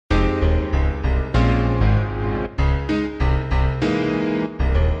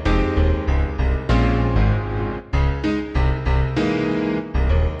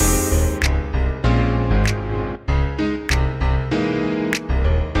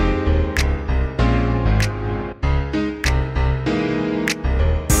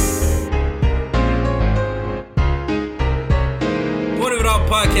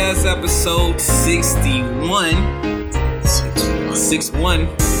is episode 61. 61.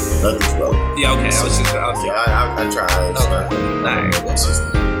 Nothing's wrong. Yeah, okay. I tried. Okay. Alright.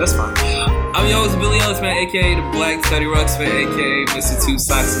 That's fine. I'm your host, Billy Ellis, man, aka the Black Teddy Ruxpin, aka Mr. Two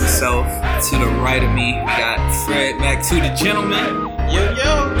Socks himself. To the right of me, we got Fred Mac to the gentleman. Yo,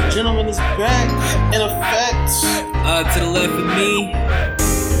 the gentleman is back in effect. To the left of me,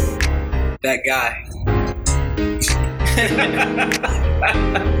 that guy.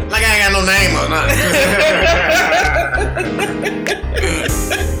 Like I ain't got no name or nothing.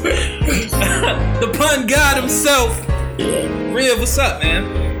 The pun god himself. Yeah. Real, what's up, man?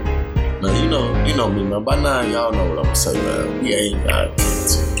 Man, you know me, man. By now, y'all know what I'm gonna say, man. We ain't got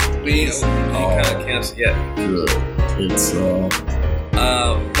cancer. We ain't kind of canceled yet. Good. It's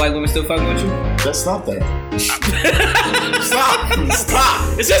Black women still fucking with you? let's stop that.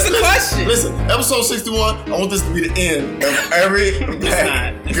 Stop. It's just a question. Listen, episode 61. I want this to be the end of every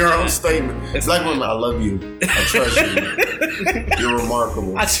girl statement. It's Black women, I love you. I treasure you. You're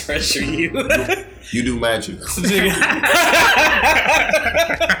remarkable. I treasure you. You do magic.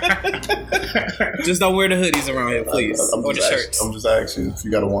 Just don't wear the hoodies around here, please. Or the shirts. I'm just asking if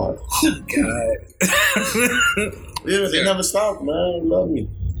you got a wand. God. Yeah, they never stop, man. They love me.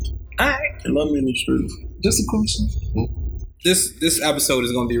 Alright. They love me in the streets. Just a question. This episode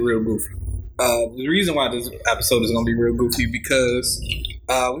is gonna be real goofy. The reason why this episode is gonna be real goofy because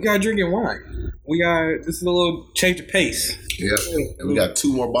we got drinking wine. This is a little change of pace. Yeah. And we got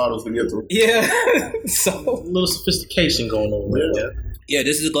 2 more bottles to get through. Yeah. So A little sophistication going on right there. yeah,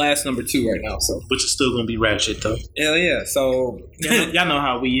 this is glass number 2 right now. So But you're still gonna be ratchet though. hell yeah. So Y'all know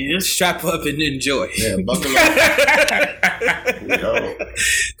how we is. strap up and enjoy. Yeah, buckle up. Yo.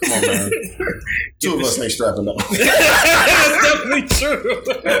 Come on, man. 2 of us ain't strapping up. That's definitely true.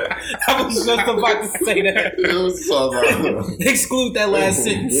 I was just about to say that. It was so about Exclude that last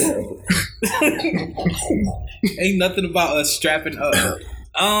sentence. Ain't nothing about us strapping up.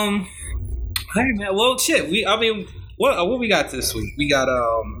 Hey man, well shit. What we got this week? We got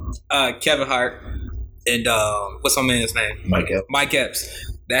Kevin Hart and what's my man's name? Mike Epps.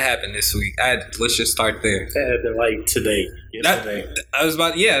 That happened this week. Let's just start there. That happened like today. Yesterday. I was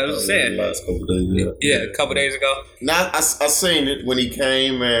saying. last couple days. Yeah, a couple days ago. Now I seen it when he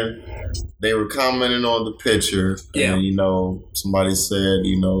came and they were commenting on the picture. Yeah. And somebody said,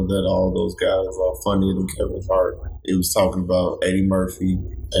 that all those guys are funnier than Kevin Hart. It was talking about Eddie Murphy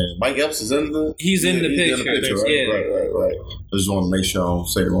and Mike Epps is in the He's in the picture. right? Yeah. Right. I just want to make sure I don't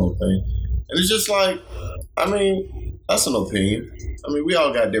say the wrong thing. And it's just like, that's an opinion. We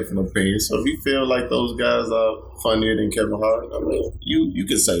all got different opinions. So if you feel like those guys are funnier than Kevin Hart, you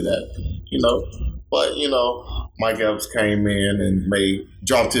can say that, But, Mike Epps came in and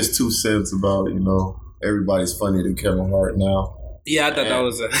dropped his 2 cents about, everybody's funnier than Kevin Hart now. Yeah, I thought that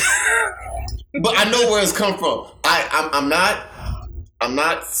was a... But I know where it's come from. I'm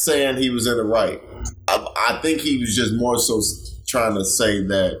not saying he was in the right. I think he was just more so trying to say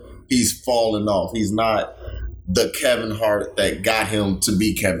that he's fallen off. He's not the Kevin Hart that got him to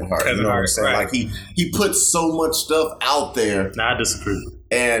be Kevin Hart. Kevin you know Hart, what I'm saying? right. Like he put so much stuff out there. Nah, I disagree.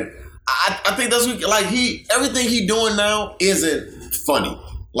 And I think that's what, like everything he doing now isn't funny.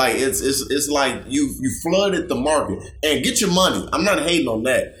 Like it's like you flooded the market and get your money. I'm not hating on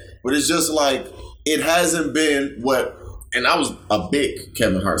that, but it's just like it hasn't been what. And I was a big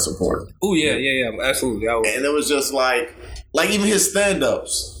Kevin Hart supporter. Oh yeah, absolutely. And it was just like even his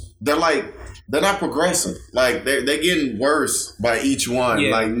stand-ups, they're not progressing. Like they're getting worse by each one.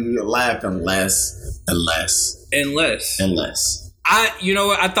 Yeah. Like you're laughing less and less and less.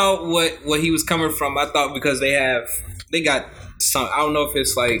 I thought what he was coming from. I thought because they got some. I don't know if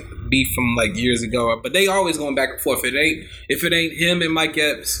it's like beef from like years ago, but they always going back and forth. If it ain't him and Mike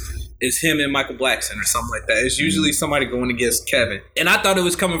Epps, it's him and Michael Blackson or something like that. It's usually somebody going against Kevin. And I thought it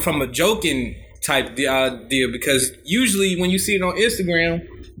was coming from a joking type deal because usually when you see it on Instagram,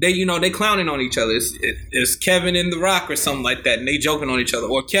 they clowning on each other. It's Kevin and The Rock or something like that, and they joking on each other.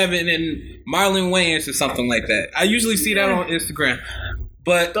 Or Kevin and Marlon Wayans or something like that. I usually see that on Instagram.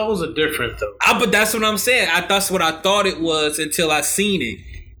 But those are different though. But that's what I'm saying. That's what I thought it was until I seen it.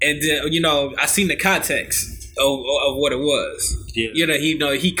 And then, I seen the context of what it was. Yeah.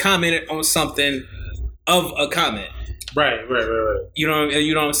 He commented on something of a comment. Right. You know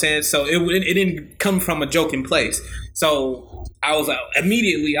what I'm saying? So it didn't come from a joking place. So I was like,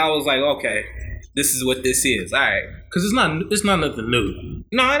 immediately okay, this is what this is. All right. Because it's not nothing new.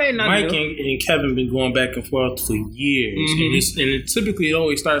 No, it ain't nothing Mike new. and Kevin been going back and forth for years. Mm-hmm. And typically it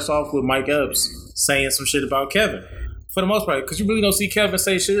always starts off with Mike Epps saying some shit about Kevin. For the most part, because you really don't see Kevin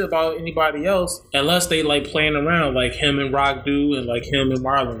say shit about anybody else unless they like playing around like him and Rock do and like him and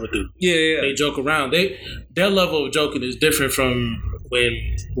Marlon would do. Yeah. They joke around. Their level of joking is different from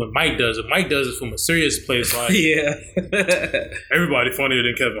when Mike does it. Mike does it from a serious place like everybody funnier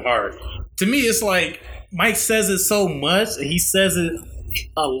than Kevin Hart. To me, it's like Mike says it so much and he says it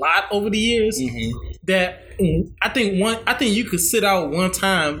a lot over the years that I think you could sit out one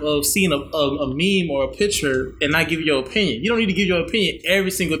time of seeing a meme or a picture and not give your opinion. You don't need to give your opinion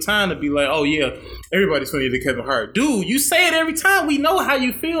every single time to be like, oh yeah, everybody's funnier than Kevin Hart. Dude, you say it every time. We know how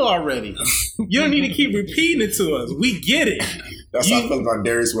you feel already. You don't need to keep repeating it to us. We get it. That's how I feel about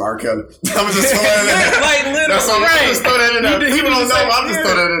Darius with R. Kelly. I'm just throwing that in there. Like literally, That's all right. Just throw that in there. People don't know, but I'm just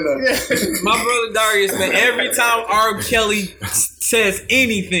throwing that in there. My brother Darius, man, every time R. Kelly says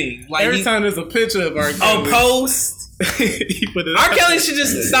anything, like Every time there's a picture of R. Kelly. a post, he put it R. up. Kelly should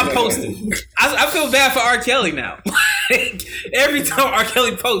just stop posting. I feel bad for R. Kelly now. Like, every time R.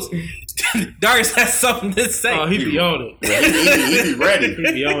 Kelly posts, Darius has something to say. Oh, he be on it. He be ready. He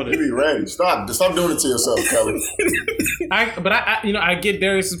be on He it. be ready. Stop doing it to yourself, Kelly. I get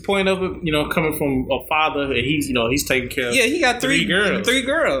Darius's point of it. Coming from a father, and he's taking care of. Yeah, he got three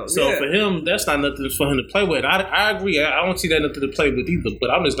girls. So So for him, that's not nothing for him to play with. I agree. I don't see that nothing to play with either.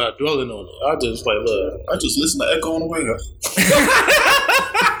 But I'm just not dwelling on it. I just like look. I just listen to Echo on the way up.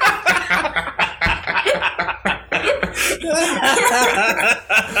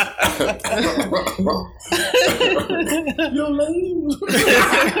 Yo, lame.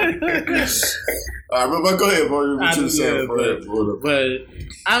 All right, but go ahead, boy. What you saying?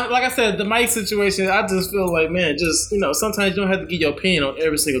 But like I said, the Mike situation, I just feel like, man, just sometimes you don't have to give your opinion on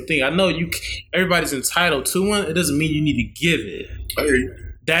every single thing. I know everybody's entitled to one. It doesn't mean you need to give it. I hear you.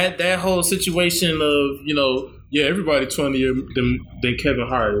 That whole situation of everybody 20 than Kevin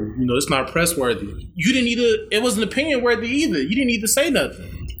Hart. It's not press worthy. You didn't need to. It wasn't opinion worthy either. You didn't need to say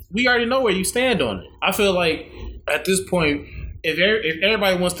nothing. We already know where you stand on it. I feel like at this point, if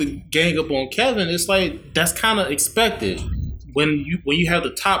everybody wants to gang up on Kevin, it's like that's kind of expected. When you have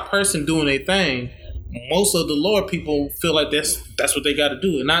the top person doing a thing, most of the lower people feel like that's what they got to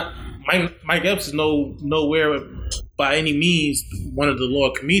do, and not Mike Epps is nowhere by any means one of the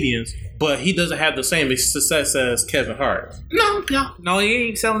lower comedians, but he doesn't have the same success as Kevin Hart. No, he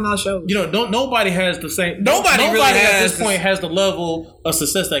ain't selling out shows. Nobody has the same. Nobody really at has this point has the level of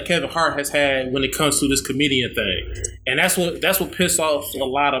success that Kevin Hart has had when it comes to this comedian thing, and that's what pissed off a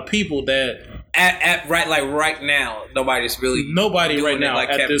lot of people. That right now, nobody's really right now like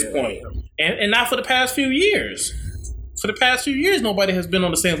at Kevin this point, and not for the past few years. For the past few years, nobody has been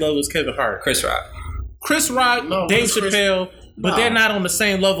on the same level as Kevin Hart. Chris Rock, Dave Chappelle, but they're not on the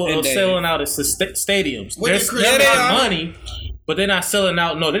same level of selling out at stadiums. They're making money, but they're not selling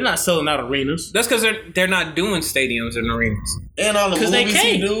out. No, they're not selling out arenas. That's because they're not doing stadiums and arenas. And all the movies they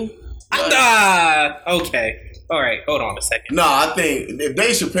can't. he do. Okay. All right. Hold on a second. No, I think if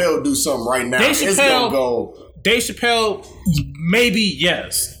Dave Chappelle do something right now, it's gonna go. Dave Chappelle, maybe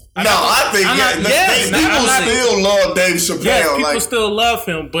yes. I think people still love Dave Chappelle. Yes, people still love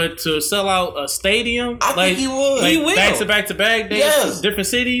him, but to sell out a stadium, I think he would. He will. Back to back, different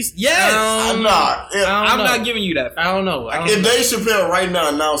cities. Yes, I'm not. I'm not giving you that. I don't know. If Dave Chappelle right now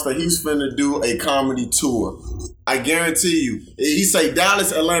announced that he's finna do a comedy tour, I guarantee you, he say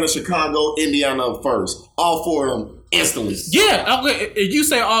Dallas, Atlanta, Chicago, Indiana first. All four of them instantly. Yeah, okay. If you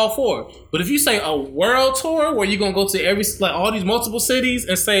say all four, but if you say a world tour where you're gonna go to all these multiple cities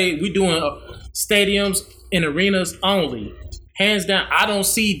and say we doing stadiums and arenas only, hands down, I don't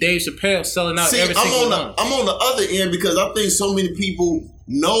see Dave Chappelle selling out every single one. I'm on the other end because I think so many people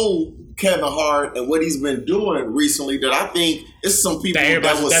know Kevin Hart and what he's been doing recently that I think it's some people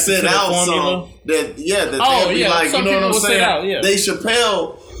that will sit out some that they'll be like, some you know what I'm saying? Out, Dave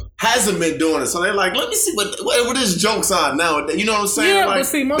Chappelle hasn't been doing it, so they're like, let me see what his jokes are now. You know what I'm saying? Yeah, like, but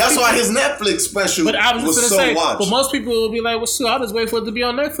see, that's why his Netflix special was so watched. But most people will be like, well, shoot, I'll just wait for it to be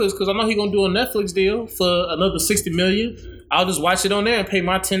on Netflix because I know he's gonna do a Netflix deal for another $60 million. I'll just watch it on there and pay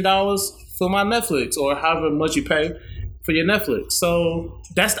my $10 for my Netflix or however much you pay for your Netflix. So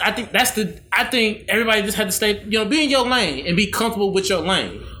I think everybody just had to stay, be in your lane and be comfortable with your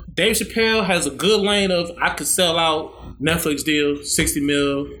lane. Dave Chappelle has a good lane of I could sell out Netflix deal, $60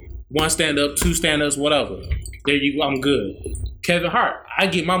 million. 1 stand-up, 2 stand-ups, whatever. There you go, I'm good. Kevin Hart, I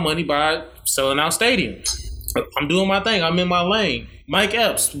get my money by selling out stadiums. I'm doing my thing. I'm in my lane. Mike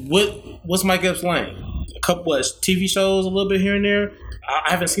Epps, what's Mike Epps' lane? A couple of TV shows, a little bit here and there.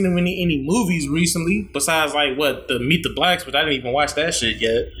 I haven't seen him in any movies recently, besides the Meet the Blacks, but I didn't even watch that shit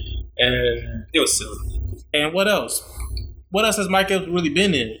yet. And it was silly. And what else? What else has Mike Epps really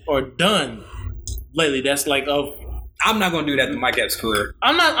been in or done lately that's like of I'm not gonna do that to Mike Epps' career.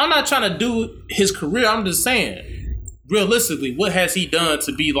 I'm not trying to do his career. I'm just saying, realistically, what has he done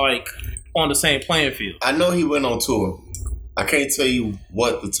to be like on the same playing field? I know he went on tour. I can't tell you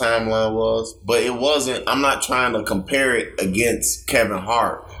what the timeline was, but it wasn't. I'm not trying to compare it against Kevin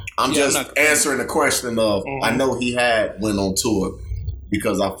Hart. I'm just answering the question of I know he went on tour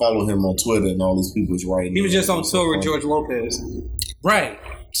because I follow him on Twitter and all these people's writing. He was just on tour with George Lopez. Right.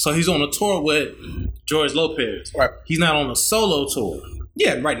 So he's on a tour with George Lopez. Right. He's not on a solo tour.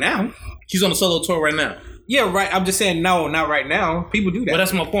 Yeah, right now. He's on a solo tour right now. Yeah, right. I'm just saying, no, not right now. People do that. Well,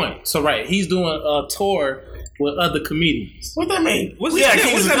 that's my point. So, right, he's doing a tour with other comedians. What that mean? What's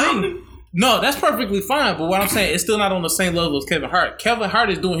that mean? No, that's perfectly fine. But what I'm saying, it's still not on the same level as Kevin Hart. Kevin Hart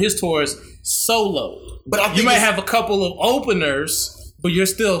is doing his tours solo. But I think you might have a couple of openers, but you're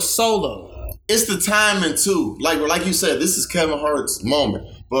still solo. It's the timing too. Like you said, this is Kevin Hart's moment.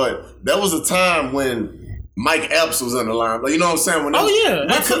 But there was a time when Mike Epps was on the line. Like, you know what I'm saying?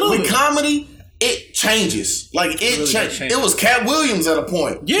 Absolutely. With comedy, it changes. Like it changed. It was Cat Williams at a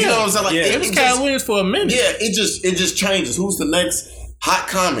point. Yeah. You know what I'm saying? Like, it was Cat Williams for a minute. Yeah, it just changes. Who's the next hot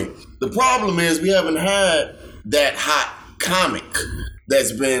comic? The problem is we haven't had that hot comic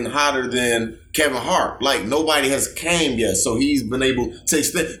that's been hotter than Kevin Hart. Like, nobody has came yet, so he's been able to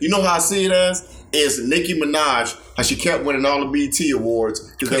extend. You know how I see it as? It's Nicki Minaj, how she kept winning all the BET awards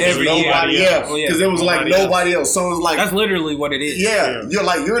because there was nobody else. Because there was like nobody else. So it was like that's literally what it is. Yeah,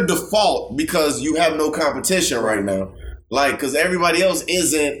 you're default because you have no competition right now. Like, because everybody else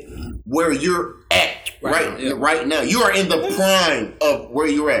isn't where you're at right now. You are in the prime of where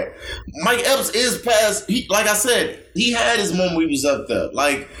you're at. Mike Epps is past. Like I said, he had his moment when he was up there.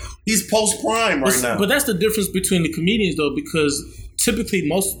 Like, he's post prime right now. But that's the difference between the comedians, though, because typically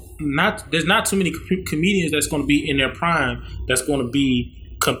there's not too many comedians that's going to be in their prime that's going to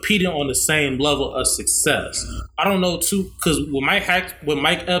be competing on the same level of success. I don't know too, because when Mike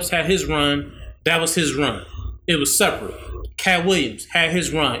Epps had his run, that was his run. It was separate. Cat Williams had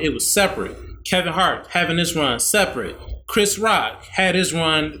his run. It was separate. Kevin Hart having his run, separate. Chris Rock had his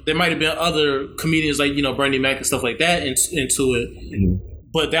run. There might have been other comedians like Bernie Mac and stuff like that into it,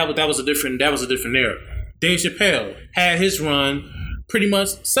 but that was a different era. Dave Chappelle had his run pretty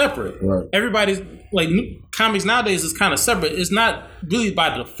much separate. Right. Everybody's like comics nowadays is kind of separate. It's not really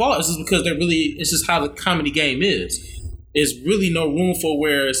by default. It's just because it's just how the comedy game is. There's really no room for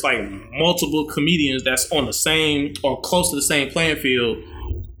where it's like multiple comedians that's on the same or close to the same playing field.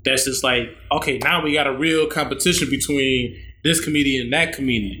 That's just like, okay, now we got a real competition between this comedian and that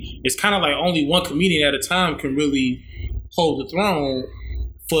comedian. It's kind of like only one comedian at a time can really hold the throne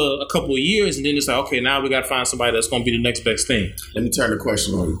for a couple of years, and then it's like, okay, now we got to find somebody that's going to be the next best thing. Let me turn the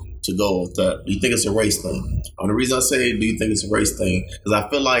question on you to go with that. Do you think it's a race thing? And the reason I say, do you think it's a race thing? Because I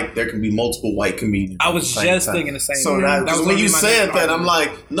feel like there can be multiple white comedians. I was just thinking the same thing. So that when you said that, I'm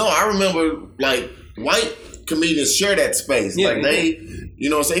like, no, I remember like white comedians share that space. Yeah, like they, you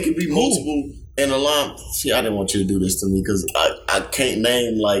know, so it could be multiple and a lot. See, I didn't want you to do this to me because I can't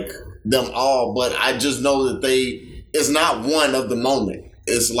name like them all, but I just know that it's not one of the moment.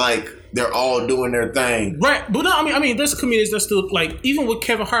 It's like they're all doing their thing, right? But no, I mean, there's comedians that still like, even with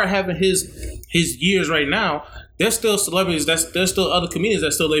Kevin Hart having his years right now, there's still celebrities. There's still other comedians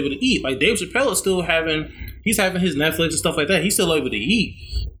that's still able to eat. Like Dave Chappelle is still having his Netflix and stuff like that. He's still able to eat.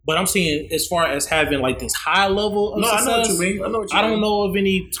 But I'm saying, as far as having like this high level of success, I know what you mean. I don't know of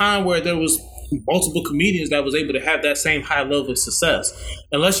any time where there was multiple comedians that was able to have that same high level of success.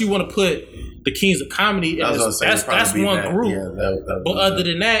 Unless you want to put the Kings of Comedy as that's one group. Yeah, but other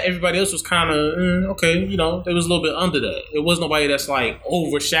than that, everybody else was kind of okay. You know, it was a little bit under that. It was nobody that's like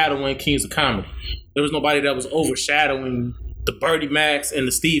overshadowing Kings of Comedy. There was nobody that was overshadowing the Bernie Macs and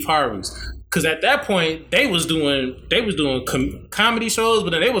the Steve Harveys. Because at that point, they was doing comedy shows,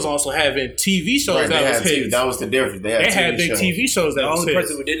 but then they was also having TV shows that was hits. That was the difference. They had big TV shows that was hits. The only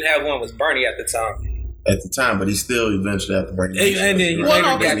person who didn't have one was Bernie at the time. At the time, but he still eventually had to bring it. And then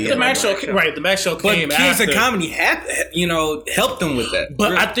the Mac show, right? The Mac show came after. But Kings of Comedy helped them with that.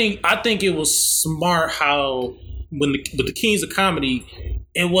 But really. I think it was smart how with the Kings of Comedy,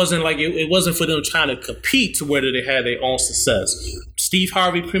 it wasn't like it wasn't for them trying to compete to whether they had their own success. Steve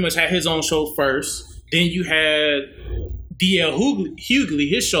Harvey pretty much had his own show first. Then you had D.L. Hughley.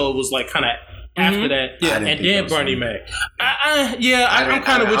 His show was like kind of after that, and then Bernie Mac. I'm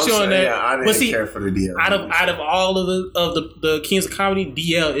kind of with you on that. Yeah, I didn't care for the DL. Out of all of the Kings of Comedy,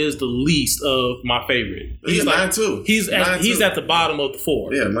 DL is the least of my favorite. He's like, mine too. He's at the bottom of the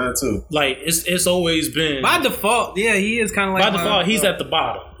four. Yeah, mine too. Like it's always been by default. Yeah, he is kind of like by default. He's at the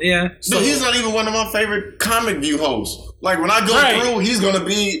bottom. Yeah. So he's not even one of my favorite Comic View hosts. Like when I go through, he's gonna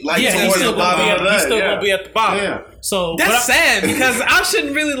be like towards the bottom. He's still gonna be at the bottom. Yeah. So that's sad because I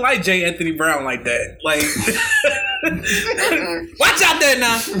shouldn't really like J. Anthony Brown like that. Like, watch out there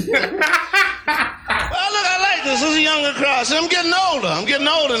now. Well, look, I like this. This is a younger crowd. See, I'm getting older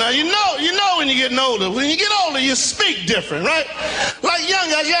now. You know when you're getting older. When you get older, you speak different, right? Like young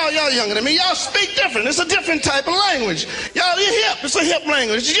guys, y'all younger than me. Y'all speak different. It's a different type of language. Y'all, you're hip. It's a hip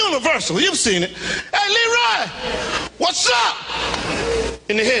language. It's universal. You've seen it. Hey, Leroy, what's up?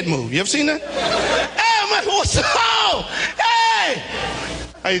 In the head move. You ever seen that? Hey, man, what's up? Hey,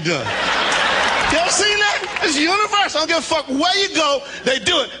 how you doing? You ever seen that? It's universal. I don't give a fuck where you go. They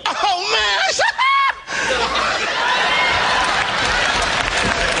do it. Oh, man.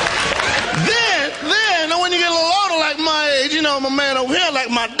 Then, when you get a little older like my age, you know, my man over here, like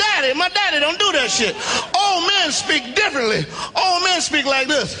my daddy don't do that shit. Old men speak differently. Old men speak like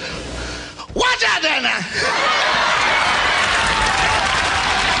this. Watch out there now.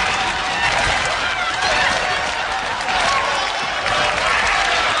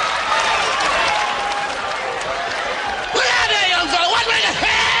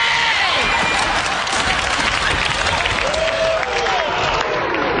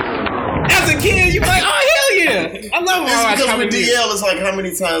 Kid, you like, oh hell yeah! I love It's all because with comedy. DL, it's like how many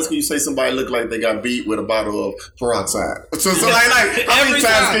times can you say somebody look like they got beat with a bottle of peroxide? So like how many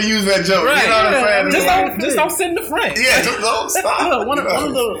times can you use that joke? Right. You know what I'm saying? Just don't sit in the front. Yeah, just don't stop. One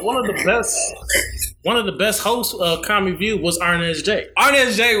of the best hosts of Comedy View was Arnez J.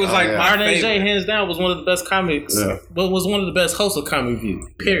 Arnez J was like my Arnez J, favorite. hands down, was one of the best comics. Yeah. But was one of the best hosts of Comedy View.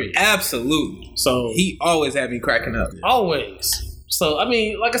 Period. Absolutely. So He always had me cracking up. always. So I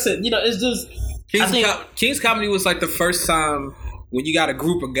mean, like I said, you know, it's just King's Comedy was like the first time when you got a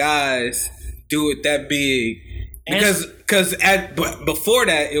group of guys do it that big. Because before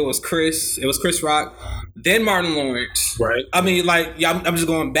that it was Chris Rock, then Martin Lawrence. right. I mean, like, yeah, I'm just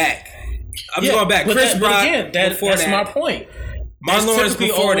going back. Chris But Rock. again, that's my point. Martin There's Lawrence typically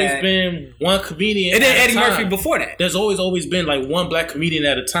before always that, been one comedian, and then at a Eddie time. Murphy before that. There's always been like one black comedian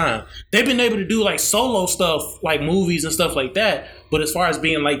at a time. They've been able to do like solo stuff, like movies and stuff like that. But as far as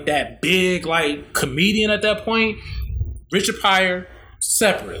being like that big like comedian at that point, Richard Pryor,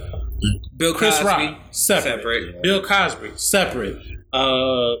 separate. Bill Chris Cosby, Rock, separate. Bill Cosby, separate.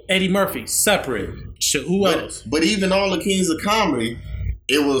 Eddie Murphy, separate. Shit, who else? But even all the kings of comedy,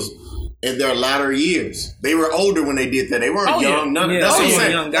 it was in their latter years. They were older when they did that. They weren't young. Yeah. That's what I'm Yeah.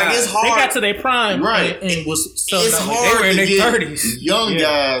 saying. Young Like, guys. it's hard. They got to their prime, Right. And was It's selling out. hard They were in to their get 30s. young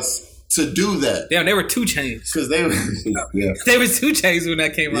guys to do that. Damn, they were 2 Chainz. Because they were, yeah. They were 2 Chainz when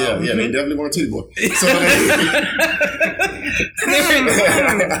that came out. Yeah, they definitely weren't Titty Boy.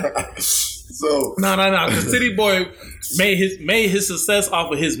 So No. Because City Boy made his success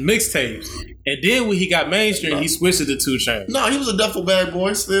off of his mixtapes, and then when he got mainstream, he switched it to 2 Chainz. no, he was a duffel bag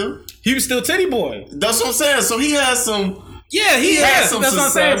boy still. He was still Titty Boy. That's what I'm saying. So he has some. Yeah, he had had some That's what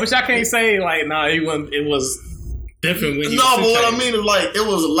I'm saying. success. But y'all can't say like, nah, he wasn't. It was different when he No, was but 2 what I Chainz. mean is like it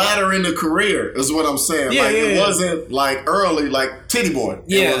was later in the career is what I'm saying. Yeah, like yeah, it yeah. wasn't like early like Titty Boy.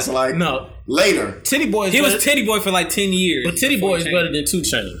 Yeah. It was like No, later. Titty Boy. He was Titty Boy for like 10 years. but Titty Boy is better than 2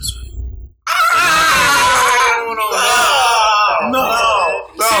 Chainz.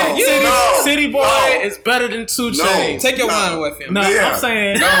 City Boy is better than 2 Chainz. Take your wine away from him. No, Yeah. I'm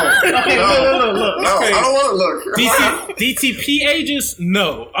saying No, Okay, no, look. no, Okay. I don't want to look. DTP ages?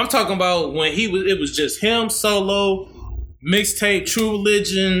 No. I'm talking about when it was just him solo, mixtape, True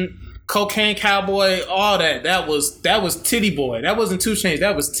Religion, Cocaine Cowboy, all that. That was Titty Boy. That wasn't 2 Chainz.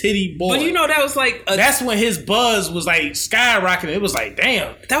 That was Titty Boy. But you know, that was like that's when his buzz was like skyrocketing. It was like,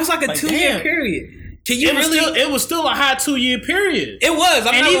 damn. that was like a Like, 2-year damn. period. Can you It was really? still a high 2-year period. It was.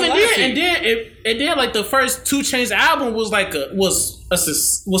 I'm And not even gonna lie to then, you. and then like the first 2 Chainz album was like was a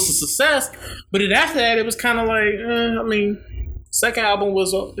success, but then after that it was kind of like I mean, second album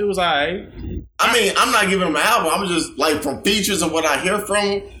was alright. I mean, I'm not giving him an album. I'm just like from features and what I hear from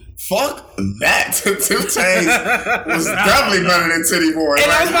him. Fuck that. 2 Chainz was definitely better than Titty Boy. And I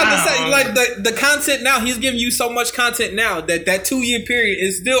Like, was about to say, like the content now, he's giving you so much content now that 2-year period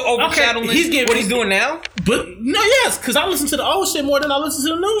is still overshadowing he's giving- what he's doing now. But no, yes, because I listen to the old shit more than I listen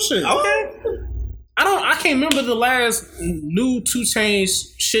to the new shit. Okay. I can't remember the last new 2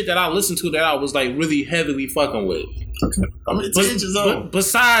 Chainz shit that I listened to that I was like really heavily fucking with. I mean, to each his own.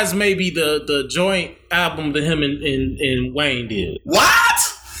 Besides maybe the joint album that him and Wayne did. What?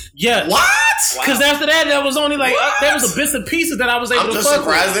 Yeah. What? Because after that, there was only like there was a bits and pieces that I was able I'm to just fuck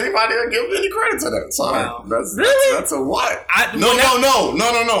surprised with. anybody would give any credit to that. Sorry. Wow. Really? That's a what? No.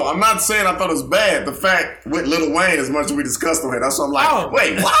 No. I'm not saying I thought it was bad. The fact with Lil Wayne, as much as we discussed on it, that's what I'm like, Oh.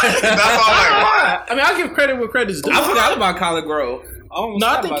 wait, what? That's all I'm like, what? I mean, I'll give credit where credit's due. I forgot about Collard Grove. almost No,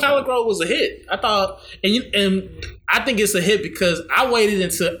 I thought think about Cali that. Grove was a hit. I thought, and I think it's a hit because I waited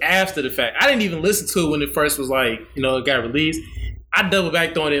until after the fact. I didn't even listen to it when it first was like, it got released. I double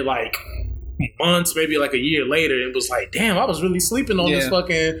backed on it like months, maybe like a year later. It was like, damn, I was really sleeping on this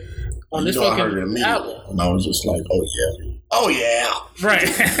fucking I heard it fucking immediately, album. and I was just like, oh yeah, Right.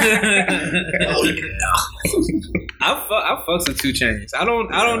 oh yeah. I fucks with 2 Chainz. I don't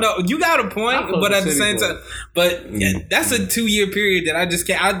know. You got a I point, fuck but with at the City same Boy. time, but that's a 2-year period that I just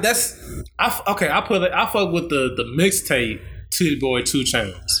can't. I fuck with the mixtape City Boy 2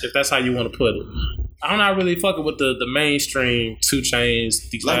 Chainz, if that's how you want to put it. I'm not really fucking with the mainstream 2 Chainz.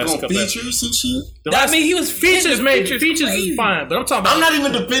 These Like last on couple features and shit. I mean, he was features. Features crazy. is fine, but I'm talking about. I'm not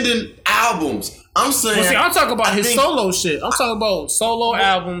even defending albums. I'm saying. Well, see, I'm talking about I his think- solo shit. I'm talking about solo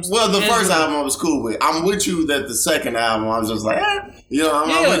albums. Well, the and- first album I was cool with. I'm with you that the second album I was just like, I'm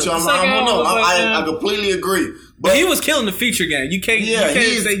not with you. the I second don't know. album was like, I completely agree. But he was killing the feature game. You can't. Yeah, you can't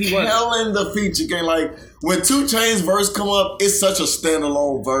he's say he wasn't. killing the feature game. Like when 2 Chainz verse come up, it's such a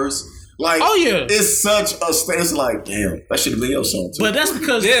standalone verse. Like, Oh, yeah. it's such a. It's like, damn, that should have been your song too. But that's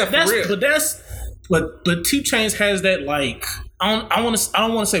because Yeah, for that's real. but 2 Chainz has that like I don't want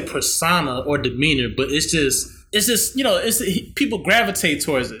to say persona or demeanor, but it's just people gravitate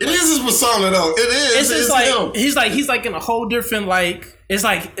towards it. it is his persona though. It is. It's just It's like him. he's like in a whole different like it's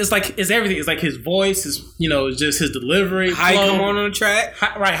everything. It's like his voice, his just his delivery, How he flow. come on the track?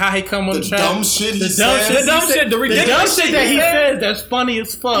 How he come on the The track, dumb shit he the dumb says. shit, The dumb shit, the ridiculous shit shit that he he said. says that's funny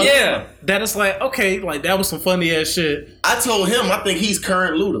as fuck. Yeah. That is like, okay, like that was some funny ass shit. I told him I think he's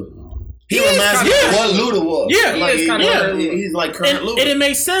current Luda. He is reminds me kinda- of what Luda was. Yeah, like, he is kinda current Luda. he's like current And Luda. it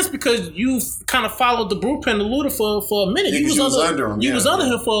makes sense because you've kind of followed the blueprint of Luda for a minute. Yeah, 'cause you was under him, You yeah, was under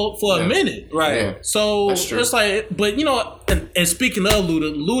yeah. him for a minute. Right. Yeah. So That's true. it's like, but and speaking of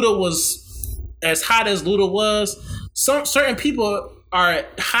Luda was as hot as Luda was. Some certain people are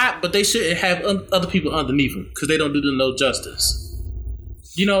hot, but they shouldn't have other people underneath them because they don't do them no justice.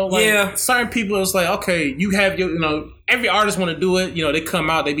 Yeah. Certain people, it's like, okay, you have your, every artist want to do it. They come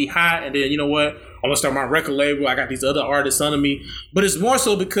out, they be hot, and then you know what? I'm gonna start my record label. I got these other artists under me, but it's more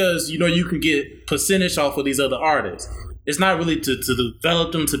so because you can get percentage off of these other artists. It's not really to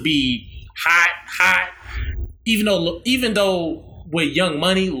develop them to be hot. Even though with Young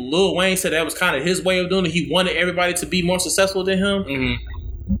Money, Lil Wayne said that was kind of his way of doing it. He wanted everybody to be more successful than him.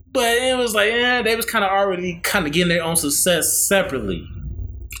 Mm-hmm. But it was like, they was kind of already kind of getting their own success separately.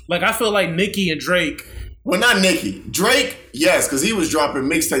 Like, I feel like Nicki and Drake. Well, not Nicki. Drake, yes, because he was dropping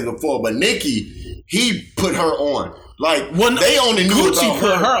mixtapes before, but Nicki, he put her on. Like, they only knew Gucci about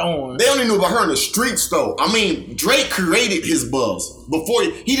put her on. They only knew about her in the streets, though. I mean, Drake created his buzz before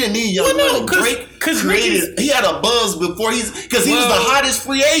he didn't need Young Money. Drake created. He had a buzz before because he was the hottest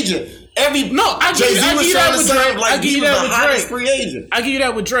free agent. I give you that with Drake. Like, I give he you was that the with hottest Drake. free agent. I give you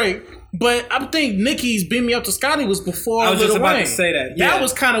that with Drake. But I think Nicki's Beam Me Up to Scotty was before I was just Lil about Wayne. to say that. That Yeah.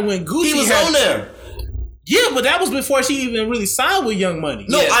 was kind of when Gucci He was had, on there. Yeah, but that was before she even really signed with Young Money.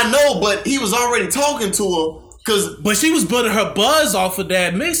 No, Yeah. I know, but he was already talking to her because. But she was building her buzz off of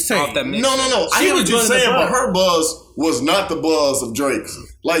that mixtape. Off that mix. No. I She hear was what you're building the saying, but buzz. her buzz was not the buzz of Drake's.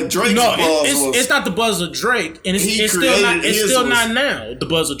 Like Drake's No, buzz was. it's not the buzz of Drake, and it's He still not. created It's his still was- not now the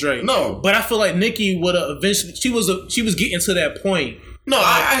buzz of Drake. No. but I feel like Nicki would have eventually. She was getting to that point. No,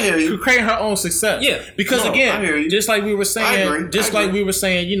 I hear you. Creating her own success. Yeah. because No, I hear again, you. just like we were I saying,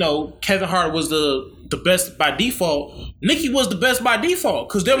 agree. Kevin Hart was the best by default. Nicki was the best by default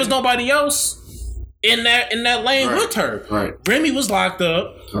because there was nobody else in that lane Right. with her. Right. Remy was locked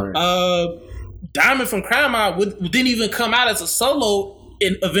up. Right. Diamond from Crime Out didn't even come out as a solo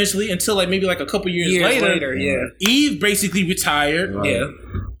eventually until maybe a couple years later. Yeah. Eve basically retired. Right. Yeah.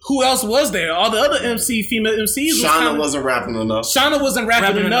 Who else was there? All the other female MCs. Shauna wasn't rapping enough. Shauna wasn't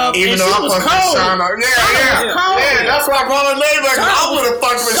rapping enough. Even and though she I was fucked with cold. Shauna. Yeah, that's why I brought her name back. I would have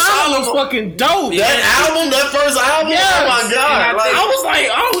fucked with Shauna was Shauna. fucking dope. That first album? Yes. Oh my God. And I was like,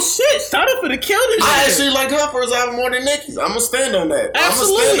 oh shit, Shauna finna kill this I shit. actually like her first album more than Nicki's. I'm gonna stand on that.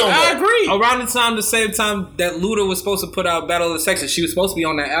 Absolutely, I agree. Around the same time that Luda was supposed to put out Battle of the Sexes, she was supposed to be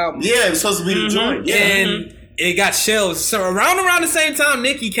on that album. Yeah, it was supposed to be the joint. Yeah. And it got shelved. So around the same time,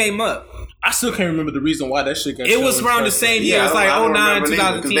 Nicki came up. I still can't remember the reason why that shit got It was shelved around the first. same year. It was I don't 09, remember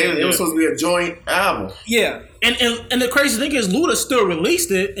neither, 2010. It was supposed to be a joint album. Yeah. And the crazy thing is, Luda still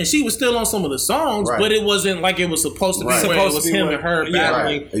released it, and she was still on some of the songs, Right. but it wasn't like it was supposed to be. Right. Where it was Supposed to be him what- and her yeah,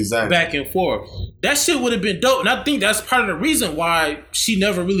 battling right. Exactly. back and forth. That shit would have been dope, and I think that's part of the reason why she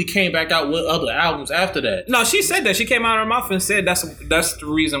never really came back out with other albums after that. No, she said that. She came out of her mouth and said that's the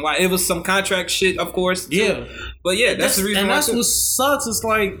reason why. It was some contract shit, of course. Too. Yeah. But yeah, that's the reason and why. that's too. what sucks. It's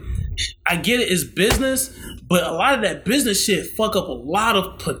like I get it, it's business, but a lot of that business shit fuck up a lot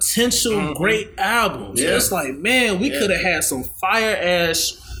of potential great albums. Yeah. It's like, man, we could have had some fire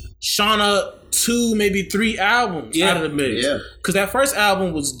ass Shauna 2, maybe 3 albums out of the mix. Yeah. Because that first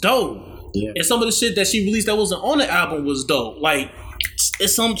album was dope. Yeah. And some of the shit that she released that wasn't on the album was dope. Like,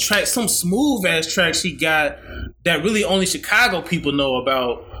 it's some tracks, some smooth ass tracks she got that really only Chicago people know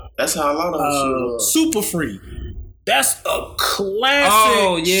about. That's how a lot of them Super Free. That's a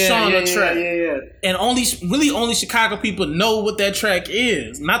classic Shauna track. And only Chicago people know what that track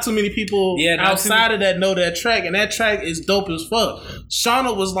is. Not too many people outside of that know that track, and that track is dope as fuck.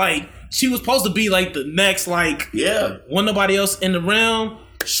 Shauna was like, she was supposed to be like the next, like, when nobody else in the realm,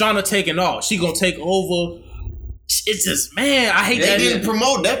 Shauna taking off. She gonna take over. It's just, man, I hate that. They didn't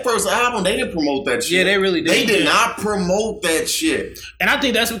promote that first album. They didn't promote that shit. Yeah, they really did. They did not promote that shit. And I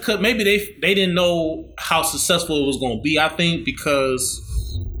think that's because maybe they didn't know how successful it was going to be. I think because,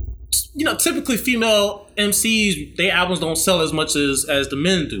 you know, typically female MCs, their albums don't sell as much as the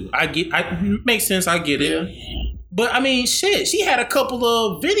men do. Makes sense. I get it. Yeah. But I mean, shit, she had a couple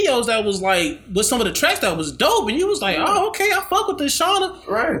of videos that was like, with some of the tracks that was dope, and you was like, oh, okay, I fuck with this Shauna.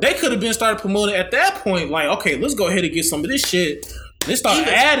 Right. They could have been started promoting at that point, like, okay, let's go ahead and get some of this shit. Let's start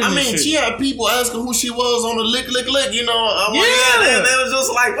adding this shit. She had people asking who she was on the lick, you know. They was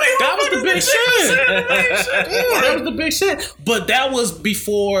just like, wait, that was the big shit. That was the big shit. But that was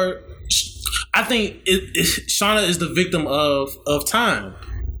before, I think Shauna is the victim of time.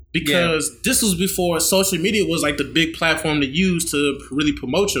 Because this was before social media was like the big platform to use to really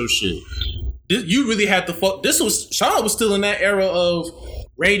promote your shit. You really had to fuck. Shauna was still in that era of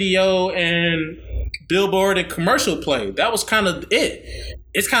radio and Billboard and commercial play. That was kind of it.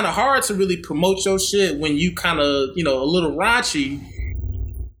 It's kind of hard to really promote your shit when you kind of, you know, a little raunchy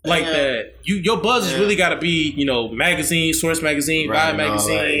like that. Your buzz has really got to be, you know, magazine, Source Magazine, Vibe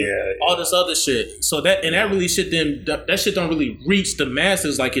Magazine, all this other shit. So that really shit that shit don't really reach the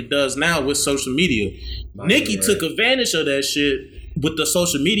masses like it does now with social media. Nicki took advantage of that shit with the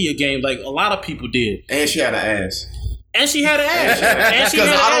social media game, like a lot of people did. And she had an ass. Because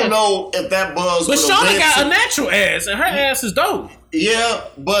I don't know if that buzz. But Shauna got a natural ass, and her ass is dope. Yeah,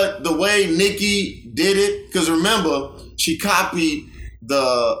 but the way Nicki did it, because remember, she copied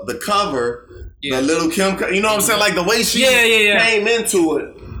the cover, the Little Kim, you know what I'm saying? Like the way she came into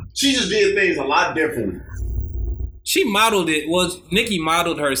it, she just did things a lot differently. She modeled it. Well, Nicki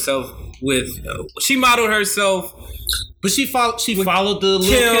modeled herself with. She modeled herself, but she followed the Lil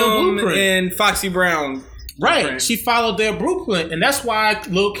Kim blueprint and Foxy Brown. Right, blueprint. She followed their blueprint, and that's why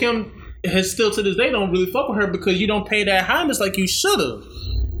Lil Kim has still to this day don't really fuck with her, because you don't pay that homage like you should have.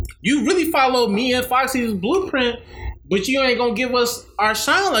 You really follow me and Foxy's blueprint, but you ain't gonna give us our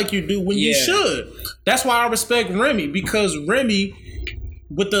shine like you do when you should. That's why I respect Remy, because Remy,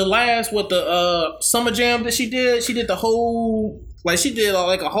 with the Summer Jam that she did the whole, like she did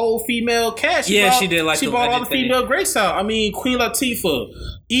like a whole female cast. She brought all the female greats out. I mean, Queen Latifah,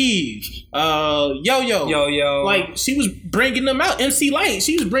 Eve, Yo-Yo. Like she was bringing them out. MC Light,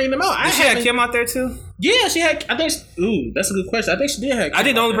 she was bringing them out. She had Kim out there too? Yeah, she had. That's a good question. I think she did have Kim. I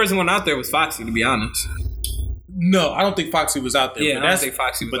think the only person who went out there was Foxy, to be honest. No, I don't think Foxy was out there. Yeah, I don't think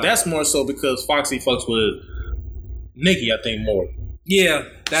Foxy was out there. But that's more so because Foxy fucks with Nicki, I think, more. Yeah,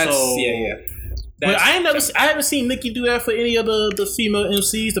 that's But I haven't seen Nicki do that for any of the female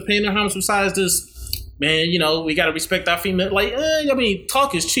MCs to pay their homage besides this. Man, you know, we gotta respect our female. Like, I mean,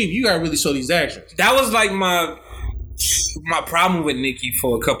 talk is cheap. You gotta really show these actions. That was like my problem with Nicki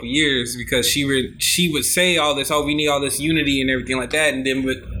for a couple years, because she would say all this, we need all this unity and everything like that, and then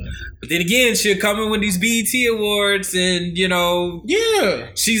but then again, she'll come in with these BET Awards, and you know,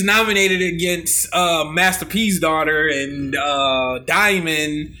 she's nominated against Master P's daughter and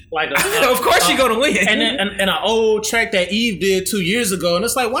Diamond. Like, of course she's gonna win. And an old track that Eve did 2 years ago, and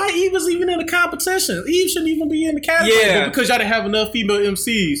it's like, why Eve is even in the competition? Eve shouldn't even be in the category. Yeah, because y'all didn't have enough female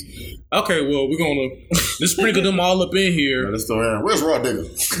MCs. Okay, well, we're gonna let's sprinkle them all up in here. Where's Raw Digger?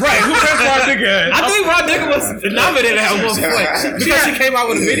 Right, who's Raw Digger at? I think Raw Digger was nominated at one point because she came out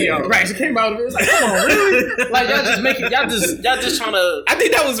with a video. Right, she came out with it. It's like, come on, really? Like y'all just trying to. I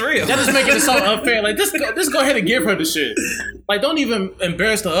think that was real. Y'all just making it so unfair. Like, just go ahead and give her the shit. Like, don't even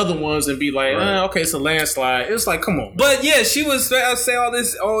embarrass the other ones and be like, okay, it's a landslide. It's like, come on. But yeah, she was say all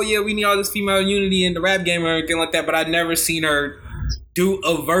this. Oh yeah, we need all this female unity in the rap game or anything like that. But I'd never seen her do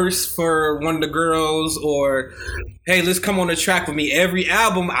a verse for one of the girls, or hey, let's come on the track with me. Every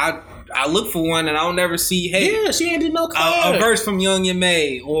album I look for one, and I'll never see she ain't did no a verse from Young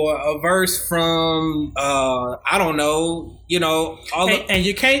M.A. or a verse from I don't know, you know, and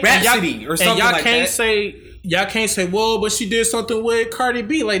you can't Rhapsody or something like that. And y'all can't say y'all can't say, "Whoa," but she did something with Cardi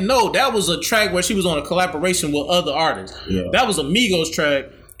B. Like, no, that was a track where she was on a collaboration with other artists. Yeah. That was a Migos track.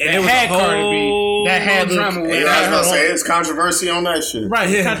 And That it was had a Cardi B. That had drama with And I was about to say, it's controversy on that shit.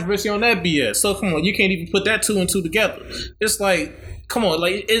 Right, controversy on that BS. So come on, you can't even put that two and two together. It's like, come on,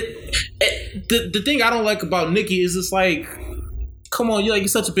 like the thing I don't like about Nicki is it's like, come on, you're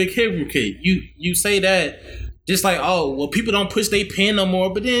such a big hypocrite. You say that just like, oh well, people don't push their pen no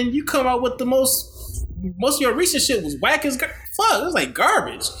more, but then you come out with the most of your recent shit was whack as fuck. It was like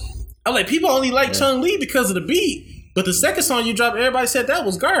garbage. I'm like, people only like Chung Lee because of the beat. But the second song you dropped, everybody said that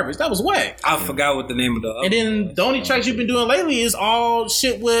was garbage. That was whack. I forgot what the name of the And then the only tracks you've been doing lately is all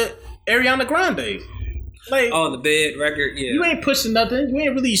shit with Ariana Grande. Like, the bed record. Yeah, you ain't pushing nothing. You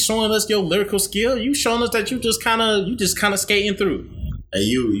ain't really showing us your lyrical skill. You showing us that you just kind of skating through. And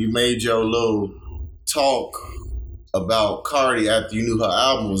you made your little talk about Cardi after you knew her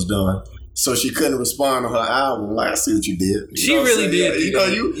album was done. So she couldn't respond to her album. Like, I see what you did. She really did.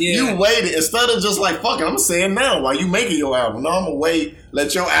 You waited. Instead of just like, fuck it, I'm going to say it now while you making your album. No, I'm going to wait,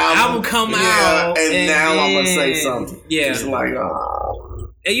 let your album come out. And now I'm going to say something. Yeah. It's like,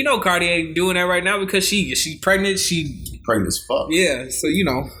 And you know Cardi ain't doing that right now because she pregnant. She pregnant as fuck. Yeah, so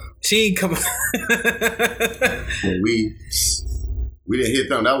she ain't coming. Well, we didn't hit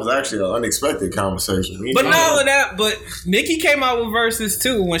them. That was actually an unexpected conversation. But not only that, but Nicki came out with verses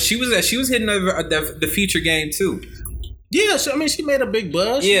too when she was hitting the feature game too. Yeah, she made a big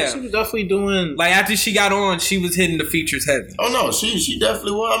buzz. Yeah, she was definitely doing like after she got on, she was hitting the features heavy. Oh no, she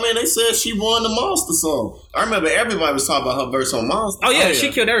definitely won. I mean, they said she won the Monster song. I remember everybody was talking about her verse on Monster. Oh yeah, she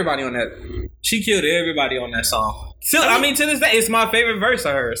killed everybody on that. She killed everybody on that song. Still, I mean, to this day, it's my favorite verse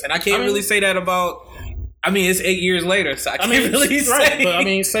of hers, and I can't really say that about. I mean, it's 8 years later, so I can't really say. Right, but I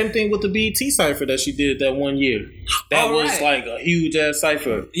mean, same thing with the BET cipher that she did that one year. That was like a huge ass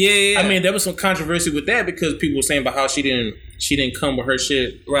cipher. Yeah. I mean, there was some controversy with that because people were saying about how she didn't come with her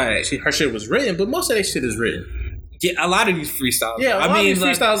shit. Right. Her shit was written, but most of that shit is written. Yeah, a lot of these freestyles. Yeah, a lot of these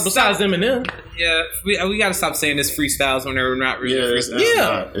freestyles besides them and them. Yeah, we got to stop saying this freestyles when they're not really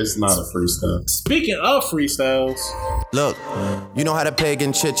freestyles. It's not a freestyle. Speaking of freestyles. Look, you know how the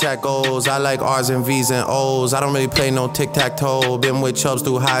pagan chit-chat goes. I like R's and V's and O's. I don't really play no tic-tac-toe. Been with chubs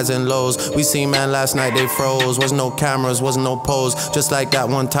through highs and lows. We seen man last night, they froze. Wasn't no cameras, wasn't no pose. Just like that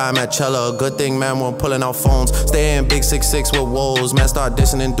one time at Chella. Good thing, man, we're pulling out phones. Stay in big 6'6" with woes. Man, start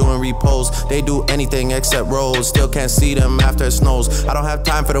dissing and doing repos. They do anything except rolls. Still can't see them after it snows. I don't have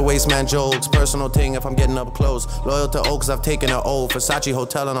time for the waste man jokes. Personal thing if I'm getting up close. Loyal to Oaks, I've taken an O. Versace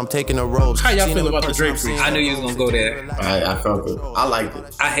Hotel and I'm taking the robes. How y'all feel about the Drake freestyle? I knew you was gonna go there. I felt it. I liked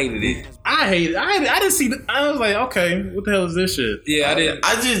it. I hated it. I didn't see. I was like, okay, what the hell is this shit? Yeah, I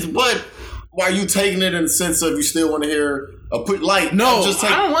didn't. But why are you taking it in the sense of you still want to hear a put like? No,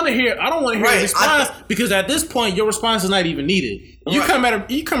 I don't want to hear. I don't want to hear a response because at this point your response is not even needed. You come at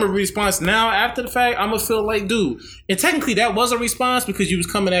a response now after the fact. I'm gonna feel like, dude. And technically that was a response because you was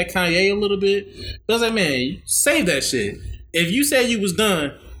coming at Kanye a little bit. But I was like, man, save that shit. If you said you was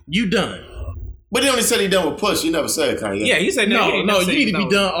done, you done. But he only said he done with Push. He never said Kanye. Yeah, he said no. You need to be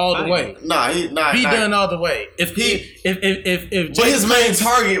done all the way. Be done all the way. If but his main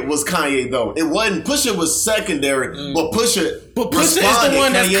target was Kanye though. It wasn't Pusha was secondary, but Pusha is the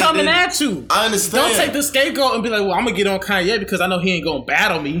one that's coming at you. I understand. Don't take the scapegoat and be like, well, I'm gonna get on Kanye because I know he ain't gonna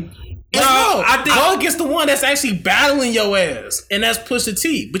battle me. No, I think go against the one that's actually battling your ass, and that's Pusha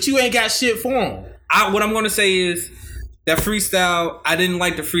T. But you ain't got shit for him. What I'm gonna say is that freestyle. I didn't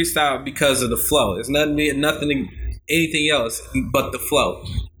like the freestyle because of the flow. It's anything else but the flow.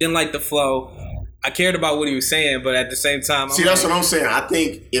 Didn't like the flow. I cared about what he was saying, but at the same time, that's what I'm saying. I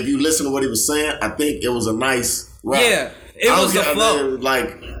think if you listen to what he was saying, I think it was a nice rap. Yeah, it was the flow,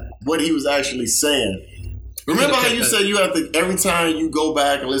 like what he was actually saying. Remember how you said you have to every time you go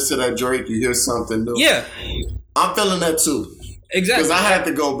back and listen to that Drake, you hear something new. Yeah, I'm feeling that too. Exactly, because I had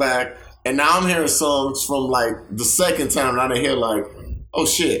to go back, and now I'm hearing songs from like the second time, and I didn't hear like, oh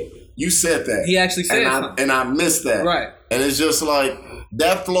shit, you said that. He actually said it, and I missed that. Right, and it's just like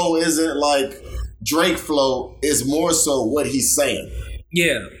that flow isn't like Drake flow. Is more so what he's saying.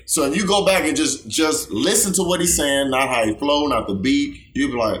 Yeah. So if you go back and just listen to what he's saying, not how he flow, not the beat,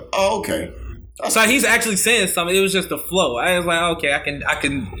 you'll be like, oh, okay. So he's actually saying something. It was just the flow. I was like, okay, I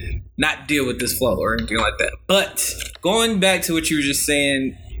can not deal with this flow or anything like that. But going back to what you were just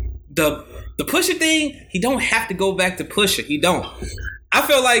saying, the Pusha thing, he don't have to go back to Pusha. He don't. I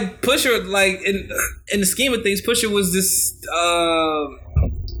feel like Pusha, like in the scheme of things, Pusha was this.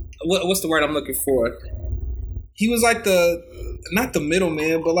 What's the word I'm looking for? He was like not the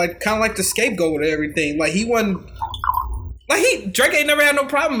middleman, but like kind of like the scapegoat of everything. Like he wasn't. Like Drake ain't never had no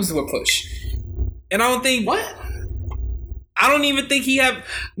problems with Push. And I don't think I don't even think he have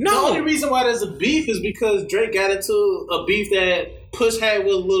The only reason why there's a beef is because Drake got into a beef that Push had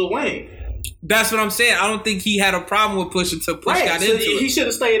with Lil Wayne. That's what I'm saying. I don't think he had a problem with Push until Push got into it. He should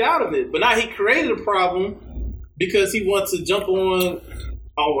have stayed out of it. But now he created a problem because he wants to jump on.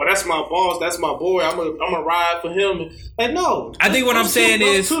 Oh, well, that's my boss. That's my boy. I'm gonna ride for him. Like, no. I think what I'm saying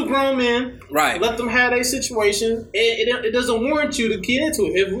is two grown men. Right. Let them have their situation. It doesn't warrant you to get into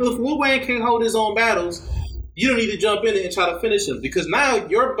it. If Lil Wayne can't hold his own battles, you don't need to jump in it and try to finish them because now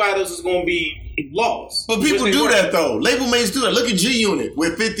your battles is going to be lost. But people do that though. Label mates do that. Look at G Unit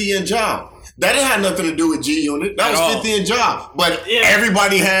with 50 and Job. That didn't have nothing to do with G Unit. That was 50 and Job. But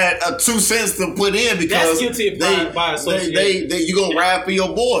everybody had 2 cents to put in because that's guilty by association. you gonna ride for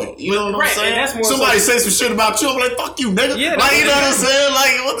your boy. You know what I'm saying? That's more somebody say some shit about you, I'm like, fuck you, nigga. Yeah, like, you know what I'm saying?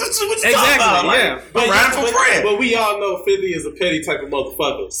 Like, what you talking about? Like, yeah. I'm riding for Fred. But we all know 50 is a petty type of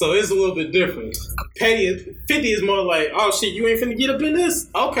motherfucker. So it's a little bit different. 50 is more like, oh shit, you ain't finna get up in this?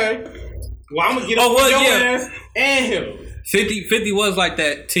 Okay. Well, I'm gonna get up in your ass and him. 50 was like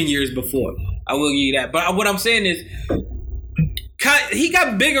that 10 years before. I will give you that. But what I'm saying is, he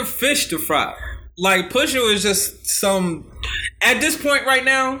got bigger fish to fry. Like, Pusha was just some... At this point right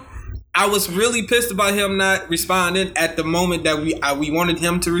now, I was really pissed about him not responding at the moment that we wanted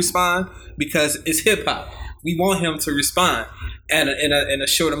him to respond because it's hip-hop. We want him to respond in a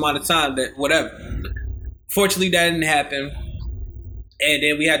short amount of time, that whatever. Fortunately, that didn't happen. And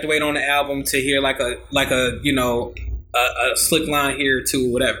then we had to wait on the album to hear like a slick line here or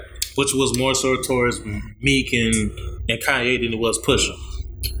two, whatever. Which was more so towards Meek and Kanye than it was Pusha.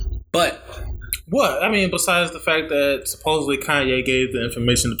 But what? I mean, besides the fact that supposedly Kanye gave the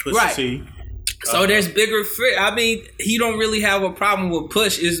information to Pusha T. So there's bigger fit. I mean, he don't really have a problem with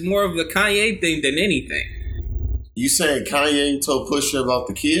Push. It's more of the Kanye thing than anything. You saying Kanye told Pusha about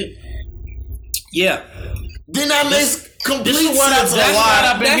the kid? Yeah. Then that makes complete sense. That's what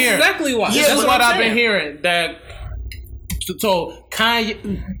I've been hearing. That's exactly why. Yeah, that's what I've been hearing. That so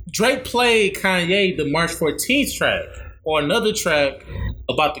Drake played Kanye the March 14th track or another track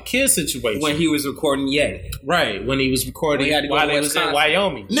about the kid situation when he was recording right, when he was recording while they was in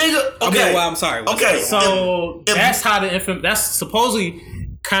Wyoming. Nigga, okay. Well, I'm sorry. Okay, so that's how that's supposedly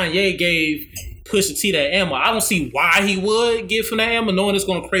Kanye gave Pusha T that ammo. I don't see why he would give him that ammo, knowing it's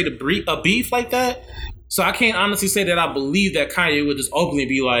going to create a beef like that. So I can't honestly say that I believe that Kanye would just openly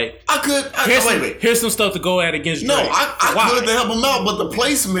be like, here's some stuff to go at against Drake. No, I could to help him out, but the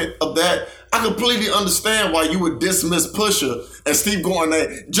placement of that, I completely understand why you would dismiss Pusha and Steve going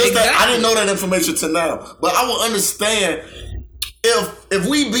there. Just that I didn't know that information till now. But I will understand if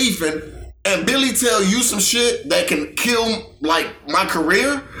we beefing and Billy tell you some shit that can kill like my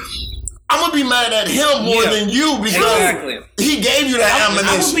career, I'm gonna be mad at him more than you because he gave you that ammunition.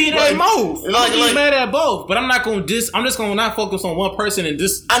 I'm gonna be mad at both. I'm gonna be mad at both, but I'm not gonna I'm just gonna not focus on one person and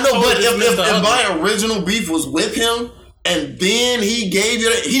just. I know, but if my original beef was with him and then he gave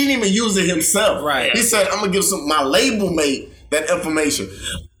you that, he didn't even use it himself. Right. He said, "I'm gonna give my label mate that information."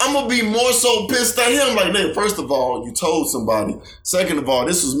 I'm gonna be more so pissed at him. Like, nigga, first of all, you told somebody. Second of all,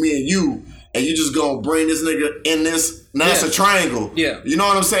 this was me and you. And you just gonna bring this nigga in this. Now it's a triangle. Yeah. You know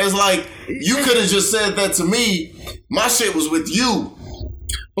what I'm saying? It's like, you could have just said that to me. My shit was with you.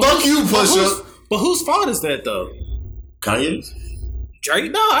 Fuck you, Pusha. But whose fault is that, though? Kanye's?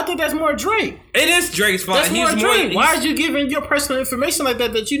 Drake? No, I think that's more Drake. It is Drake's fault. That's more Drake. Why are you giving your personal information like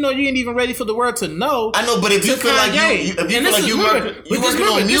that you know you ain't even ready for the world to know? I know, but if you feel like you working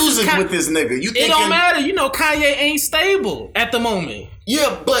on music with this nigga, you thinking, it don't matter. You know Kanye ain't stable at the moment.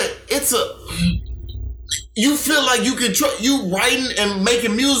 Yeah, but you feel like you can you writing and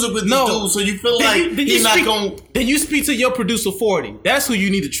making music with this dude, so you feel he's not going. Then you speak to your producer 40. That's who you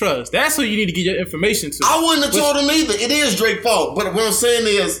need to trust. That's who you need to get your information to. I wouldn't have told him either. It is Drake's fault. But what I'm saying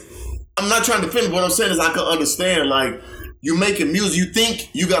is, I'm not trying to defend him. What I'm saying is, I can understand. Like, you making music, you think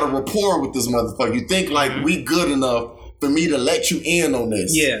you got a rapport with this motherfucker. You think like we good enough for me to let you in on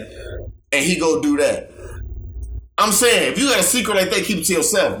this. Yeah. And he go do that. I'm saying, if you got a secret like that, keep it to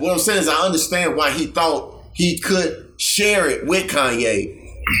yourself. What I'm saying is, I understand why he thought he could share it with Kanye.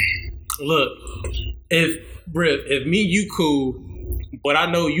 Look, if me you cool, but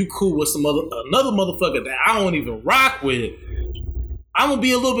I know you cool with another motherfucker that I don't even rock with, I'm gonna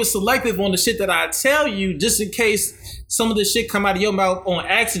be a little bit selective on the shit that I tell you, just in case some of the shit come out of your mouth on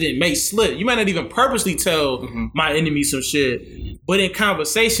accident may slip. You might not even purposely tell my enemy some shit, but in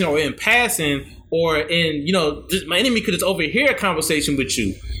conversation or in passing or in, my enemy could just overhear a conversation with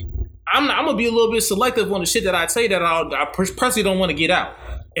you. I'm gonna be a little bit selective on the shit that I say that I personally don't want to get out.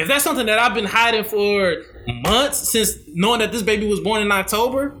 If that's something that I've been hiding for months since knowing that this baby was born in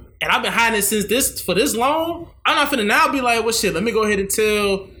October, and I've been hiding it since this long. I'm not finna now be like, well, shit. Let me go ahead and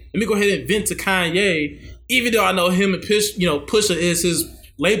vent to Kanye, even though I know him and Pusha is his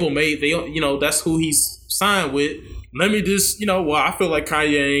label mate. They, that's who he's signed with. Let me just, I feel like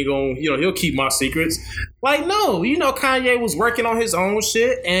Kanye ain't gonna, he'll keep my secrets. Like, no, Kanye was working on his own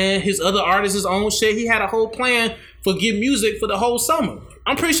shit and his other artists' own shit. He had a whole plan for Get Music for the whole summer.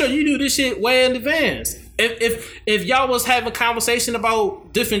 I'm pretty sure you do this shit way in advance. If y'all was having a conversation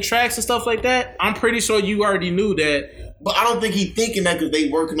about different tracks and stuff like that, I'm pretty sure you already knew that. But I don't think he thinking that because they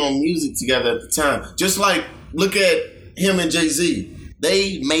working on music together at the time. Just like, look at him and Jay-Z.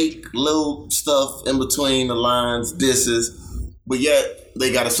 They make little stuff in between the lines, disses, but yet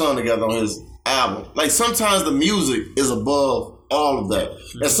they got a song together on his album. Like, sometimes the music is above all of that.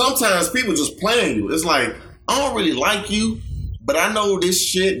 And sometimes people just playing you. It's like, I don't really like you, but I know this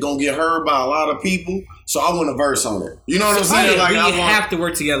shit gonna get heard by a lot of people, so I want a verse on it. You know what I'm saying? Like, we have to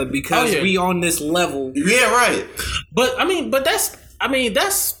work together because we on this level. Yeah, right. But that's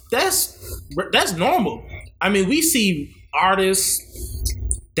normal. I mean, we see artists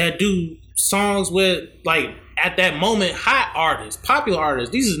that do songs with, like, at that moment, hot artists, popular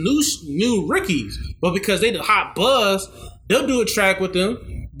artists. These are new rookies, but because they the hot buzz, they'll do a track with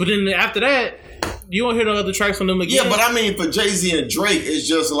them. But then after that, you won't hear no other tracks from them again. Yeah, but I mean, for Jay-Z and Drake, it's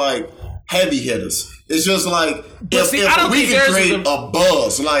just like heavy hitters. It's just like if we can create a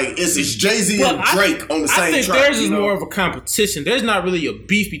buzz, like it's Jay-Z and Drake on the same track. I think theirs is more of a competition. There's not really a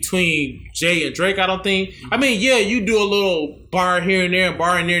beef between Jay and Drake, I don't think. I mean, yeah, you do a little bar here and there and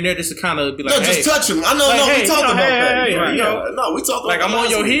bar in there and there just to kind of be like, just touch him. I know, we talked about that. No, we talked about like I'm on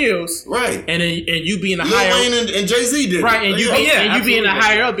your heels, right? And you being the Lil higher, Wayne and Jay-Z did, right? And you being the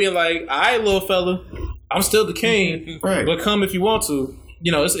higher up, being like, all right, little fella, I'm still the king, right? But come if you want to.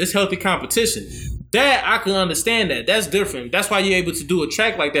 It's healthy competition. That I can understand that. That's different. That's why you're able to do a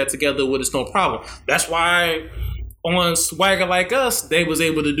track like that together with It's No Problem. That's why on Swagger Like Us, they was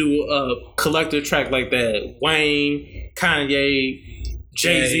able to do a collective track like that. Wayne, Kanye,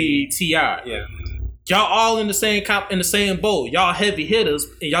 Jay-Z, T.I. Yeah. Y'all all in the same boat. Y'all heavy hitters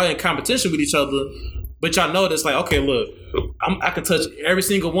and y'all in competition with each other. But y'all know that's like, okay, look, I can touch every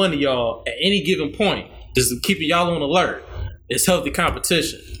single one of y'all at any given point. Just keeping y'all on alert. It's healthy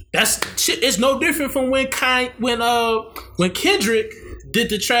competition. That's shit. It's no different from when Kendrick did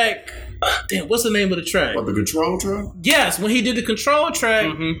the track. Damn, what's the name of the track? What, the Control track? Yes, when he did the Control track,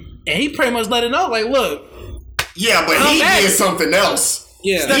 and he pretty much let it know, like, look. Yeah, but he did something else.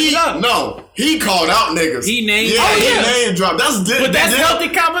 Yeah, he called out niggas. He named. He name dropped. But that's healthy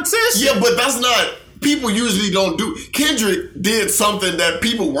competition. Yeah, but that's not. People usually don't do. Kendrick did something that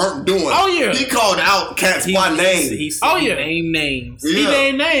people weren't doing. Oh yeah, he called out cats by name. He named names. He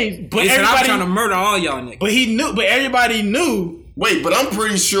named names. But everybody, I'm trying to murder all y'all niggas. But he knew. But everybody knew. Wait, but I'm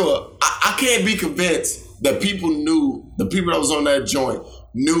pretty sure. I can't be convinced that people knew. The people that was on that joint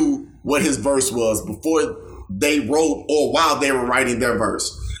knew what his verse was before they wrote or while they were writing their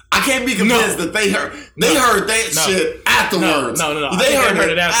verse. I can't be convinced that they heard that shit afterwards. No. They heard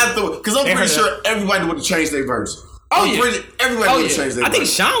it afterwards. Because I'm pretty sure everybody would have changed their verse. Everybody would have changed their verse. I think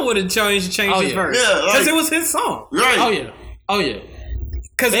Sean would have changed his verse. Yeah. Because it was his song. Right. Oh yeah.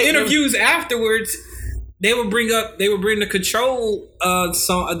 Because interviews afterwards, they would bring the Control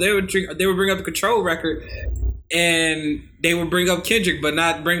song. They would bring up the Control record. And they would bring up Kendrick, but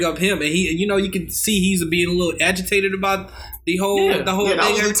not bring up him. And he, you can see he's being a little agitated about the whole thing.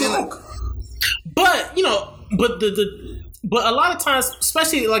 But but a lot of times,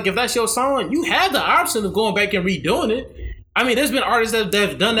 especially like if that's your song, you have the option of going back and redoing it. I mean, there's been artists that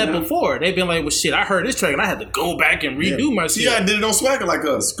have done that before. They've been like, well, shit, I heard this track and I had to go back and redo my shit. T.I. did it on Swagger Like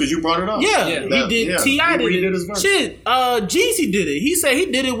Us because you brought it up. Yeah. He did. T.I. did it. Shit, Jeezy did it. He said he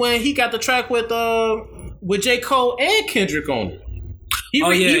did it when he got the track with J. Cole and Kendrick on it. He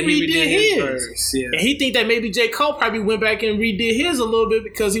redid his. Verse, yeah. And he think that maybe J. Cole probably went back and redid his a little bit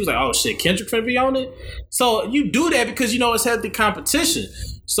because he was like, oh shit, Kendrick finna be on it. So you do that because it's healthy competition.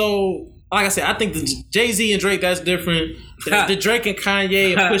 So like I said, I think the Jay-Z and Drake, that's different. The Drake and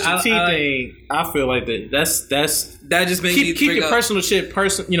Kanye and Pusha T thing, I feel like that just makes keep your personal shit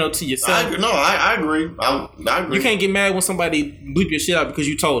to yourself. I agree. I agree. You can't get mad when somebody bleep your shit out because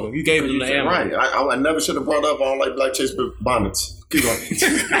you told them. You gave them the ammo. Right. I never should have brought up on like Black Chase bonnets. Keep going.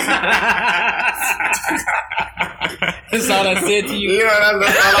 That's all I said to you. Yeah,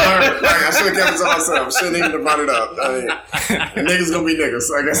 that's all I heard. Like, I should have kept it to myself. Shouldn't even have brought it up. I mean, niggas gonna be niggas,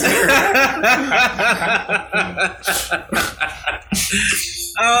 like I said.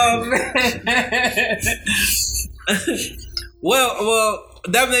 Well,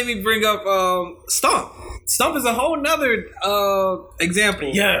 that made me bring up Stump. Stump is a whole nother example.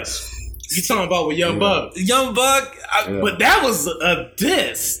 Yes. You talking about with Young Buck? Young Buck, but that was a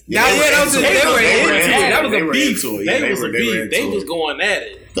diss. That was a That was a beef. They was a beef. They was going at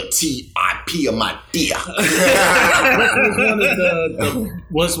it. The TIP of my dear.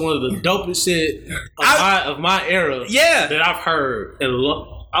 What's one of the dopest shit of my era? Yeah, that I've heard. And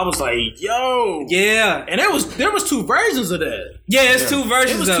I was like, yo, yeah. And there was 2 versions of that. Yeah, it's 2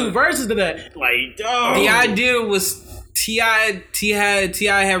 versions. There was 2 versions of that. Like, yo. The idea was T.I.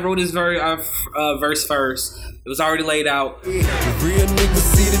 had wrote his verse first. It was already laid out. Real niggas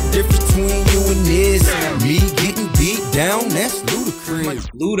see the difference between you and this. Me getting beat down, that's ludicrous.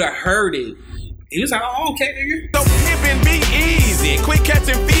 Luda heard it. He was like, oh, okay, nigga. So pimpin' be easy, quit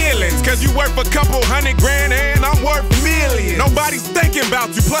catching feelings, cause you worth a couple $100 grand and I'm worth millions. Nobody's thinking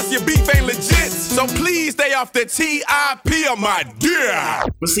about you, plus your beef ain't legit. So please stay off the TIP of my dear.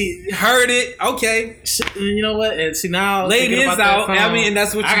 But see, heard it, okay. You know what? And see now, laid his out. I mean, and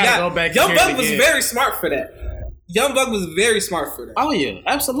that's what you got. Go back Young Buck was very smart for that. Young Buck was very smart for that. Oh yeah,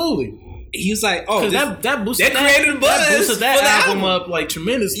 absolutely. He was like, oh, that boosted that created a buzz. That boosted that album up like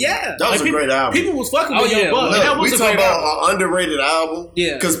tremendously. Yeah, that was a great album. People was fucking with Young Buck. That was we talking about an underrated album.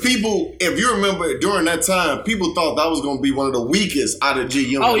 Yeah, because people, if you remember during that time, people thought that was going to be one of the weakest out of G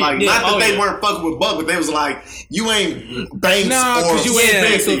Unit. Not that they weren't fucking with Buck, but they was like, you ain't Banks or you ain't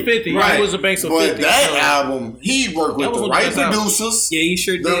Banks or 50. Right, it was a Banks or 50. But that album, he worked with the right producers. Yeah, he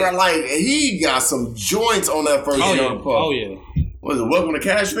sure did. They were like, he got some joints on that first Young Buck. Oh yeah. Was it Welcome to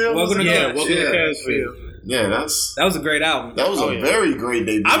Cashville? Welcome to Cashville. Yeah, that was a great album. That was a very great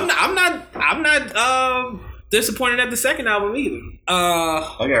debut. I'm not disappointed at the second album either.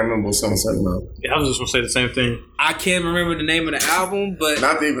 I gotta remember what's on the second album. Yeah, I was just gonna say the same thing. I can't remember the name of the album, but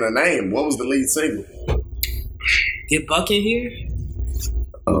not even a name. What was the lead single? Get Buck in here.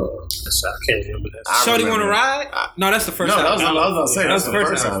 I can't remember that. Shorty Wanna Ride? No, that's the first album. I was gonna say that's the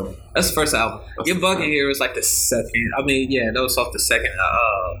first album. That's the first album. Get Buck in here was like the second. I mean, yeah, that was off the second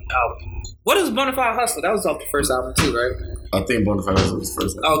album. What is Bonafide Hustler? That was off the first album too, right? I think Bonafide Hustler was the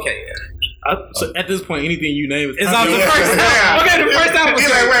first album. Okay, yeah. So at this point, anything you name is off the first album. Okay, the first album was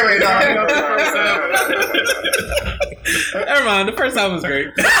great. Wait. Never mind, the first album was great.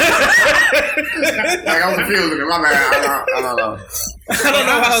 Like, I was confused with it. My bad. I don't know. I don't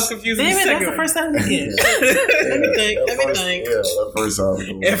know how I was confused. Damn it, that's the first album again. Let me think. Yeah, the first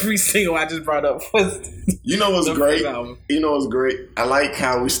album. Every single I just brought up was. You know what's great? You know what's great? I like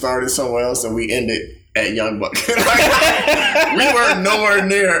how we started somewhere else and we ended at Young Buck. We were nowhere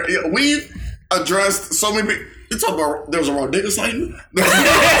near. We addressed so many people. You talk about there was a Raw Digger sighting. We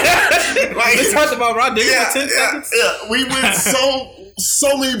talked about Raw Digger for 10 seconds. Yeah, we went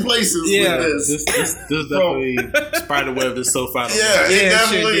so many places with this. This definitely Spiderweb is so far. Yeah, it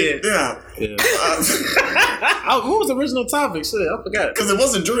definitely did. Yeah. What was the original topic? Shit, I forgot. Because it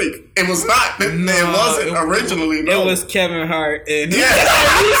wasn't Drake. It was not. It wasn't originally. No. It was Kevin Hart. And you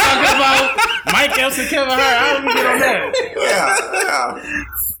talking about Mike Epps and Kevin Hart. I don't even get on that. Yeah.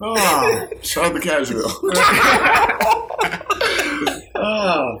 Oh, shout out to Cashville.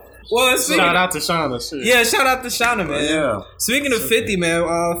 Well, shout out to Shauna. Shit. Yeah, shout out to Shauna, man. Yeah. Speaking of 50, man,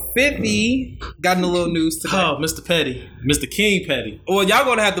 50 got in a little news today. Oh, Mr. Petty, Mr. King Petty. Well, y'all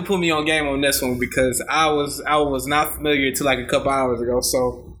gonna have to put me on game on this one because I was not familiar until like a couple hours ago.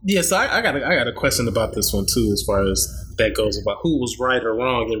 So yeah, so I got a question about this one too, as far as that goes, about who was right or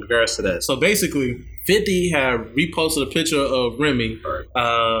wrong in regards to that. So basically, 50 had reposted a picture of Remy,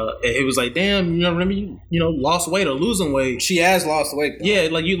 and it was like, damn, Remy, lost weight or losing weight. She has lost weight, though. Yeah,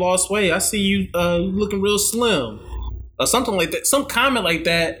 like, you lost weight. I see you looking real slim, or something like that. Some comment like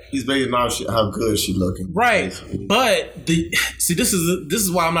that. He's basing on how good she looking, right? Basically. But this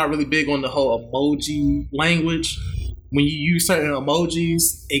is why I'm not really big on the whole emoji language. When you use certain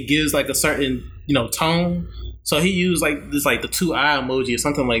emojis, it gives like a certain tone. So he used like the 2 eye emoji or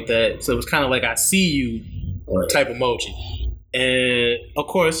something like that. So it was kind of like I see you type emoji. And of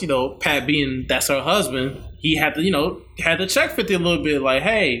course, Pat being that's her husband, he had to check 50 a little bit, like,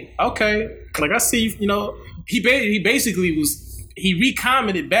 hey, okay, like I see you. He basically he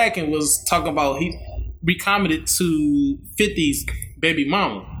recommented back and was talking about, he recommented to 50's baby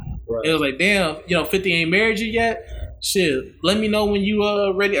mama. Right. It was like, damn, 50 ain't married you yet. Shit, let me know when you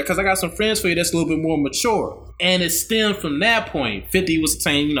ready, because I got some friends for you that's a little bit more mature. And it stemmed from that point. 50 was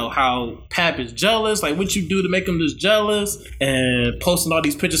saying, how Pap is jealous, like what you do to make him this jealous, and posting all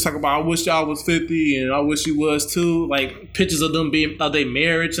these pictures talking about, I wish y'all was 50 and I wish you was too. Like pictures of them being of their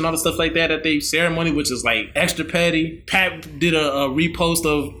marriage and all the stuff like that at their ceremony, which is like extra petty. Pap did a repost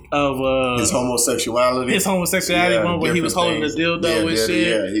of of his homosexuality. One where he was holding the dildo and shit.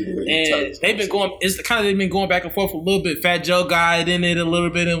 Yeah, he did. And they've been going. It's kind of they've been going back and forth a little bit. Fat Joe got in it a little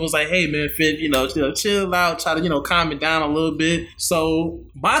bit and was like, "Hey man, Fit, chill out, try to calm it down a little bit." So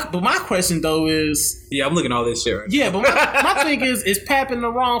my question though is, yeah, I'm looking at all this shit right now. Yeah, but my thing is Pap in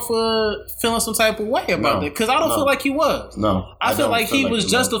the wrong for feeling some type of way about it? Because I don't feel like he was. No, I feel like he was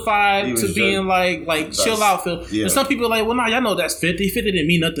justified to being like chill out, Phil. Yeah. And some people are like, well, y'all know that's 50. 50 didn't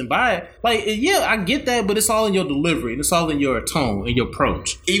mean nothing by it. Like, yeah, I get that, but it's all in your delivery. It's all in your tone and your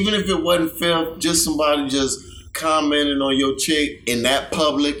approach. Even if it wasn't Phil, just somebody just commenting on your chick in that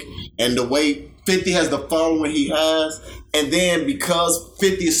public, and the way 50 has the following he has, and then because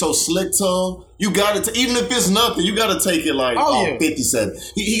 50 is so slick to him, you got to, even if it's nothing, you got to take it like, 50 said.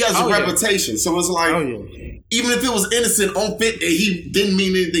 He has a reputation. So it's like, even if it was innocent on 50, he didn't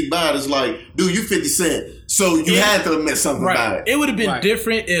mean anything by it. It's like, dude, you 50 Cent. So you had to admit something about it. It would have been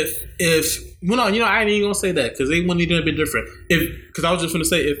different if I ain't even gonna say that because it wouldn't even have been different. Because I was just gonna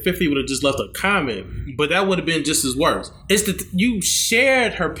say if 50 would have just left a comment, but that would have been just as worse. It's that you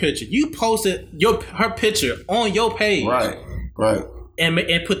shared her picture, you posted her picture on your page, right,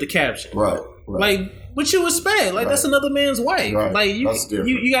 and put the caption, right. Like what you expect? Like that's another man's wife. Right. Like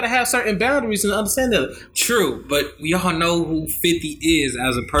you got to have certain boundaries and understand that. True, but we all know who 50 is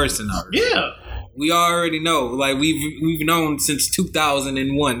as a person already. Yeah. We already know, like we've known since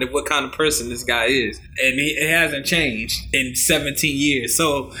 2001 that what kind of person this guy is, and it hasn't changed in 17 years.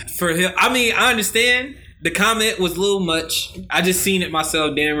 So for him, I mean, I understand the comment was a little much. I just seen it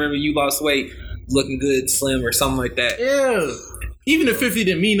myself. Damn, remember you lost weight, looking good, slim, or something like that. Yeah. Even if 50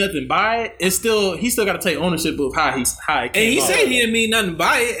 didn't mean nothing by it, he still got to take ownership of how it came. And he said he didn't mean nothing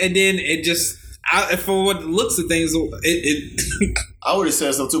by it, and then it just. For what looks of things, I would have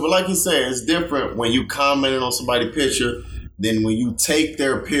said so too. But like you said, it's different when you commented on somebody's picture than when you take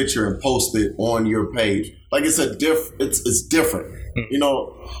their picture and post it on your page. Like it's different. You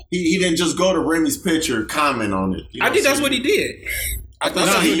know, he didn't just go to Remy's picture, comment on it. I think that's what he did.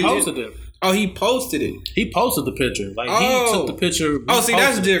 He posted it. Oh, he posted it. He posted the picture. Like he took the picture. See,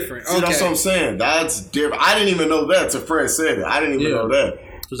 that's different. See, that's what I'm saying. That's different. I didn't even know that till Fred said it. I didn't even know that.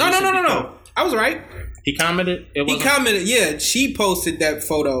 No. I was right. He commented? He commented, yeah. She posted that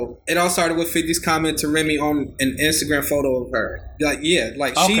photo. It all started with 50's comment to Remy on an Instagram photo of her. She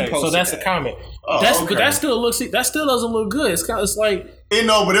posted so that's a comment. But that still doesn't look good. It's like...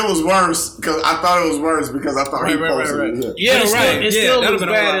 but it was worse because I thought it was worse because I thought he posted it. Yeah, right. It still looks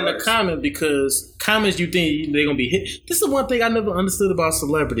bad in the comment because comments you think they're going to be hit. This is one thing I never understood about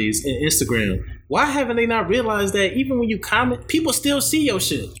celebrities and Instagram. Why haven't they not realized that even when you comment, people still see your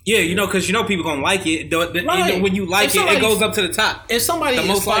shit? Yeah, because people going to like it. When you like it goes up to the top. If somebody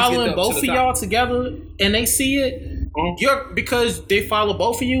is following both of y'all together and they see it, because they follow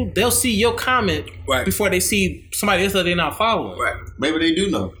both of you, they'll see your comment before they see somebody else that they're not following. Right. Maybe they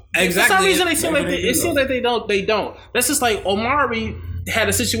do know. Exactly. For some reason, it seems like they don't. They don't. That's just like Omari had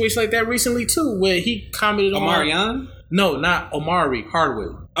a situation like that recently too, where he commented on Omarion. No, not Omari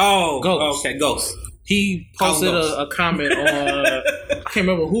Hardwick. Oh, Ghost. Okay, Ghost. He posted a comment on I can't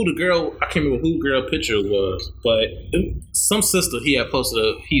remember who the girl picture was, but some sister he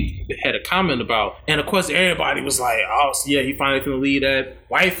had a comment about, and of course everybody was like, "Oh, so yeah, he finally gonna leave that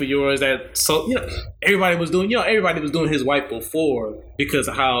wife of yours." That everybody was doing his wife before because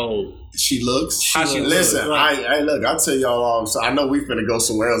of how she looks. Listen, I'll tell y'all all. So I know we finna go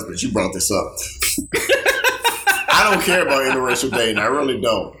somewhere else, but you brought this up. I don't care about interracial dating. I really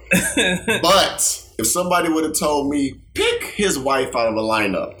don't. But if somebody would have told me, pick his wife out of a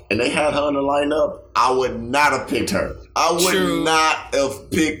lineup, and they had her in the lineup, I would not have picked her. I would not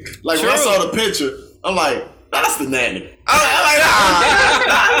have picked. Like, when I saw the picture, I'm like, that's the nanny. I'm like,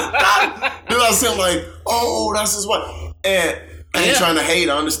 Then I said, like, oh, that's his wife. And I ain't trying to hate.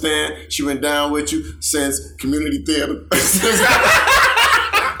 I understand. She went down with you since community theater.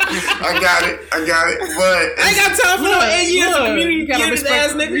 I got it. But I ain't got time for no 8 years of community. You gotta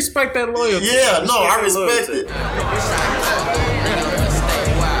respect that loyalty. Yeah, no, I respect it.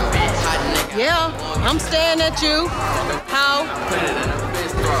 Yeah, I'm staring at you. How?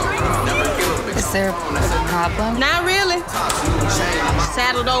 Is there a problem? Not really.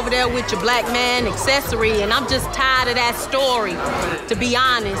 Saddled over there with your black man accessory, and I'm just tired of that story, to be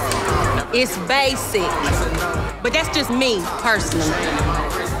honest. It's basic. But that's just me, personally.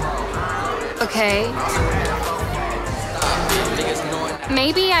 Okay.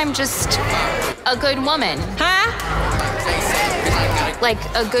 Maybe I'm just a good woman. Huh? Like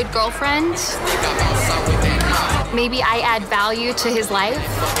a good girlfriend. Maybe I add value to his life.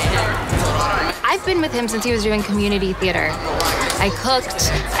 I've been with him since he was doing community theater. I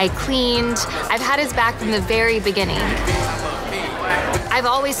cooked, I cleaned. I've had his back from the very beginning. I've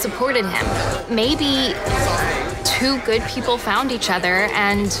always supported him. Maybe two good people found each other,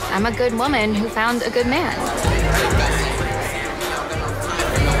 and I'm a good woman who found a good man.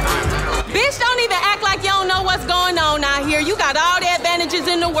 Bitch, don't even act like you don't know what's going on out here. You got all the advantages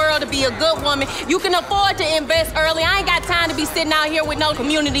in the world to be a good woman. You can afford to invest early. I ain't got time to be sitting out here with no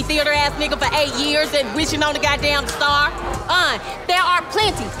community theater ass nigga for 8 years and wishing on the goddamn star. There are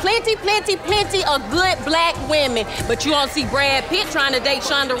plenty of good black women, but you don't see Brad Pitt trying to date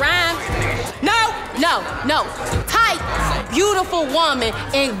Shonda Rhimes. No. Type beautiful woman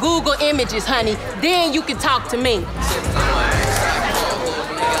in Google Images, honey. Then you can talk to me.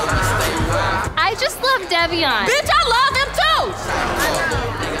 I just love Devion. Bitch, I love him too.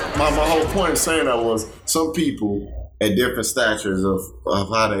 My whole point of saying that was some people at different statures of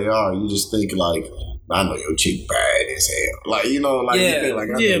how they are, you just think like, I know your chick bad as hell. Like, you know, like, you think like,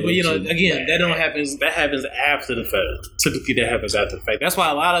 but you know, again, that happens after the fact. Typically that happens after the fact. That's why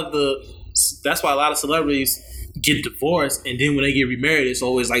a lot of celebrities get divorced, and then when they get remarried, it's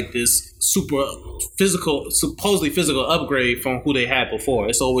always like this supposedly physical upgrade from who they had before.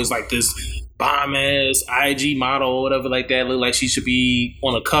 It's always like this bomb ass IG model or whatever like that, look like she should be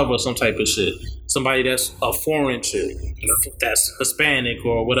on a cover or some type of shit. Somebody that's a foreign chick, that's Hispanic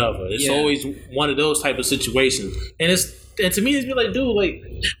or whatever. It's always one of those type of situations, and to me, it's like, dude, like,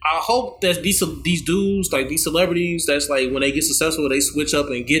 I hope that these dudes, like these celebrities, that's like when they get successful, they switch up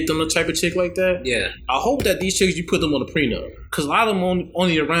and get them a type of chick like that. Yeah, I hope that these chicks, you put them on a prenup, because a lot of them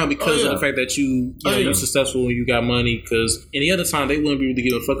only around because of the fact that you're successful and you got money. Because any other time they wouldn't be able to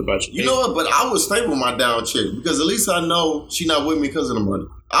give a fuck about you. You know what? But I would stay with my down chick because at least I know she not with me because of the money.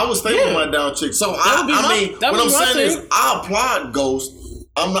 I would stay with my down chick. So what I'm saying is, I applaud Ghost.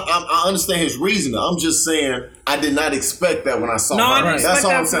 I understand his reasoning. I'm just saying I did not expect that when I saw her. That's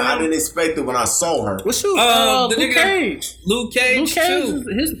all I'm saying. I didn't expect it when I saw her. What's your Luke Cage? Luke Cage too.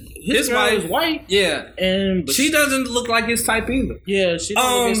 His wife is white. Yeah, but she doesn't look like his type either. Yeah, she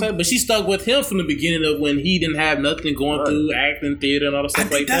doesn't look his type, but she stuck with him from the beginning of when he didn't have nothing going through acting, theater, and all the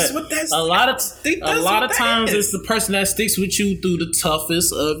stuff like that. A lot of times it's the person that sticks with you through the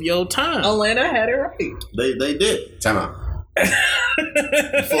toughest of your time. Atlanta had it right. They did. Time out.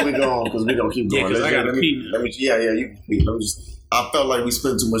 Before we go on, because we're gonna keep going. I gotta pee. You can pee. I felt like we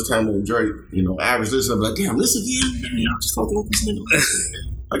spent too much time on Drake. You know, average listener, like, damn, this again. I'm just talking about this nigga.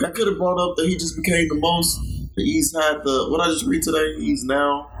 Like, I could have brought up that he just became the most. He's had what I just read today. He's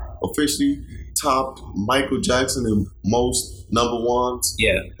now officially topped Michael Jackson in most number ones.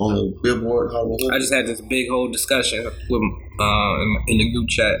 Yeah, on the Billboard Hot 100. I just had this big whole discussion with in the group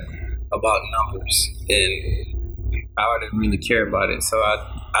chat about numbers and. I didn't really care about it, so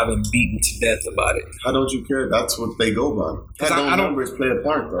I've been beaten to death about it. How don't you care? That's what they go by. How don't numbers play a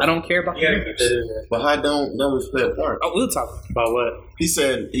part, though? I don't care about numbers. But how don't numbers play a part? Oh, we'll talk about what? He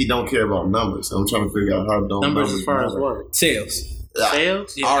said he don't care about numbers. I'm trying to figure out how don't numbers as far as what? Sales? Yeah,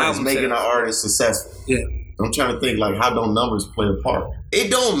 artists, making an artist successful. Yeah. I'm trying to think, like, how don't numbers play a part? It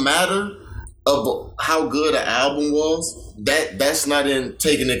don't matter of how good an album was. That's not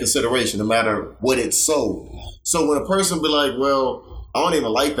taken into consideration, no matter what it sold. So when a person be like, well, I don't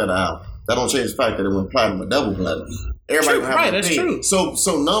even like that album, that don't change the fact that it went platinum or double platinum. Everybody true, right, that's true. So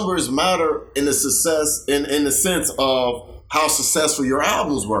numbers matter in the success, in the sense of how successful your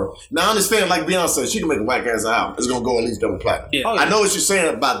albums were. Now I understand, like Beyonce, she can make a whack ass album. It's gonna go at least double platinum. Yeah. I know what you're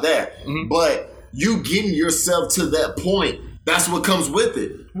saying about that, but you getting yourself to that point, that's what comes with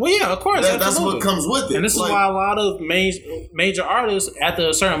it. Well, yeah, of course. That's what comes with it. And this is why a lot of major artists, after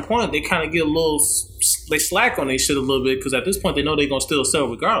a certain point, they kind of get they slack on their shit a little bit, because at this point they know they're going to still sell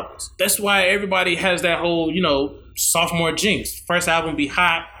regardless. That's why everybody has that whole, sophomore jinx. First album be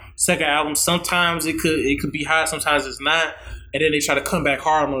hot, second album, sometimes it could be hot, sometimes it's not, and then they try to come back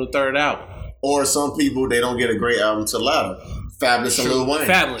hard on the third album. Or some people, they don't get a great album till latter. Fabulous and Lil Wayne.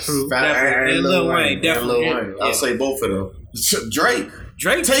 Fabulous. And Lil Wayne. Definitely. I'll say both of them. Drake.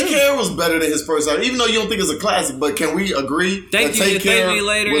 Take Care was better than his first album, even though you don't think it's a classic. But can we agree that Take Care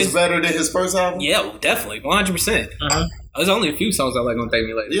was better than his first album? Yeah, definitely, 100%. There's only a few songs I like on Thank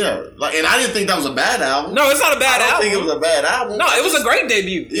Me Later. Yeah, and I didn't think that was a bad album. No, it's not a bad album. I don't think it was a bad album. No, it was a great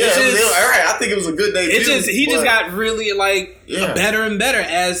debut. Yeah, I think it was a good debut. He just got really better and better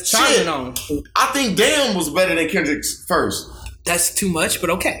as time went on. I think Damn was better than Kendrick's first. That's too much, but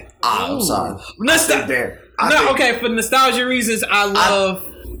okay. I'm sorry. For nostalgia reasons, I love.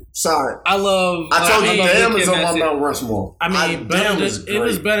 I told you Damn is on my Mount Rushmore. I mean, it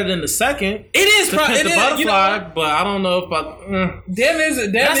was better than the second. It is probably the Butterfly, but I don't know if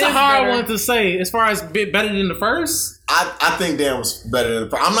Damn that's a hard one to say. As far as better than the first, I think Damn was better than.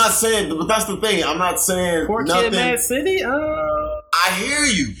 I'm not saying, but that's the thing. I'm not saying Poor nothing. Kid, Mad City. I hear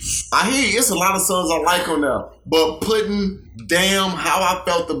you. It's a lot of songs I like on there, but putting Damn, how I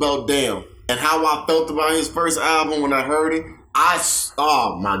felt about Damn, and how I felt about his first album when I heard it,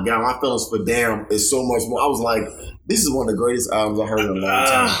 oh my God, my feelings for Damn is so much more. I was like, this is one of the greatest albums I heard in a long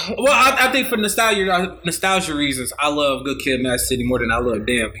time. Well, I think for nostalgia reasons, I love Good Kid, Mad City more than I love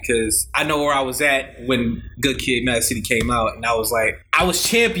Damn, because I know where I was at when Good Kid, Mad City came out, and I was like, I was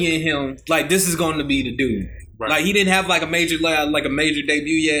championing him. Like, this is going to be the dude. Right. Like, he didn't have like a major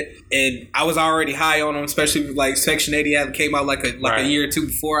debut yet, and I was already high on him, especially like Section 80 came out like a year or two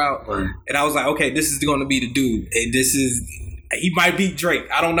before out, and I was like, okay, this is going to be the dude, and he might beat Drake.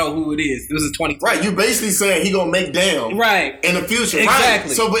 I don't know who it is. This is 20. Right, you basically saying he gonna make Damn in the future, exactly.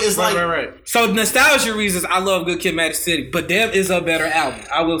 Right? So, but it's right. So nostalgia reasons, I love Good Kid, Mad City, but Damn is a better album.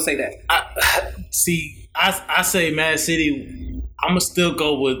 I will say that. I say Mad City. I'm gonna still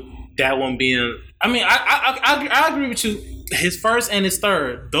go with that one being. I mean, I agree with you. His first and his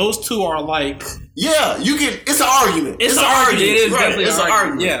third, those two are like. Yeah, you can. It's an argument. It's an argument. It is definitely an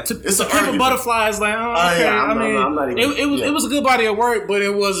argument. Yeah, it's an argument. Butterflies, like, okay. I'm not even, it was a good body of work, but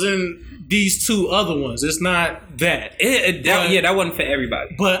it wasn't these two other ones. It's not that. That wasn't for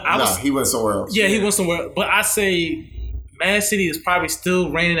everybody. But he went somewhere else. Yeah, he went somewhere. But I say Mad City is probably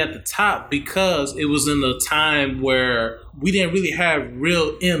still reigning at the top because it was in a time where we didn't really have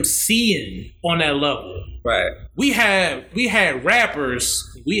real MCing on that level. Right. We had rappers,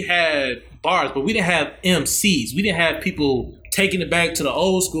 we had bars, but we didn't have MCs. We didn't have people taking it back to the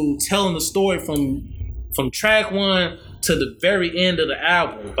old school, telling the story from track one to the very end of the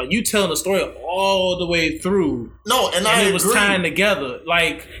album. Like, you telling the story all the way through. No, and I it agree. was tying together.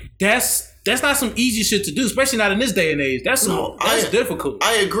 Like, that's not some easy shit to do, especially not in this day and age. That's difficult.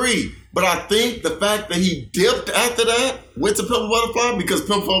 I agree. But I think the fact that he dipped after that, went to Pimp a Butterfly, because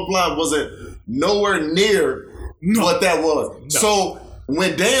Pimp a Butterfly wasn't nowhere near what that was. No. So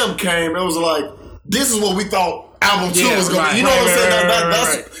when Damn came, it was like, this is what we thought album 2 was going to be. You know what I'm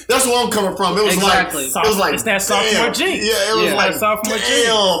saying? That's where I'm coming from. It was like it's that sophomore jinx. Yeah, it was like sophomore jinx,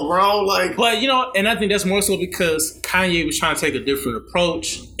 bro. Like, but and I think that's more so because Kanye was trying to take a different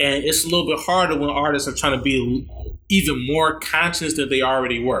approach, and it's a little bit harder when artists are trying to be even more conscious than they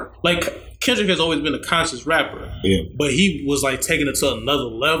already were. Like, Kendrick has always been a conscious rapper, but he was like taking it to another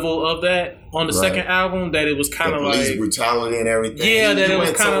level of that on the second album. That it was kind of like police brutality and everything. Yeah, that it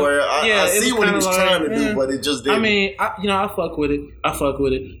was kind of. I see what he was trying to do, but it just didn't. I mean, I fuck with it.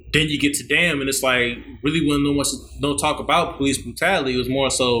 Then you get to Damn, and it's like really wasn't no talk about police brutality. It was more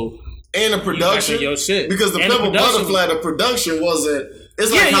so and the production, your shit. Because the Pimp a Butterfly, the production wasn't. It's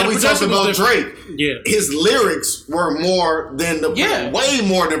like how we talked about Drake. Yeah, his lyrics were more than way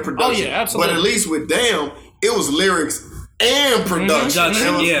more than production. Oh yeah, absolutely. But at least with Damn, it was lyrics and production.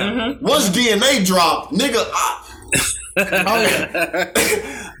 Once DNA dropped, nigga,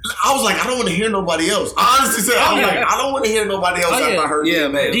 I was like, I don't want to hear nobody else. I honestly said, I don't want to hear nobody else after I heard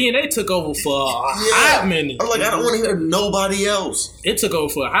DNA. DNA took over for a hot minute. I was like, I don't want to hear nobody else. It took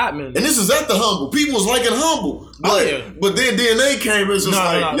over for a hot minute. And this was at the Humble. People was liking Humble. But then DNA came and it's just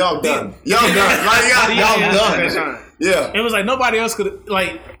y'all done. Y'all done. Like, y'all done. Yeah. It was like nobody else could,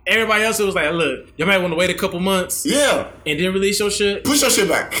 like, everybody else, it was like, look, y'all might want to wait a couple months. Yeah. And then release your shit. Push your shit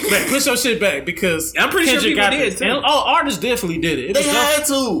back. Push your shit back because I'm pretty sure people did too. Artists definitely did it. They had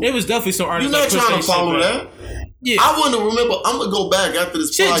to. It was definitely some artists. You're not trying to follow that. Yeah. I want to remember. I'm going to go back after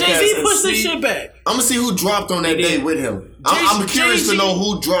this podcast. Jay-Z pushed this shit back. I'm going to see who dropped on that day with him. I'm curious to know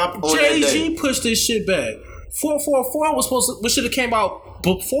who dropped on that day. Jay-Z pushed this shit back. 444 was supposed to, should have came out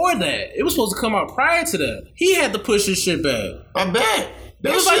before that. It was supposed to come out prior to that. He had to push his shit back. I bet.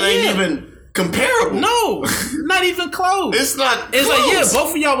 That shit ain't even comparable. No, not even close. It's not It's close.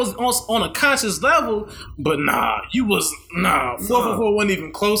 Both of y'all was on a conscious level, but 444 wasn't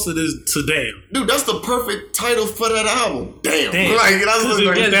even close to this to Damn. Dude, that's the perfect title for that album. Damn. Like,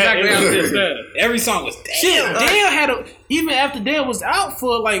 every song was Damn. Shit, Damn had even after Damn was out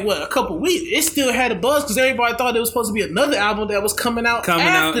for like a couple weeks, it still had a buzz because everybody thought there was supposed to be another album that was coming out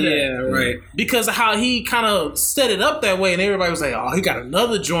after that. Yeah, right. Because of how he kind of set it up that way, and everybody was like, "Oh, he got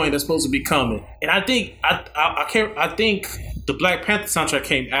another joint that's supposed to be coming." And I think I think the Black Panther soundtrack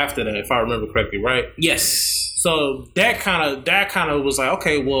came after that, if I remember correctly, right? Yes. So that kind of was like,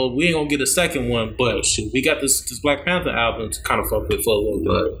 okay, well, we ain't gonna get a second one, but shit, we got this Black Panther album to kind of fuck with for a little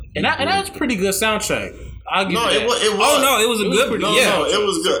bit, and that was a pretty good soundtrack. I'll give you that. It was. Oh no, it was a good. No, it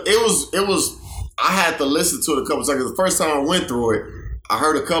was good. It was. I had to listen to it a couple seconds. The first time I went through it, I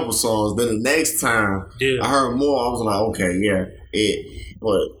heard a couple songs. Then the next time, I heard more. I was like, okay, yeah.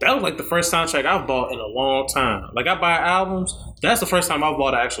 What? That was like the first soundtrack I've bought in a long time. Like I buy albums. That's the first time I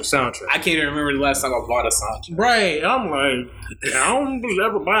bought an actual soundtrack. I can't even remember the last time I bought a soundtrack. Right. And I'm like, I don't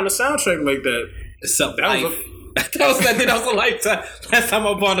ever buying a soundtrack like that. Except that was a lifetime. Last time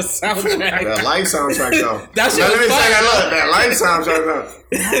I bought a soundtrack. That Life soundtrack though. That shit let me was say fire. that Life soundtrack though.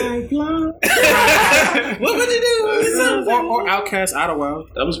 What would you do? Or Outkast Idlewild.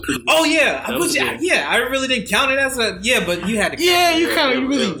 That was pretty good. Oh yeah, That I really didn't count it as a but you had to. Yeah, you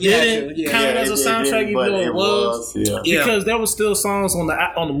really didn't count it as a soundtrack, even though it was. Because there was still songs on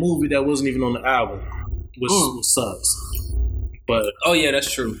the movie that wasn't even on the album, which sucks. But oh yeah,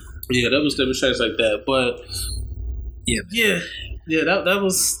 that's true. Yeah, there was tracks like that, but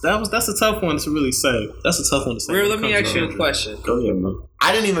that's a tough one to really say. That's a tough one to say. Real, let me ask you a question. Go ahead, man.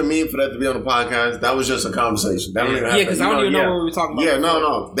 I didn't even mean for that to be on the podcast. That was just a conversation. That don't even because I don't even know what we were talking about. Yeah,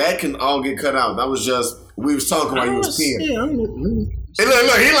 no. That can all get cut out. That was just, we was talking while you was peeing. Yeah, Hey,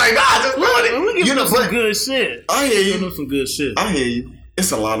 look, he like, nah, just put it. You know some good shit. I hear you. Some good shit. I hear you.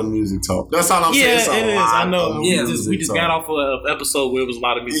 It's a lot of music talk. That's all I'm saying. Yeah, it's a it is. lot I know. of We music just talk. got off of an episode where it was a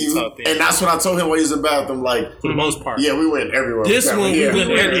lot of music talk. And that's what I told him while he was in the bathroom. Like, for the most part. Yeah, we went everywhere. This one, we went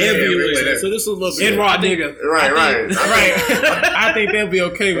everywhere. So this was a little bit. In raw nigga. Right. I think they'll be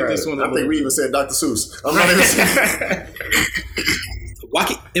okay with this one. I think we even said Dr. Seuss. I'm not even saying. Walk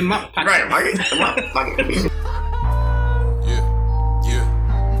it in my pocket. Right, walk it in my pocket. Yeah.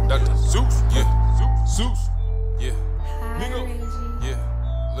 Dr. Seuss. Yeah. Seuss. Yeah. Nigga.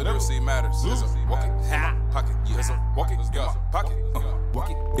 Yeah. Literacy matters. Listen, walk it in my pocket. Yeah. Walk it in my pocket. Walk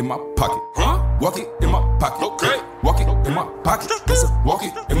it in my pocket. Huh? Walk it in my pocket. Okay. Walk it in my pocket. Walk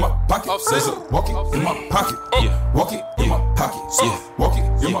it in my pocket. Walk it in my pocket. Yeah. Walk it in my pocket. Yeah. Walk it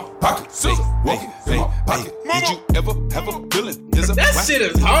in my pocket. Walk it in my pocket. Did you ever have a feeling? That shit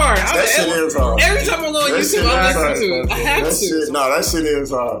is hard. That shit is hard. Every time I go on YouTube, I listen to it. I have to. That shit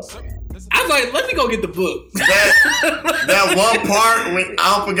is hard. I was like, let me go get the book. That one part when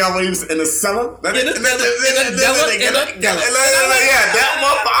I forgot when he was in the cellar. That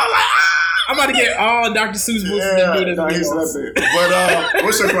one part. I'm like, I'm about to get all Dr. Seuss books and do this. That's it. But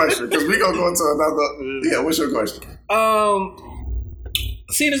what's your question? Because we gonna go into another. Yeah, what's your question?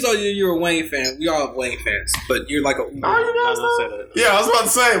 Seeing as though you're a Wayne fan, we all Wayne fans, but you're like a. Yeah, I was about to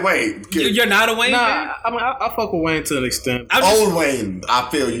say, wait. You're not a Wayne fan? I mean, I fuck with Wayne to an extent. Old Wayne, I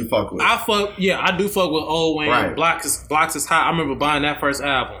feel you fuck with. I do fuck with old Wayne. Right. Blocks is hot. I remember buying that first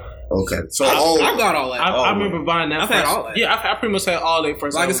album. Okay, so I got all that. I remember buying that. I've had all that. Yeah, I pretty much had all that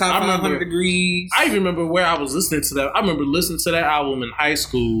first. Like it's hot 500 degrees. I even remember where I was listening to that. I remember listening to that album in high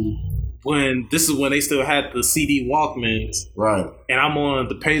school. When they still had the CD Walkmans, right? And I'm on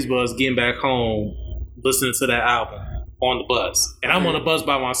the Pace bus getting back home, listening to that album on the bus, and I'm on the bus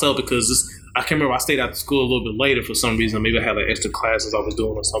by myself because I can't remember. I stayed after school a little bit later for some reason. Maybe I had like extra classes I was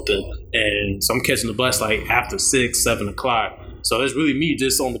doing or something, and so I'm catching the bus like after 6-7 o'clock. So it's really me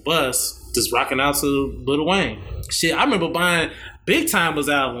just on the bus, just rocking out to Lil Wayne. Shit, I remember buying Big Timers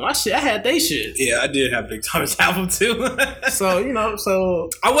album. I had they shit. Yeah, I did have Big Timers album too. So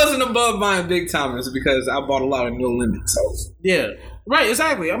I wasn't above buying Big Timers because I bought a lot of No Limit. So yeah, right,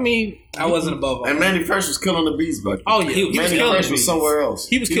 exactly. I mean, I wasn't above. And Manny Fresh was killing the beats, but oh yeah, Manny Fresh was somewhere else.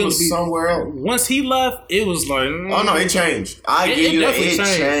 He was killing the beats somewhere else. Once he left, it was like oh no, it changed. It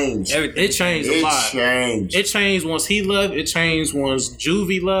changed. It changed a lot. It changed once he left. It changed once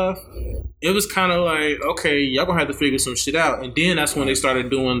Juvie left. It was kind of like, okay, y'all gonna have to figure some shit out. And then that's when they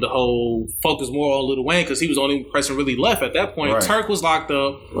started doing the whole focus more on Lil Wayne because he was the only person really left at that point. Right. Turk was locked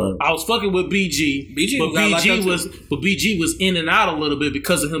up. Right. I was fucking with BG. But BG was in and out a little bit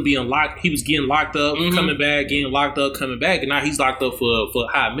because of him being locked. He was getting locked up, coming back, getting locked up, coming back, and now he's locked up for a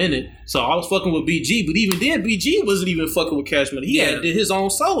hot minute. So I was fucking with BG, but even then, BG wasn't even fucking with Cash Money. He did his own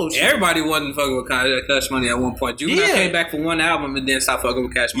solo shit. Everybody wasn't fucking with Cash Money at one point. Juvenile came back for one album and then stopped fucking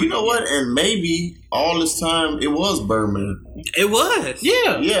with Cash Money. You know what? And maybe all this time it was Birdman. It was.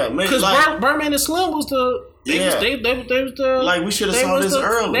 Yeah. Because Birdman and Slim was the. They was the like we should have saw this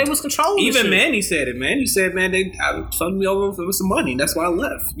early. They was controlling. Even Manny said it. Manny said, "Man, they fucked me over with some money. That's why I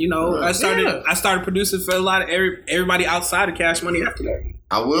left." You know, I started producing for a lot of everybody outside of Cash Money after that.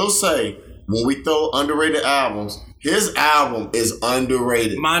 I will say, when we throw underrated albums, his album is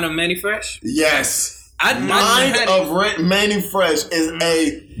underrated. Mind of Manny Fresh? Yes. Mind of Manny Fresh is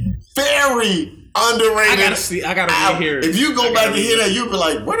a very underrated. I gotta hear it. If you go back and hear that, you'll be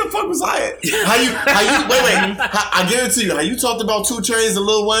like, "Where the fuck was I at?" How you? Wait. I guarantee you, how you talked about 2 Chainz and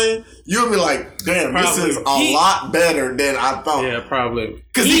Lil Wayne, you'll be like, "Damn, this is a lot better than I thought." Yeah, probably.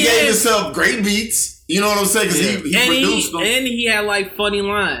 Because he gave himself great beats. You know what I'm saying? Because he produced them, and he had like funny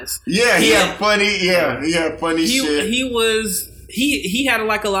lines. Yeah, he had funny. Yeah, he had funny shit. he had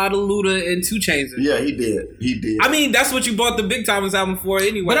like a lot of Luda and 2 Chainz. Yeah, he did. I mean, that's what you bought the Big Timers album for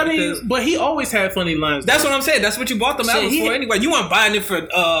anyway. But I mean, but he always had funny lines. That's what I'm saying. That's what you bought them albums for anyway. You weren't buying it for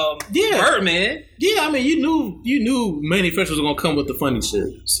Birdman. Yeah, I mean, you knew Manny Fresh was gonna come with the funny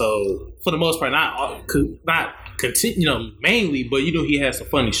shit. So for the most part, not continue, mainly, but you knew he had some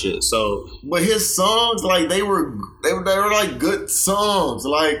funny shit. So, but his songs, like they were like good songs,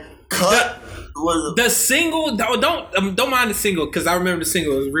 like Cut. The single, don't mind the single because I remember the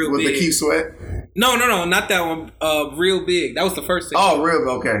single was real big. Was the Keith Sweat? No, not that one. Real Big. That was the first single. Oh, real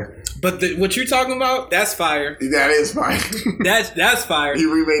okay. But what you're talking about, that's fire. That is fire. that's fire. He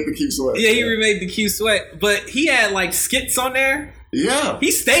remade the Keith Sweat. Yeah, he remade the Keith Sweat, but he had like skits on there. Yeah,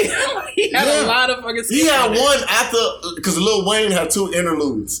 he stayed. He had a lot of fucking. He had one after because Lil Wayne had 2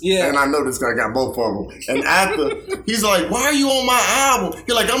 interludes. Yeah, and I know this guy got both of them. And after he's like, "Why are you on my album?"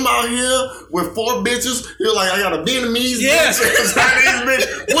 He's like, "I'm out here with 4 bitches." He's like, "I got a Vietnamese bitch, a Chinese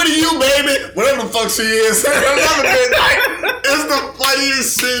bitch. What are you, baby? Whatever the fuck she is." Another bitch. Like, it's the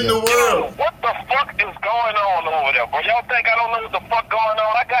funniest shit in the world. What the fuck is going on over there, bro? Y'all think I don't know what the fuck going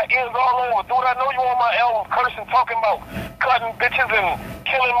on? I got ears all over, dude. I know you on my album cursing, talking about cutting bitches and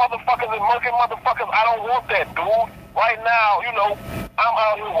killing motherfuckers and murking motherfuckers. I don't want that, dude. Right now, I'm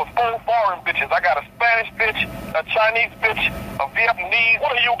out here with 4 foreign bitches. I got a Spanish bitch, a Chinese bitch, a Vietnamese.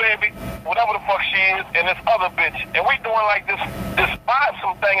 What are you, baby? Whatever the fuck she is, and this other bitch. And we doing like this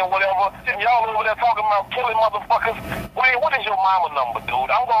vibesome thing and whatever. And y'all over there talking about killing motherfuckers. Wait, what is your mama number,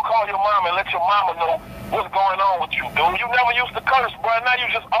 dude? I'm gonna call your mama and let your mama know what's going on with you, dude. You never used to curse, bro. Now you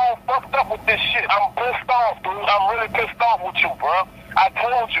just all fucked up with this shit. I'm pissed off, dude. I'm really pissed off with you, bro. I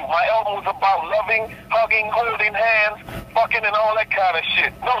told you, my album was about loving, hugging, holding hands, fucking, and all that kind of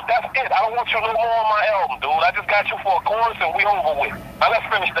shit. No, that's it. I don't want you no more on my album, dude. I just got you for a chorus and we over with. Now let's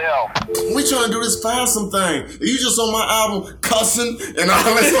finish the album. We trying to do this fast-some thing. You just on my album cussing and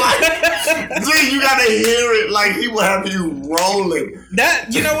all this like, dude, you gotta hear it. Like he will have you rolling.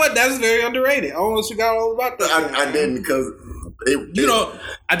 That, you know what? That's very underrated. I almost forgot all about that. I didn't because.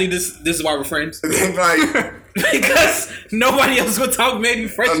 I think this is why we're friends. Because nobody else would talk Manny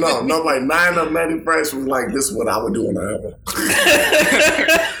Fresh. No, nobody. 9 of Manny Fresh was like, this is what I would do on the album.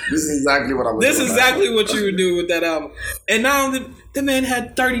 This is exactly what I would do. This is exactly what you would do with that album. And now the man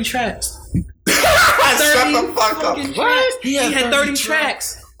had 30 tracks. 30 Shut the fuck up. What? He had 30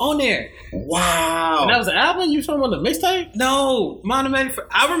 tracks on there. Wow. And that was an album? You talking about the mixtape? No.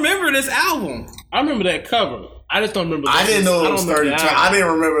 I remember this album. I remember that cover. I just don't remember. I didn't know it was 30 tracks. I didn't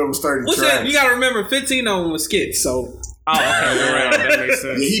remember it was 30 tracks. You got to remember, 15 of them was skits. So, okay, right. That makes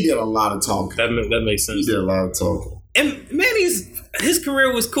sense. Yeah, he did a lot of talking. That makes sense. He did a lot of talking. And his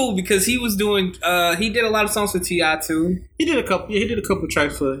career was cool because he was doing. He did a lot of songs for T.I. too. He did a couple. He did a couple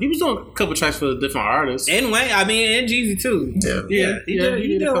tracks for. He was doing a couple tracks for different artists. And Wayne, and Jeezy too. Yeah. He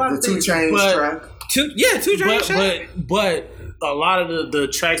did a lot of things. 2 Chainz track. 2 Chainz track. But a lot of the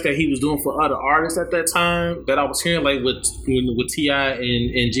tracks that he was doing for other artists at that time that I was hearing, like with T.I.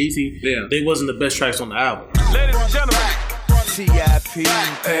 and Jeezy, they wasn't the best tracks on the album. Ladies and gentlemen, T.I.P.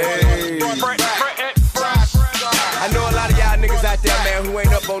 Hey. I know a lot of y'all niggas out there, man, who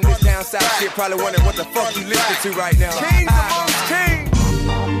ain't up on this down south shit, probably wondering what the fuck you listening to right now. King amongst kings.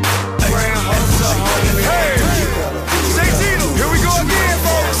 Grand hustle, homie. Hey, Shake, here we go again,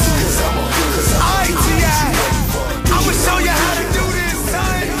 folks. All right, T.I. I'ma show you how to do this,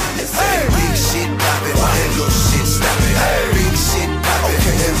 son. Hey. Big shit poppin', that little shit stoppin'. Big shit poppin',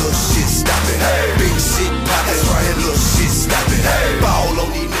 okay, that little shit stoppin'. Big shit poppin', that's right, that little shit stoppin'. Ball on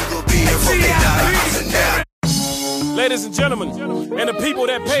these niggas being from their dollars and now. Ladies and gentlemen, and the people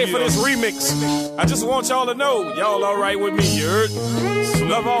that pay for this remix, I just want y'all to know, y'all all right with me, you heard?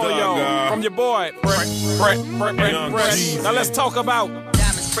 Love all of y'all, from your boy, Fresh. Now let's talk about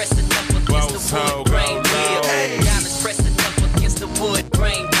diamonds pressing up against the wood grain wheel. Diamonds pressing up against the wood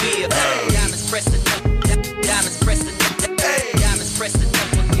grain wheel. Diamonds pressing up, diamonds pressing up, diamonds pressing up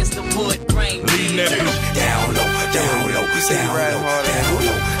against the wood grain wheel. Down low, down low, down low, down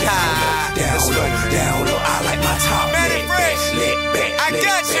low, down low. I like my top. Manny Fresh. I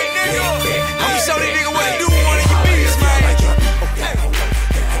got you, nigga. I'ma show these niggas what to do with one of your beats, man.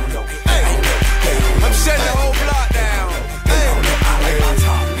 I'm shutting the whole block down.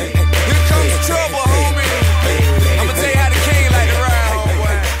 Here comes the trouble, homie. I'ma tell you how the king like to ride,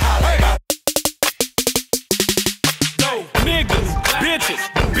 homeboy. no niggas, bitches,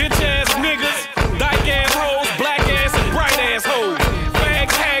 bitch ass niggas, dyke ass hoes, black ass and bright ass hoes,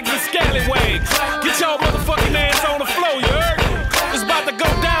 fags, hags and scallywags. Get your motherfucking ass on the floor, you heard? It's about to go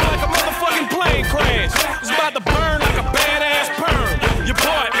down like a motherfucking plane crash.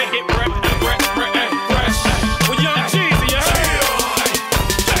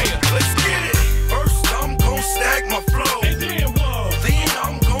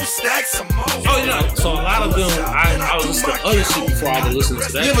 before I was listening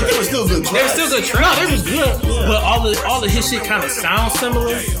to that. Yeah, but they were still good They were tracks. still good No, tracks. they was good, but all of his shit kind of sounds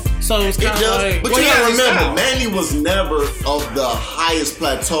similar. So it's It kind of does, like, but well, you he gotta has his remember, style. Manny was never of the highest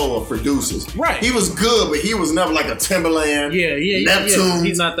plateau of producers. Right. He was good, but he was never like a Timberland, Neptune.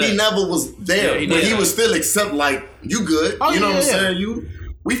 he's not that. He never was there, Yeah, but he yeah. was still accept like you good. Oh, you know yeah, what I'm yeah. saying?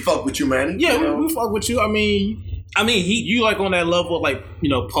 We fuck with you, Manny. Yeah, you know? we fuck with you. I mean, you like on that level, like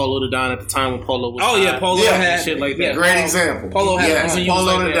Polo the Don at the time when Polo was. Oh yeah, Polo Yeah. had and shit like that. Great example. Polo had yes, when you Polo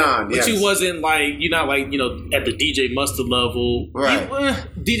was and like that. Don. But Yes. you wasn't like you're not like at the DJ Mustard level, Right.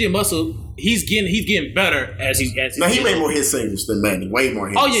 DJ Mustard, he's getting better as he's. Now he made more hit singles than Manny. Way more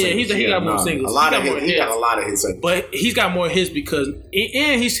hit. Oh, yeah, singles. he got more singles. A lot He of got more hits. He got hits. a lot of hit singles. But he's got more hits because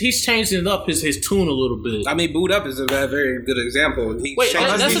and he's changing up his tune a little bit. I mean, Boot Up is a very good example. He Wait,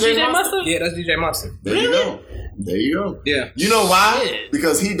 changed- that's DJ Mustard? Yeah, that's DJ Mustard. There you go. There you go. Yeah. You know why? Shit.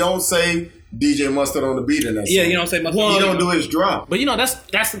 Because he don't say DJ Mustard on the beat in that song. Yeah, you don't say Mustard. He don't do his drop. But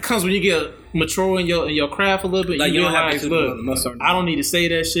that's what comes when you get mature in your craft a little bit. Like, you don't have realize, to look, do Mustard. I don't need to say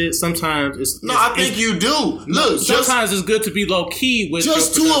that shit. Sometimes it's No, I think you do. Look, sometimes it's good to be low key with.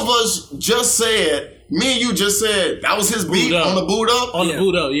 just your two of us just said. Me and you just said that was his beat Up. on the Boot Up. On the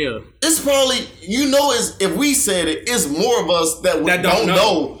Boot Up, yeah. It's probably if we said it, it's more of us that don't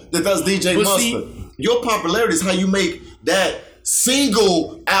know that that's DJ But Mustard. see- Your popularity is how you make that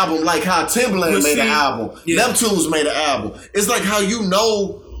single album, like how Timberland But made see- an album, Neptune's made an album. It's like how you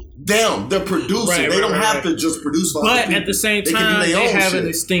know them, the producer. Right, they don't right, have right. to just produce for other But people. at the same They can do time, their they own have a shit.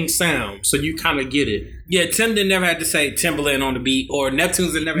 distinct sound, so you kind of get it. Yeah, Tim didn't never had to say Timberland on the beat, or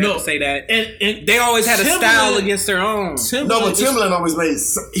Neptunes didn't never had to say that. And they always had a Timberland- style against their own. No, but Timberland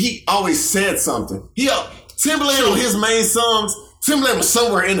he always said something. Timberland on his main songs, Timberland was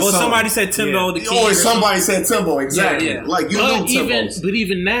somewhere in the song. somebody said Timbo the King. Or somebody said Timbo, exactly. Yeah. Like you but knew Timbo.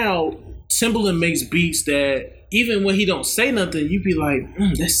 even now, Timberland makes beats that even when he don't say nothing, you be like,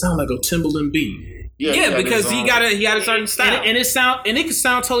 that sound like a Timberland beat. Yeah, because he got a certain style, and it can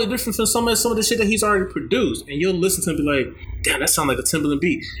sound totally different from some of the shit that he's already produced, and you'll listen to him and be like, damn, that sound like a Timberland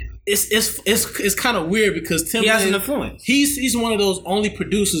beat. It's kind of weird because Timberland, he has an influence. He's one of those only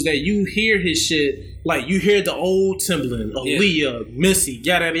producers that you hear his shit, like you hear the old Timberland, Aaliyah, Missy,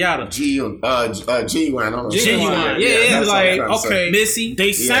 yada yada. Genuine. Genuine. Yeah. You're like, okay, Missy.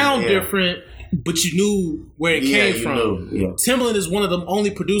 They sound different, but you knew where it came from. Timberland is one of the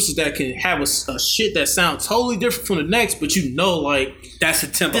only producers that can have a shit that sounds totally different from the next, but you know, like that's a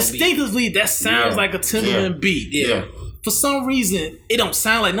Timbo distinctively beat. That sounds like a Timberland beat. Yeah. For some reason, it don't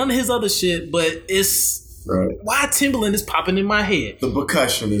sound like none of his other shit, but it's why Timberland is popping in my head. The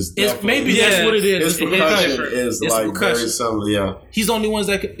percussion is it's maybe that's what it is. His percussion is it's like percussion. very similar. Yeah, he's the only ones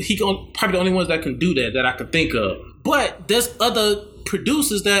that probably the only ones that can do that I can think of. But there's other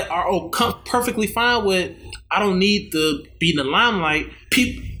producers that are perfectly fine with. I don't need to be in the limelight.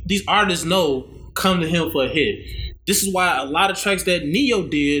 These artists know come to him for a hit. This is why a lot of tracks that Neo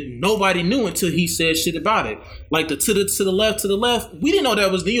did, nobody knew until he said shit about it. Like the to the left, we didn't know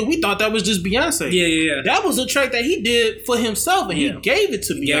that was Neo. We thought that was just Beyonce. Yeah. That was a track that he did for himself, and he gave it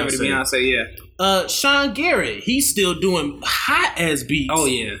to Beyonce. Sean Garrett, he's still doing hot ass beats. Oh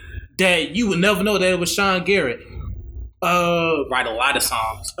yeah, that you would never know that it was Sean Garrett. Write a lot of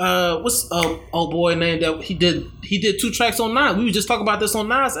songs. What's old boy name that he did 2 tracks on Nas. We were just talking about this on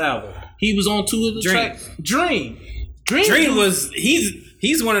Nas' album. He was on 2 of the tracks. Dream was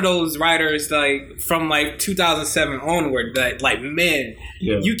he's one of those writers like from like 2007 onward that like man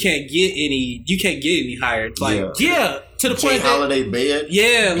you can't get any higher. Like to the point that Holiday bed.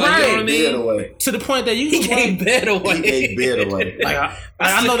 Yeah, like you know what I mean? Away. To the point that he gave bed away. He gave bed away. Like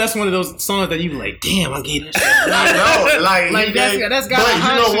I know that's one of those songs that you be like, damn, I gave this shit. I know, like that's got. But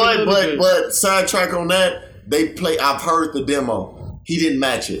you know what? But sidetrack on that. They play. I've heard the demo. He didn't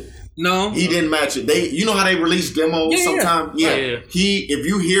match it. No, he didn't match it. You know how they release demos sometimes. Yeah. If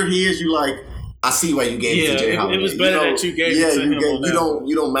you hear his, you like. I see why you gave it to Jay Holiday. It was better that you gave it to him.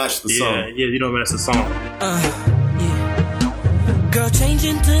 You don't match the song. Yeah, you don't match the song. Girl, change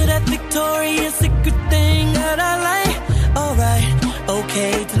into that Victoria's Secret thing that I like. Alright,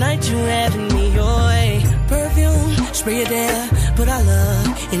 okay, tonight you having me your way. Perfume, spray it there, put our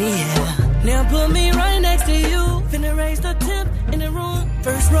love in the air. Now put me right next to you. Finna raise the temp in the room.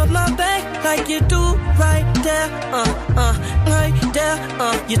 First rub my back like you do right there. Right there.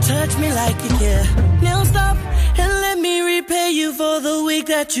 You touch me like you care. Now stop and let me repay you for the week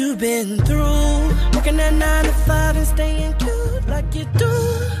that you've been through. Working at 9 to 5 and staying cute like you do.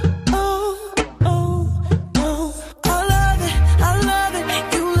 I love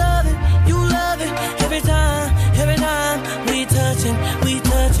it, you love it, you love it. Every time we touching.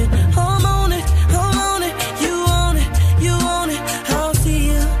 I'm on it, you on it, you on it.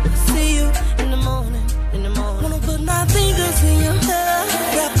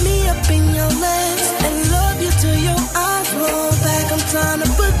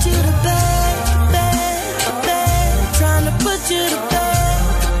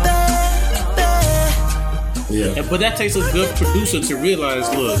 Yeah. But that takes a good producer to realize,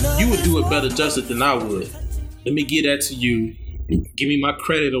 look, you would do it better justice than I would. Let me give that to you. Give me my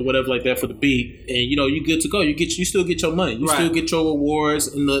credit or whatever like that for the beat, and you good to go. You still get your money. You still get your awards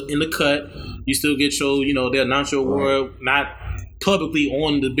in the cut. You still get your they announce your award not publicly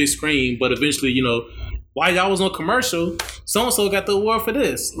on the big screen, but eventually while y'all was on commercial, so and so got the award for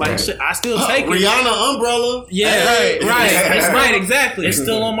this. Like shit, I still take it. Rihanna umbrella. Yeah, right, exactly. It's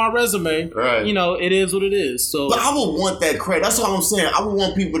still on my resume. Right. It is what it is. So, but I would want that credit. That's what I'm saying. I would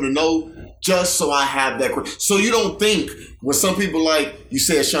want people to know. Just so I have that credit. So you don't think when some people like you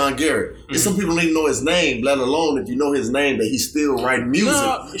said Sean Garrett, and some people don't even know his name, let alone if you know his name that he's still writing music.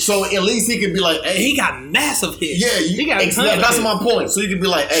 No. So at least he can be like, hey, he got massive hits. Yeah, he got that's my point. So you can be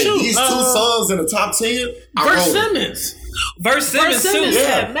like, hey, these two songs in the top 10. Verse Simmons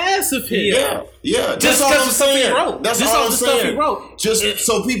had massive hits. Yeah. Just because of stuff he wrote. That's all I'm saying. Just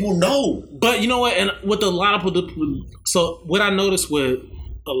so people know. But you know what? And with a lot of so what I noticed with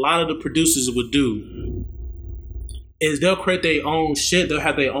a lot of the producers would do is they'll create their own shit. They'll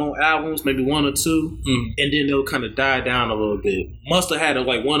have their own albums, maybe one or two, and then they'll kind of die down a little bit. Must have had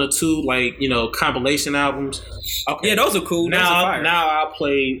like one or two, compilation albums. Okay, yeah, those are cool. Now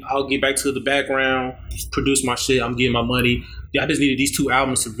I'll get back to the background, produce my shit. I'm getting my money. Yeah, I just needed these two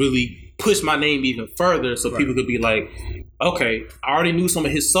albums to really push my name even further, so people could be like, okay, I already knew some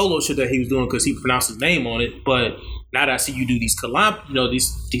of his solo shit that he was doing because he pronounced his name on it, but now that I see you do these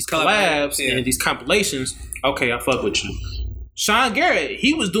these collabs and these compilations, okay, I fuck with you. Sean Garrett,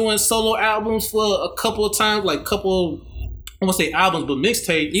 he was doing solo albums for a couple of times, I won't say albums, but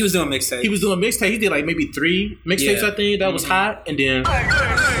mixtape. He was doing mixtape. He did like maybe 3 mixtapes, I think, that was hot, and then I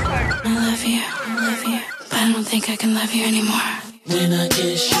love you, but I don't think I can love you anymore. When I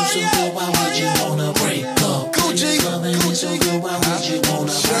kiss you so good, why would you wanna break up? Gucci, so good, why would you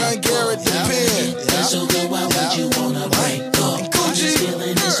wanna break up? Garrett, it's so good, why would you wanna break up? Gucci,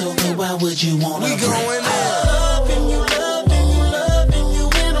 feeling is so good, why would you wanna break up? Loving you,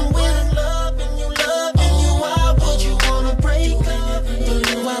 when I'm with loving you, why would you wanna break up?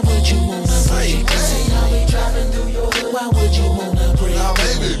 Why would you wanna break up? Say how we driving through your hood, why would you wanna break up?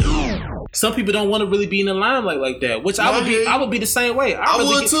 some people don't want to really be in the limelight like that, which I would be the same way. I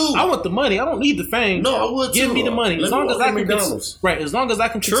would too. I want the money. I don't need the fame. No, I would too. Give me the money. As long as I can as long as I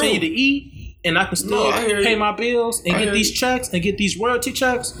can continue to eat and I can still pay my bills and get these checks and get these royalty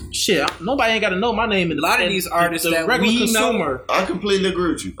checks. Shit, nobody ain't got to know my name. A lot of these artists the that regular we consumer. know. I completely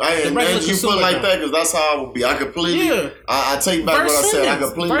agree with you. And you put it like that because that's how I would be. I completely. I take back what I said. I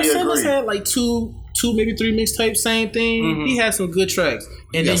completely agree. Simmons had like two, maybe 3 mixtapes, same thing. Mm-hmm. He had some good tracks.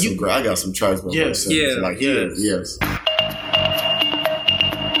 And then I got some tracks. Yes. Yes.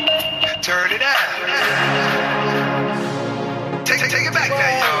 Turn it up. Take it back now,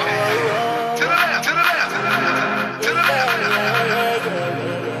 y'all. To the left.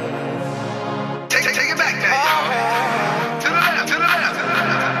 Take it back now, y'all. To the left.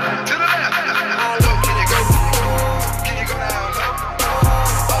 How low can you go? Can you go down low?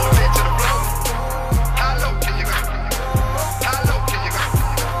 All the way to the floor. How low can you go? How low can you go?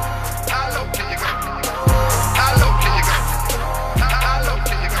 How low can you go? How low can you go? How low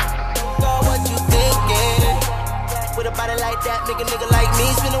can you go? God, what you thinking? With a body like that, make a nigga like me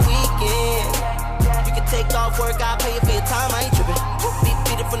spend a weekend. You can take off work, I'll pay you for your time, I ain't tripping.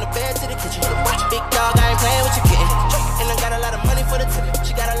 Beat it from the bed to the kitchen. Big dog, I ain't playing with your kitten. And I got a lot of money for the tip.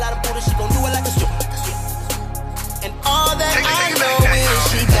 She got a lot of booty, she gon' do it like a strip. And all that I know is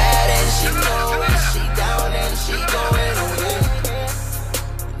she bad and she know it. She down and she going with it.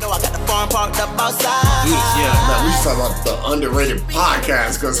 No, I got the farm parked up outside. We talking about the underrated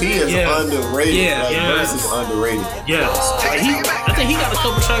podcast because he is underrated. Verse is underrated. Yes. I think he got a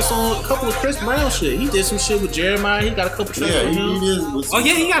couple tracks on a couple of Chris Brown shit. He did some shit with Jeremiah. He got a couple tracks with him.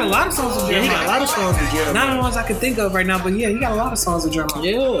 He got a lot of songs with Jeremiah. He got a lot of songs with Jeremiah. Not the ones I can think of right now, but he got a lot of songs with Jeremiah.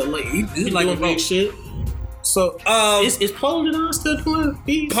 Yeah, like he doing big shit. So is Polo Don still doing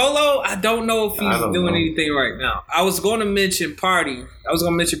beats? Polo, I don't know if he's doing anything right now. I was going to mention Party.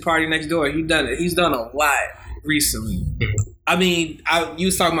 Party Next Door. He's done a lot recently. I mean, you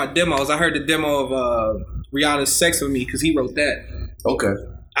was talking about demos. I heard the demo of Rihanna's "Sex with Me" because he wrote that. Okay.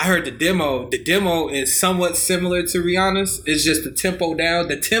 I heard the demo. The demo is somewhat similar to Rihanna's. It's just the tempo down.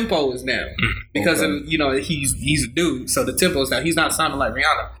 The tempo is down because of he's a dude, so the tempo is down. He's not sounding like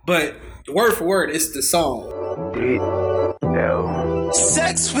Rihanna, but word for word, it's the song.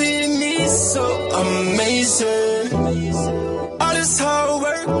 Sex with me so amazing. All this hard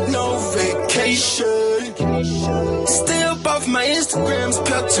work, no vacation. Stay up off my Instagram's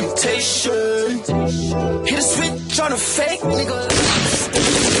pure temptation. Hit a switch on a fake nigga.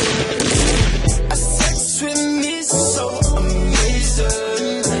 Sex with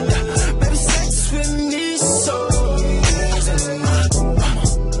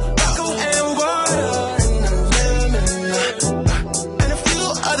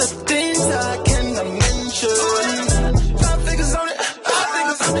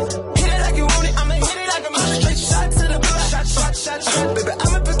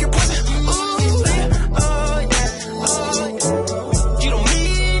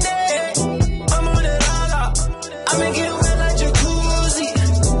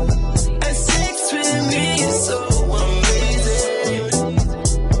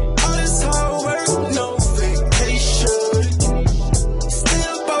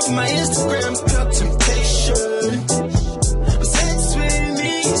to my Instagram's contemplation. Sex with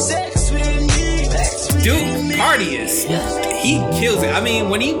me, sex with me, sex with Dude, me. Cardi is he kills it. I mean,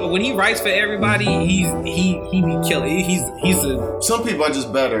 when he writes for everybody, he be killing. He's a Some people are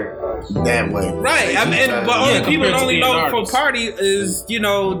just better that way. right. I mean, but only people that only know from Cardi is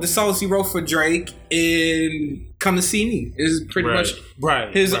the songs he wrote for Drake and "Come to See Me" is pretty much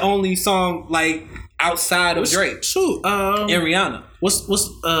his only song like outside of Drake. Shoot, and Rihanna. What's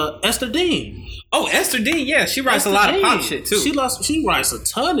Esther Dean? Oh, Esther Dean, yeah, she writes a lot of pop shit too. She writes a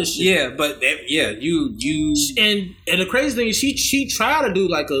ton of shit. Yeah, but you and the crazy thing is she tried to do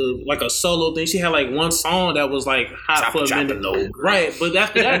like a solo thing. She had like one song that was like hot for a minute, right? But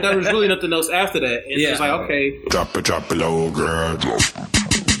after that, there was really nothing else after that. And it was like, okay, drop it low, girl.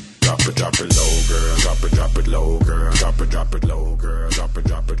 Drop it low, girl. Drop it low, girl. Drop it low, girl. Drop it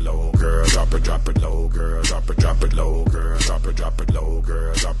low, girl. Drop it low, girl. Drop it low, girl. Drop it low, girl. Drop it low,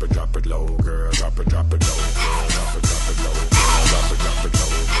 girl. Drop it low, girl. Drop it low, girl.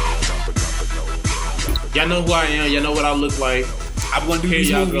 Y'all know who I am. Y'all know what I look like. I want to do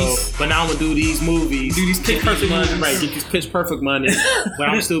these movies, but now I'm gonna do these movies. Do these Pitch Perfect money, right? Get these Pitch Perfect money, but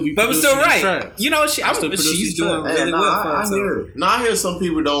I'm still be. But I'm still right. Tracks. She's doing really well. I hear some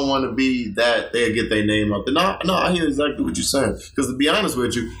people don't want to be that. They'll get their name up. No, I hear exactly what you're saying. Because to be honest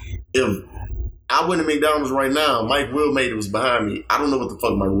with you, if I went to McDonald's right now, Mike Will Made was behind me. I don't know what the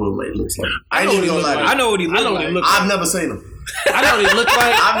fuck Mike Will Made looks like. I ain't even gonna lie. I know what he looks like. I've never seen him. I know what he look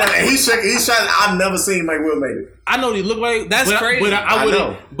like. I've never seen Mike Will Made it. I know what he look like. That's crazy. But I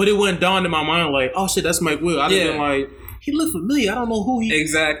know. But it wouldn't dawn in my mind like, oh shit, that's Mike Will. I'd have been like, he looked familiar. I don't know who he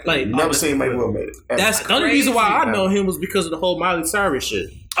exactly. Like, never seen Mike Will Made it. That's the only reason why I know him was because of the whole Miley Cyrus shit.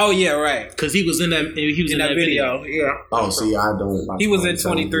 Oh yeah, right. Because he was in that. He was in that video. Yeah. Oh, see, I don't. He was in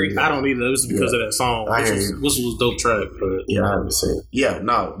 23. I don't either. It was because of that song, which was dope track. But yeah, I haven't seen it. Yeah,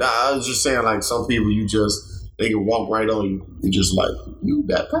 no, I was just saying like some people they can walk right on you. You just like you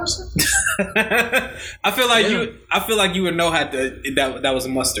that person. I feel like you would know how to that was a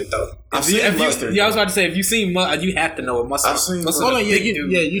mustard though. I've seen mustard. Yeah, I was about to say if you seen you have to know what mustard. I've seen mustard. Hold on, you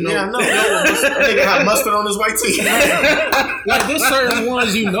know. Yeah, I know. Nigga had mustard on his white tee. Like there's certain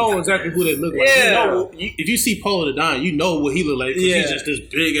ones you know exactly who they look like. Yeah. You know, if you see Polo the Don, you know what he look like. Yeah. He's just this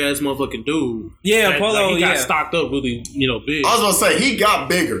big ass motherfucking dude. Yeah, Polo. He got stocked up really, big. I was gonna say he got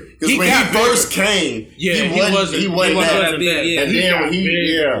bigger because when he first came, he wasn't that big. Yeah. And then when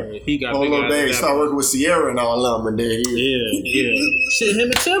he got Polo Day started working with Sierra and all of them, and then shit, him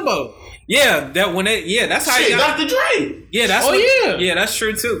and Timbo. Yeah, that's how shit, he got Dr. Dre. Yeah, that's yeah, that's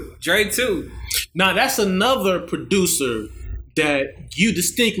true too. Drake too. Now that's another producer that you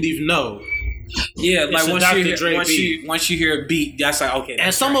distinctly know. Yeah, like once you hear a beat, that's like okay.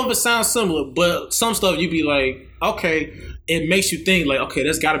 And some of it sounds similar, but some stuff you be like, okay, it makes you think like, okay,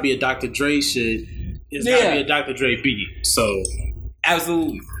 that's got to be a Dr. Dre shit. It's got to be a Dr. Dre beat. So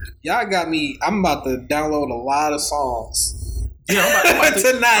absolutely, y'all got me. I'm about to download a lot of songs. Yeah,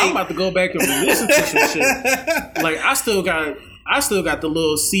 I'm about to go back and listen to some shit. Like I still got the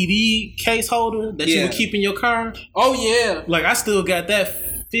little CD case holder that you would keep in your car. Oh yeah, like I still got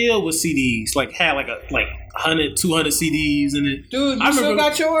that filled with CDs. Like had like 100, 200 CDs in it. Dude, you still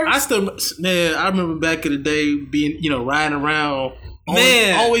got yours? I remember back in the day being riding around.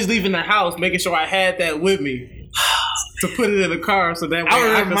 Always leaving the house, making sure I had that with me. To put it in the car so that way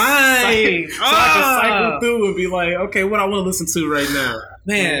I can cycle through and be like, okay, what I want to listen to right now.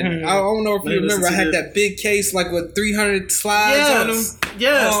 Man, I don't know if you remember, I had that big case like with 300 slides on them.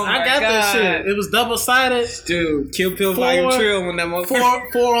 Yes, I got that shit. It was double-sided. Dude, Kill Pill Volume Trill on that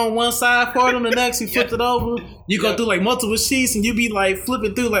motherfucker. Four on one side, 4 on the next, you flipped it over. You go through like multiple sheets and you be like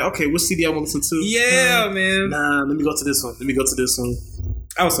flipping through like, okay, what CD I want to listen to? Yeah, man. Nah, let me go to this one.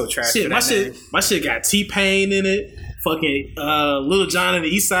 I was so trash. My shit got T-Pain in it. Fucking Lil Jon and the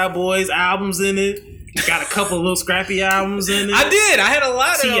East Side Boys albums in it. Got a couple of little scrappy albums in it. I did. I had a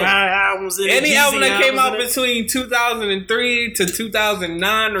lot of T.I. albums in it. Any album that came out between 2003 to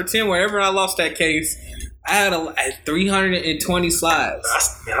 2009 or 10, wherever I lost that case, I had 320 slides.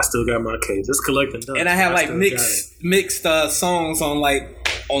 I still got my case. It's collecting done. And I had like mixed songs on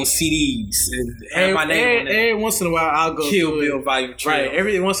CDs and my name. Every once in a while, I'll go Kill through Bill Volume 3. Right.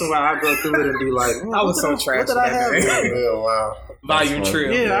 Every once in a while, I'll go through it and be like, I was so trash. What did I have? Wow. Volume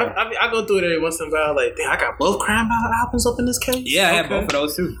 3. Yeah, I go through it every once in a while. Like, damn, I got both Crime Ballad albums up in this case. Yeah, I had both of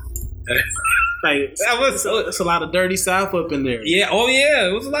those too. Like it's a lot of Dirty South up in there. Yeah,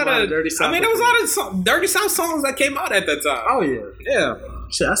 it was a lot of Dirty South. I mean, there was a lot of Dirty South songs that came out at that time. Oh yeah.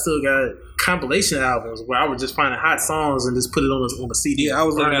 Shit, I still got compilation albums where I would just find hot songs and just put it on a CD. Yeah, I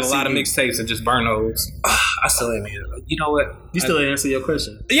was looking at a lot of mixtapes and just burn those. I still ain't here. You know what? You still didn't answer your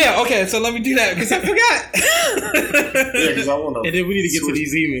question. Yeah, okay, so let me do that because I forgot. Yeah, because I want to. And then we need to get to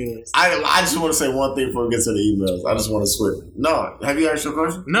these emails. I just want to say one thing before we get to the emails. I just want to switch. No, have you asked your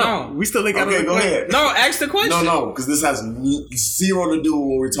question? No, we still ain't got. Okay, go ahead. No, ask the question. No, because this has zero to do with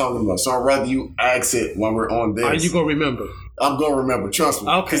what we're talking about. So I'd rather you ask it when we're on this. Are you gonna remember? I'm gonna remember. Trust me.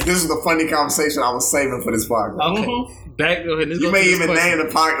 Okay. Because this is the funny conversation I was saving for this podcast. Okay. Back. Go ahead. You may even name the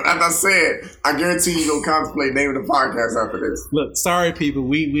podcast. As I said, I guarantee you gonna contemplate naming the podcast after this. Look, sorry people,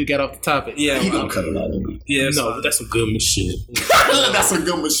 we got off the topic. Yeah, he gonna cut it out. Yeah, no, that's some good shit. That's some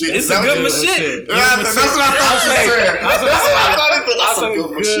good shit. It's some good shit. That's what I thought you said. That's what I thought it was. That's some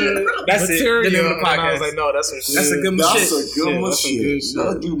good shit. That's it. The name of the podcast. I was like, no, that's some shit. That's a good shit. That's a good shit.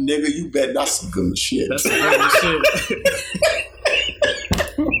 No, you nigga, you bet that's some good shit. That's some good shit.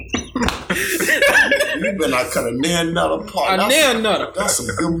 You better not cut a nail nut apart. A nail nutter. That's some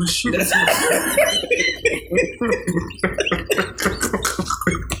good shit. What the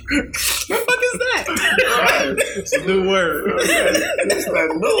fuck is that? It's a new word. It's that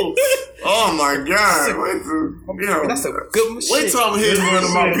new. Oh my god. That's a good shit. Wait till I'm hitting one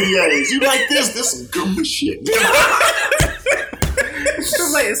of my PAs. You like this? This is good shit.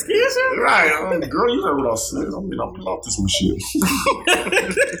 She's like, excuse you? Right. Girl, you know what I said. I mean, I'll pull out this some shit.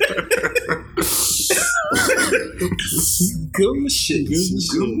 Good shit.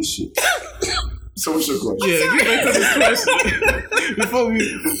 Good shit. So what's your question? Yeah, get back to this question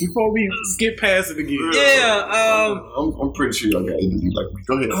before we skip past it again. Yeah, I'm pretty sure y'all got ADD like me.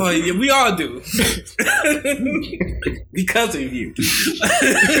 Go ahead. Oh yeah, we all do. Because of you.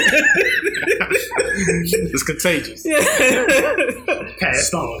 It's contagious.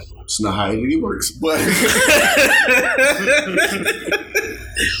 Passed on. It's not how ADD works, but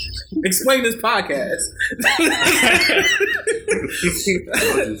explain this podcast.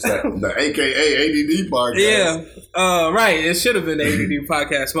 The AKA ADD podcast. Yeah, right. It should have been the ADD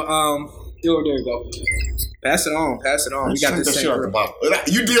podcast, but there we go. Pass it on. We got this thing.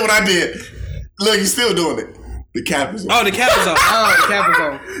 You did what I did. Look, you're still doing it. The cap is on. Oh, the cap is on.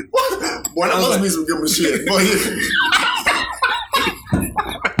 Boy, that must be some good shit. Boy,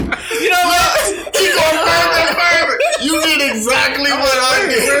 you know what? He going further. You did exactly what I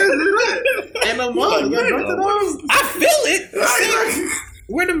did. Ain't no more. I feel it.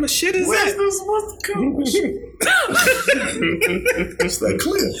 Where the shit is Where's at? this supposed to come? It's that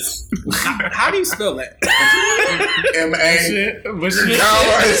clip. How do you spell that? M-A.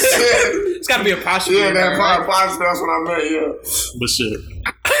 It's got to be apostrophe. Yeah, that apostrophe. That's what I meant. Yeah. But shit.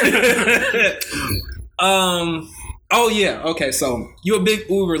 Oh yeah. Okay. So you a big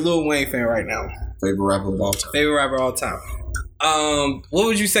Uber Lil Wayne fan right now? Favorite rapper of all time. What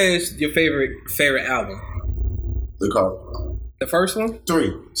would you say is your favorite album? The Carter. The first one?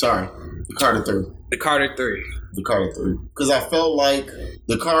 3. Sorry. The Carter 3. The Carter 3. The Carter 3. Because I felt like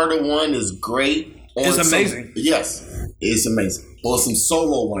the Carter 1 is great. It's amazing. Yes. It's amazing. Or some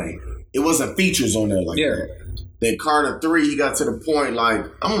solo Wayne. It wasn't features on there like that. Then Carter 3, he got to the point like,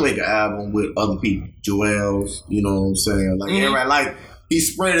 I'm going to make an album with other people. Joel's, you know what I'm saying? Like, everybody, like, he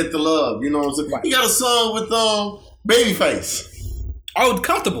spread it the love, you know what I'm saying? He got a song with Babyface. Oh,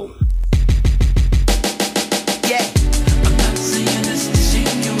 Comfortable. Yeah.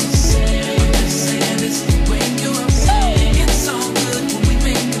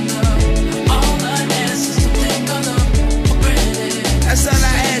 That's all I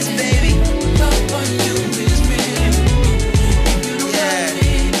ask, baby. Love on you is real. Yeah.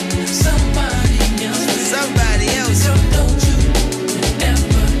 Somebody else. Don't you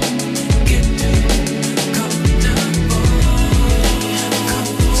ever get too comfortable.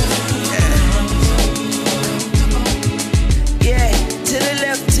 Yeah, to the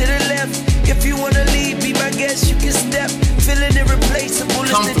left. If you wanna leave, be my guest, you can step. Feeling irreplaceable,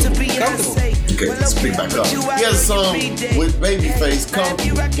 listening to Beyonce. Okay, let's pick back up. He has a song with Babyface,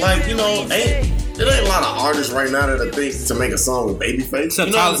 Comfortable. Like, you know, there ain't a lot of artists right now that are think to make a song with Babyface. You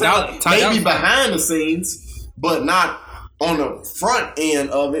know what I'm saying? Maybe behind the scenes, but not on the front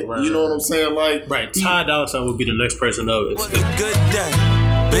end of it. Right. You know what I'm saying? Like, Ty Dolla $ign would be the next person of it. Good day,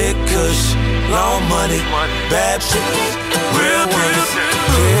 big kush, long money, bad shit, real good.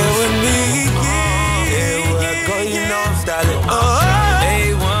 Here with me, everywhere I go, you know I'm styling.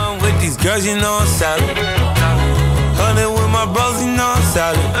 A1 with these girls, you know I'm solid. 100 with my bros, you know I'm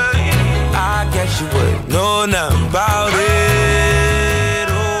solid. I guess you would know nothing about it.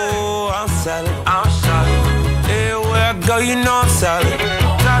 Oh, I'm solid. Everywhere I go, you know I'm solid.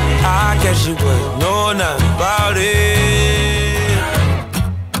 I guess you would know nothing about it.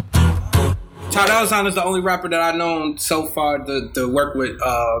 Ty Dolla $ign is the only rapper that I've known so far to work with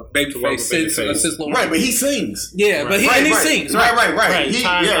Babyface since Lil Wayne. Right, but he sings. Yeah, but he sings. Right. He's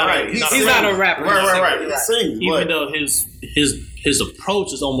not a rapper. Right. He sings. Even though his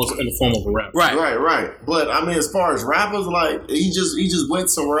approach is almost in the form of a rap. Right. But I mean, as far as rappers, like he just went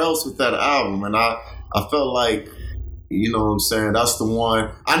somewhere else with that album, and I felt like, you know what I'm saying, that's the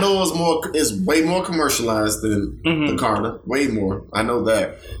one. I know it's way more commercialized than the Carter, way more. I know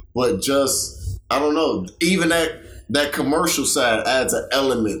that, but just I don't know. Even that commercial side adds an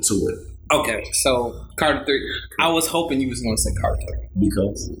element to it. Okay, so Carter 3. I was hoping you was going to say Carter 3.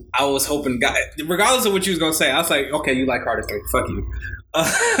 Because? I was hoping, regardless of what you was going to say, I was like, okay, you like Carter 3. Fuck you.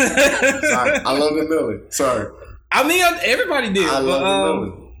 Sorry, I love it, Millie. Sorry. I mean, everybody did. I love it,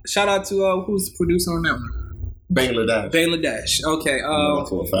 Millie. Shout out to, who's the producer on that one? Bangladesh. Okay.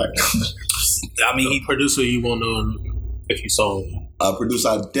 For a fact. I mean, he produced it, you won't know if you saw him. Producer,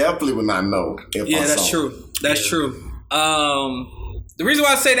 I definitely would not know if I saw that's true. That's true. The reason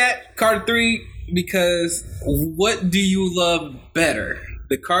why I say that, Carter 3, because what do you love better?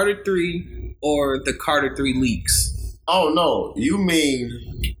 The Carter 3 or the Carter 3 leaks? Oh, no. You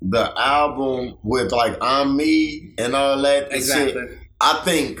mean the album with like I'm Me and all that? Exactly. I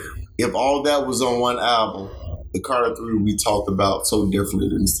think if all that was on one album, the Carter 3 we talked about so differently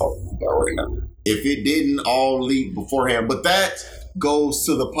than it's talking about right now. If it didn't all leak beforehand, but that goes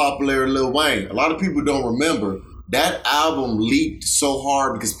to the popular Lil Wayne. A lot of people don't remember that album leaked so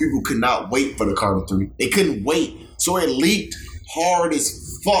hard because people could not wait for the Carter 3. They couldn't wait, so it leaked hard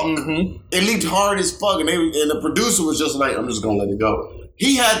as fuck. It leaked hard as fuck, and the producer was just like, "I'm just gonna let it go."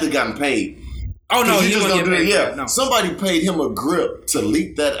 He had to gotten paid. Oh no, he just don't do it. Yeah, no. Somebody paid him a grip to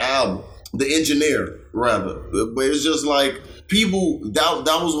leak that album. The engineer, rather, but it's just like people. That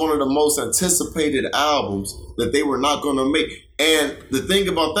was one of the most anticipated albums that they were not going to make. And the thing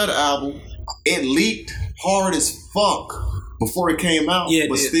about that album, it leaked hard as fuck before it came out,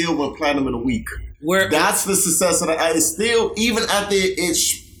 but still went platinum in a week. That's the success of the album. It's still, even after it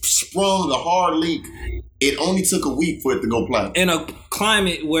sprung the hard leak, it only took a week for it to go platinum. In a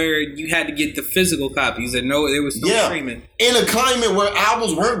climate where you had to get the physical copies and there was no streaming. In a climate where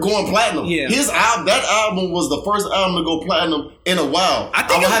albums weren't going platinum. Yeah. That album was the first album to go platinum in a while. I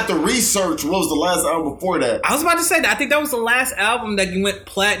would have to research what was the last album before that. I was about to say that. I think that was the last album that went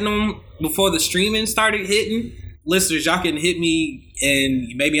platinum before the streaming started hitting. Listeners, y'all can hit me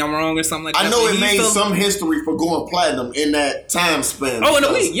and maybe I'm wrong or something like that. I know it made some history for going platinum in that time span. Oh, in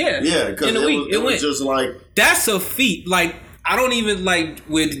a week, yeah. Yeah, because it was just like... That's a feat. Like, I don't even like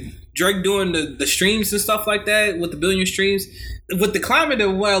with Drake doing the streams and stuff like that, with the billion streams, with the climate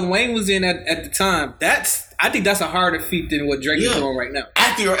that Wayne was in at the time, I think that's a harder feat than what Drake is doing right now.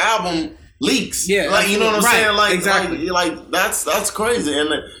 After your album leaks. Yeah. Like, you know what I'm saying? Like, exactly. Like that's crazy.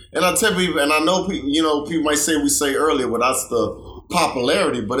 And I tell people, and I know people, people might say we say earlier, well, that's the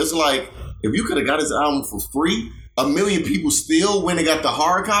popularity, but it's like, if you could have got his album for free, 1 million people still went and got the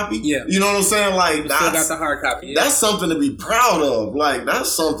hard copy. Yeah. You know what I'm saying? Like, still got the hard copy. Yeah. That's something to be proud of. Like,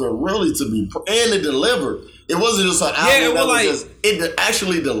 that's something really to be and it delivered. It wasn't just an album it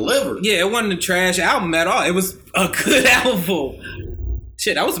actually delivered. Yeah, it wasn't a trash album at all. It was a good album.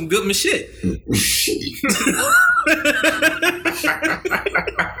 Shit, that was some good shit. You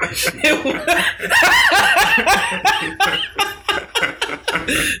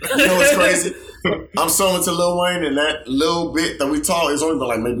know what's crazy? I'm so into Lil Wayne, and that little bit that we talked, it's only been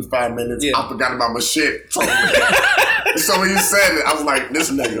like maybe 5 minutes. Yeah. I forgot about my shit. So when you said it, I was like, this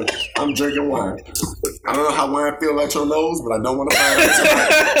nigga, I'm drinking wine. I don't know how wine feel at your nose, but I don't want to find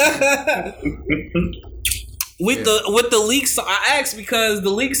out tonight. With the leak song, I asked because the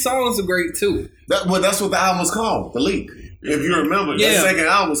leak songs are great too. That's what the album was called, The Leak. If you remember, that second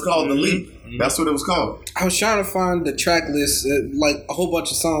album was called The Leak. That's what it was called. I was trying to find the track list, like a whole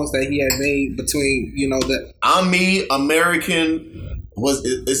bunch of songs that he had made between, that. I'm Me, American.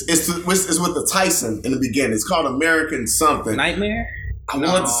 It's with the Tyson in the beginning. It's called American something. Nightmare? I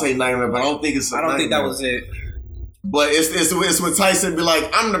wanted to say Nightmare, but I don't think it's. I don't think that was it. But it's when Tyson be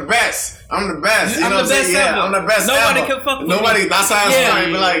like, I'm the best. I'm the best. You know what I'm saying? Yeah, I'm the best Nobody ever. can fuck with Nobody. me. That's how it's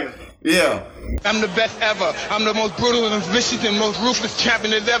starting. Be like, yeah. I'm the best ever. I'm the most brutal and vicious and most ruthless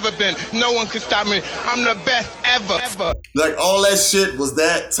champion there's ever been. No one can stop me. I'm the best ever. Like, all that shit was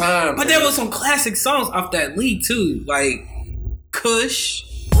that time. But there was some classic songs off that league, too. Like, Kush.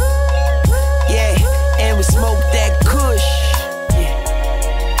 Yeah, and we smoke that Kush. Yeah.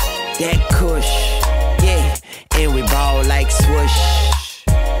 That Kush. Yeah, and we ball like swoosh.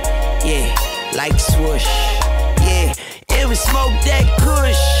 Yeah, like swoosh. Yeah, and we smoke that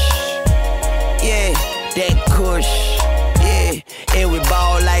Kush. Yeah, that Kush. Yeah, and we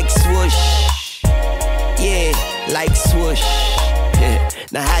ball like swoosh.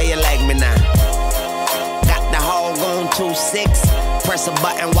 press a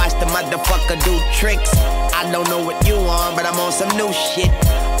button, watch the motherfucker do tricks. I don't know what you on, but I'm on some new shit.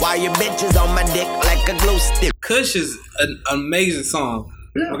 While your bitch is on my dick like a glue stick. Kush is an amazing song.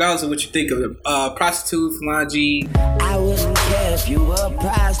 Regardless of what you think of it. Prostitute, Lon G. I wouldn't care if you were a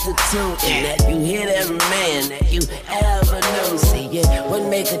prostitute and that you hit every man that you ever knew. See, it wouldn't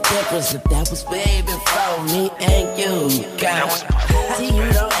make a difference if that was way before me and you, girl. See, you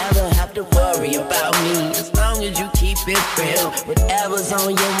don't ever have to worry about me as long as you keep it real. Whatever's on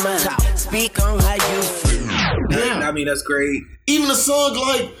your mind, speak on how you feel. Yeah. I mean, that's great. Even a song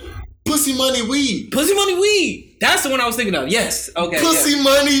like Pussy Money Weed. Pussy Money Weed. That's the one I was thinking of. Yes. Okay. Pussy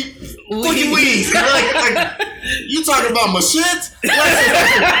Money Fucking Weed. like, you talking about my shit?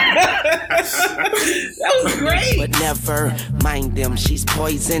 That was great. But never mind them, she's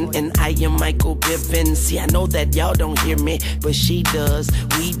poison and I am Michael Bivins. See, I know that y'all don't hear me, but she does,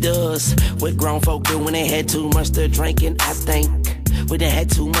 we does. What grown folk do when they had too much to drinking, I think. When they had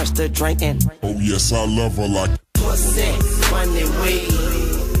too much to drinking. Oh yes, I love her like Pussy Money Weed.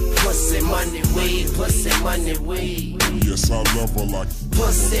 Pussy Money Weed. Pussy Money Weed. oh yes, I love her like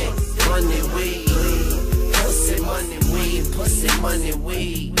Pussy Money Weed. Pussy Money Weed. Pussy Money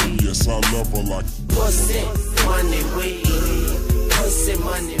Weed. oh yes, I love her like Pussy Money Weed. Pussy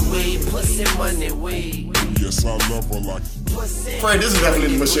Money Weed. Pussy Money Weed. oh yes, I love her like Frank, this is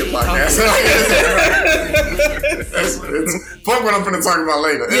definitely my shit podcast. it's fuck what I'm finna talk about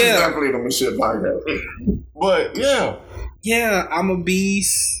later. It's definitely the my shit podcast. But yeah. Yeah, I'm a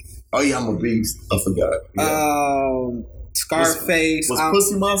Beast. Oh yeah, I'm a Beast. I forgot. Yeah. Scarface. Was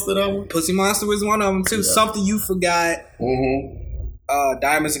Pussy Monster that one? Pussy Monster was one of them too. Yeah. Something You Forgot. Mm-hmm.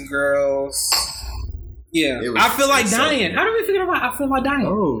 Diamonds and Girls. Yeah. I Feel Like Dying. How do we forget about I Feel Like Dying?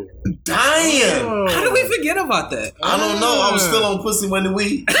 Oh. Dying. How did we forget about that? I don't know. I was still on Pussy Money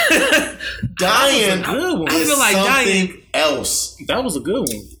Weed. Dying. Good one. I Feel Like Dying. Else. That was a good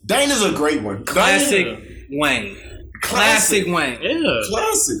one. Dying is a great one. Classic Wayne. Classic Wayne. Yeah.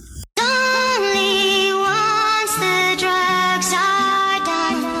 Classic. Only once the drugs are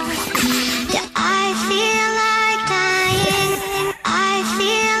done, yeah, I feel like dying. I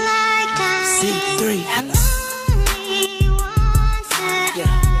feel like dying. C3. Only once the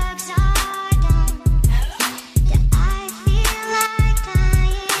drugs are done, yeah, I feel like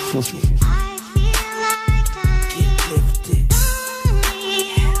dying. I feel like dying. Get lifted. Only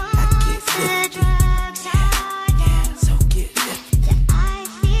once the drugs are done, So get lifted.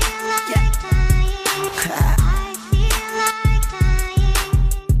 yeah, I feel like dying.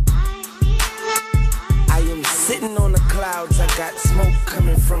 I am sitting on the clouds. I got smoke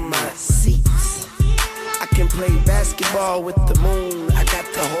coming from my seats. I can play basketball with the moon. I got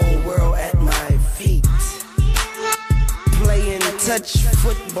the whole world at my feet. Playing touch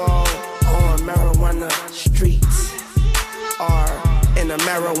football on marijuana streets or in a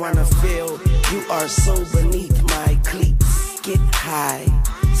marijuana field. You are so beneath my cleats. Get high,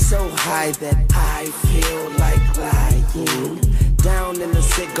 so high that I feel like lying. Down in a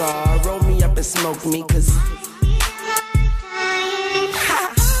cigar, roll me up and smoke me, cause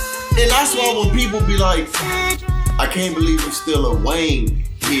And that's why when people be like, I can't believe you're still a Wayne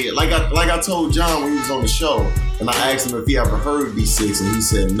kid. Like I told John when he was on the show, and I asked him if he ever heard D6, and he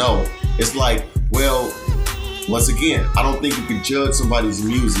said no. It's like, well, once again, I don't think you can judge somebody's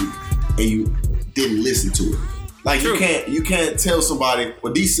music and you didn't listen to it. Like you can't tell somebody,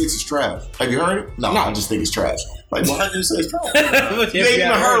 well, D6 is trash. Have you heard it? No, I just think it's trash. Like, well, how can you say it's trash? You ain't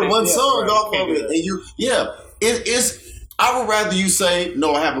even heard one song off of it, and it's. I would rather you say,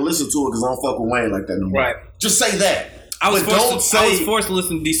 no, I haven't listened to it because I don't fuck with Wayne like that no more. Right. Just say that. I was forced to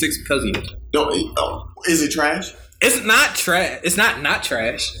listen to D6 because of you. Is it trash? It's not trash. It's not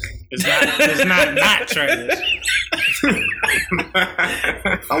trash. It's not trash.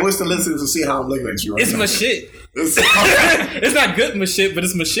 I wish to listen to see how I'm looking at you right It's now. my shit. It's not good my shit, but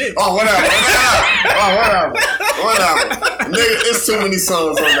it's my shit. Oh, whatever. Nigga, it's too many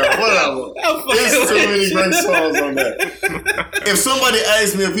songs on that. Whatever. It's too many great songs on that. If somebody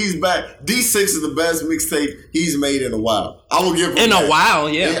asks me if he's back, D6 is the best mixtape he's made in a while. I will give him that. A while,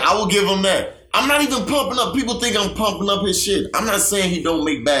 yeah. I will give him that. I'm not even pumping up. People think I'm pumping up his shit. I'm not saying he don't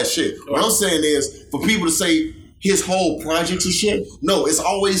make bad shit. What I'm saying is, for people to say his whole projects and shit, no, it's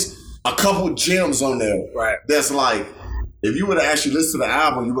always a couple gems on there. Right. That's like, if you would have actually listened to the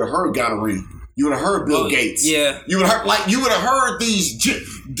album, you would have heard Gonorrhea. You would have heard Bill Gates. Yeah. You would have heard these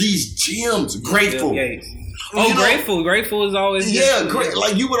gems. Grateful. Grateful is always good. Yeah, great.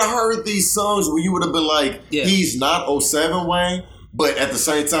 Like you would have heard these songs where you would have been like, he's not 07 Wayne, but at the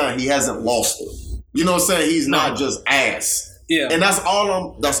same time he hasn't lost it. You know what I'm saying? He's not just ass. Yeah. And that's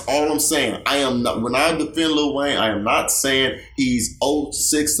all I'm saying. I am not, when I defend Lil Wayne, I am not saying he's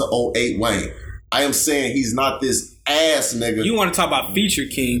 06 to 08 Wayne. I am saying he's not this ass nigga. You want to talk about Feature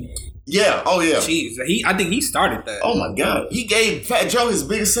King? Yeah. Oh yeah. Jeez, I think he started that. Oh my God. He gave Fat Joe his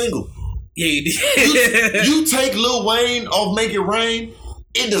biggest single. Yeah, he did. You take Lil Wayne off Make It Rain,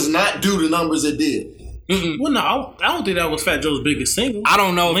 it does not do the numbers it did. Well, no, I don't think that was Fat Joe's biggest single. I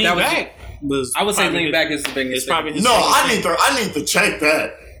don't know if Lean that Back was. I would say Lean Back is the biggest. It's probably his No, biggest I need to check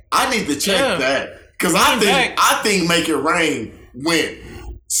that. I need to check that because I think Make It Rain went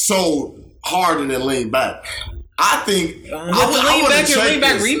so harder than Lean Back. I think Lean Back and Lean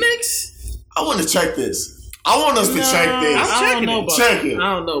Back remix. I want to check this. I want us to check this. I don't know about check that. it.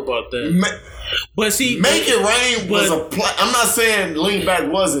 I don't know about that. But see, Make It Rain was a I'm not saying Lean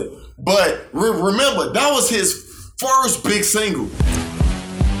Back wasn't, but remember that was his first big single.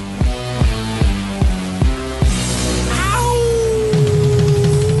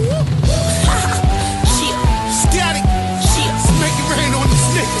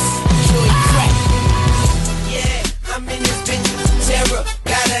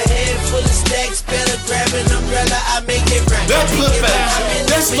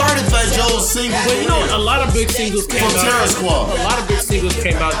 That started Fat Joe's single. But you know, a lot of big singles came From Terror Squad. A lot of big singles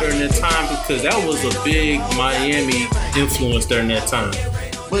came out during that time because that was a big Miami influence during that time.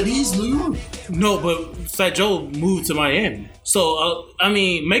 But he's New York. No, but Fat Joe moved to Miami. So, I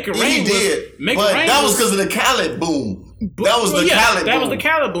mean, Make It Rain. He did. Make but It Rain that was because of the Khaled boom. That was the Khaled boom. That was the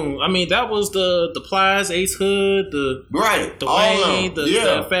Khaled boom. I mean, that was the Plies, Ace Hood, the Wayne,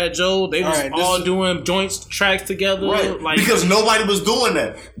 the Fat Joe. They was all doing joint tracks together. Right. Like, because nobody was doing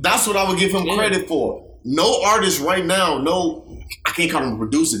that. That's what I would give him credit for. No artist right now, I can't call him a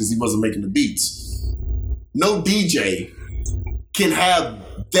producer because he wasn't making the beats. No DJ can have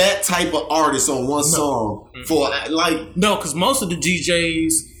that type of artist on one song for like. No, because most of the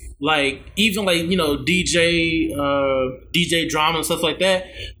DJs, like even like DJ Drama and stuff like that,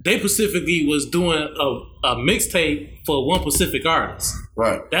 they specifically was doing a mixtape for one specific artist.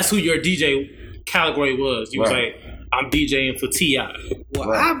 Right. That's who your DJ category was. You was like, I'm DJing for T.I.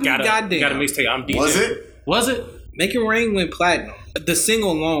 Well, I'll be goddamn. Got a mixtape. I'm DJing. Was it? Make It Rain went platinum. The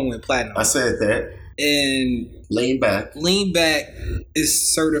single alone went platinum. I said that. And Lean Back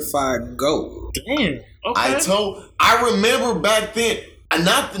is certified gold. Damn. Okay. I remember back then.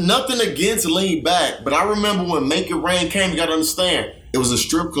 Nothing against Lean Back, but I remember when Make It Rain came. You gotta understand, it was a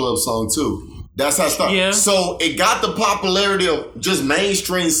strip club song too. That's how it started. Yeah. So it got the popularity of just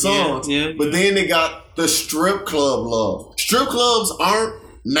mainstream songs, but then it got the strip club love. Strip clubs aren't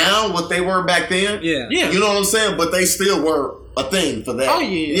now what they were back then. Yeah. You know what I'm saying? But they still were a thing for that. Oh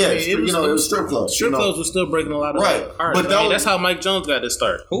yeah. It was strip clubs. Strip clubs were still breaking a lot of right. Hearts. But that's how Mike Jones got his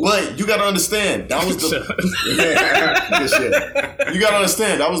start. But you gotta understand, that was the good shit. You gotta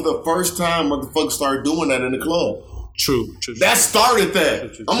understand, that was the first time motherfuckers started doing that in the club. True. That started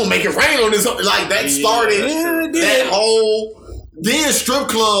that. I'm gonna make it rain on this. Like that started that whole. Then strip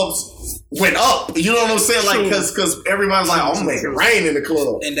clubs went up. You know what I'm saying? Like because everybody's like, I'm gonna make it rain in the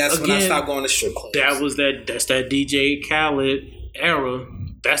club. And that's when I stopped going to strip clubs. That's that DJ Khaled era.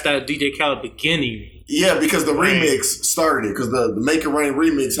 That's that DJ Khaled beginning. Yeah, because the remix started it. Because the Make It Rain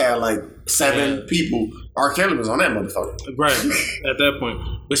remix had like 7 people. R. Kelly was on that motherfucker. Right, at that point.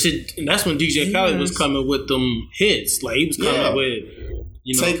 But that's when DJ Khaled was coming with them hits. Like, he was coming with,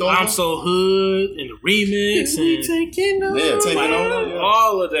 I'm So Hood and the remix. And Taking Over.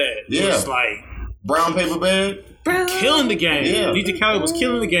 All of that. Yeah. It was like... Brown Paper Bag. Killing the game. Yeah. DJ Khaled was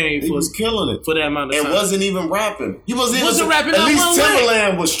killing the game. He was killing it for that amount of time. And wasn't even rapping. He wasn't rapping. At least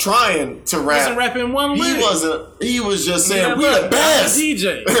Timberland was trying to rap. Wasn't rapping one lick. He wasn't. He was just saying, "We the best,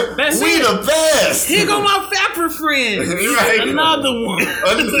 DJ. That's we the best." Here go my Fapper friend. Another one.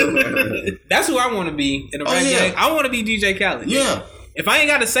 That's who I want to be in a rap game. I want to be DJ Khaled. Yeah. If I ain't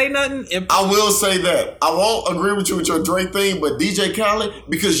got to say nothing, I will say that I won't agree with you with your Drake thing, but DJ Khaled,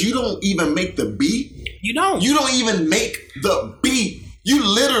 because you don't even make the beat. You don't even make the beat. You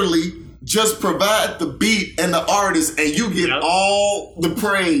literally just provide the beat and the artist, and you get all the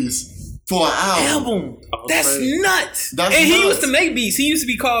praise for an album. That's nuts. That's and he nuts. used to make beats. He used to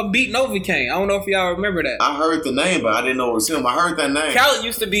be called Beat Novocaine. I don't know if y'all remember that. I heard the name, but I didn't know it was him. I heard that name. Khaled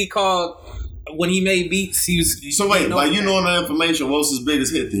used to be called, when he made beats, he was... So wait, like you knowing that information, what's his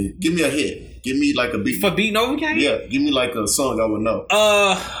biggest hit then? Give me a hit. Give me like a beat. For Beat Novocaine? Yeah, give me like a song I would know.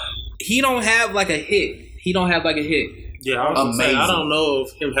 He don't have like a hit. Yeah, I don't know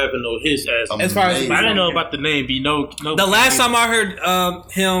if him having no hits as far as I didn't know about the name. The last time I heard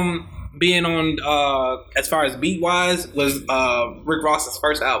him being on as far as beat wise was Rick Ross's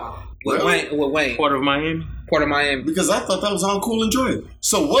first album. With Wayne. Port of Miami. Port of Miami. Because I thought that was all Cool and Dre.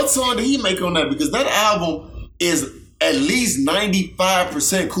 So what song did he make on that? Because that album is at least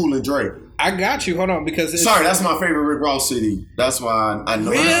 95% Cool and Dre. I got you. Hold on, because sorry, that's my favorite Rick Ross CD. That's why I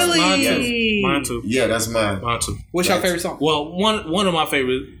know. Really? Mine too. Yeah, that's mine. Mine too. What's your favorite song? Well, one of my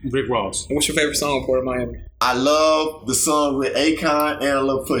favorite Rick Ross. What's your favorite song on Port of Miami? I love the song with Akon and I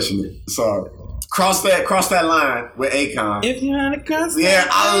love Pushing It. Sorry. Cross that line with Akon. If you want to cross yeah,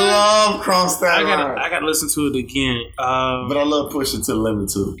 I love Cross That Line. I gotta listen to it again. But I love Push It to the Limit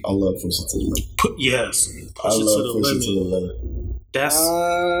too. I love Push It to the Limit. Yes. I love Push It to the Limit. That's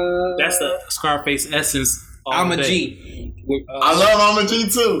the Scarface essence. I'm a day. G. I love I'm a G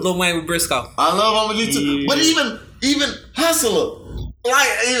too. Lil Wayne with Briscoe. I love I'm a G too. Yeah. But even Hustler. Like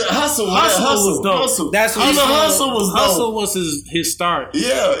Hustle was dope. Hustle. That's what even Hustle was dope. Hustle was his start.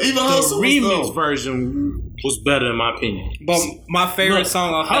 Yeah, even Hustle The remix was dope. version was better in my opinion. But my favorite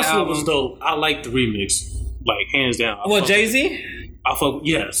song off the Hustle album was dope. I like the remix, like hands down. Well, Jay-Z? I fuck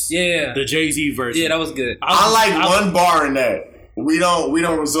yes. Yeah. The Jay-Z version. Yeah, that was good. I like one bar in that. We don't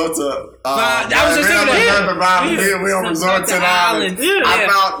resort to. I was just thinking that. We don't resort to violence. Yeah. I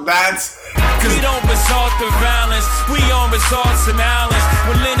thought that's. We don't resort to violence. We on resorts and islands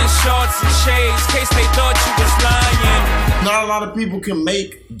with linen shorts and shades, case they thought you was lying. Not a lot of people can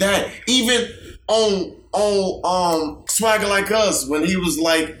make that. Even on Swagger Like Us, when he was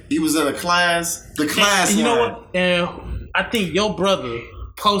in a class. The class. And you know line. what? And I think your brother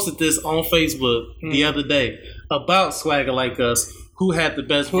posted this on Facebook the other day about Swagger Like Us, who had the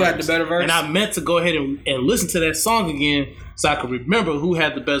best verse. Had the better verse? And I meant to go ahead and listen to that song again so I could remember who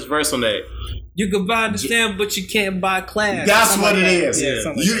had the best verse on that. You can buy the stamp, but you can't buy class. That's what it is. Yeah,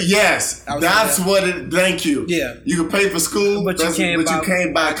 Yes, that's what it. Thank you. Yeah. You can pay for school, But you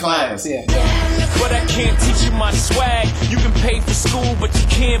can't buy class. Yeah. But I can't teach you my swag. You can pay for school, but you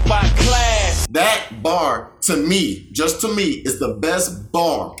can't buy class. That bar, to me, just to me, is the best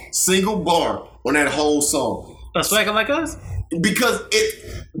bar, single bar on that whole song. A Swagger Like Us? Because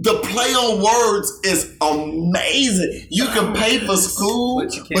the play on words is amazing. You can pay for school,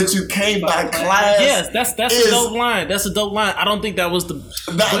 but you can't buy class. Yes, that's a dope line. That's a dope line. I don't think that was the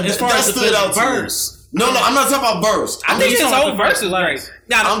but as far that as the stood out best to me. verse. No, I'm not talking about verse. I think his whole verse is great.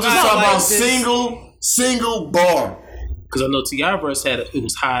 I'm just talking about single bar. Because I know T.I. verse it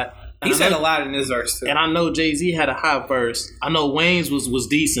was hot. He said a lot in his verse too. And I know Jay-Z had a hot verse. I know Wayne's was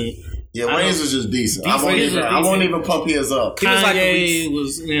decent. Yeah, Wayne's was just decent. I Decent. won't even pump his up. Kanye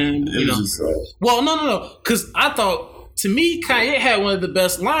was, you know. Well, no. Because I thought, to me, Kanye had one of the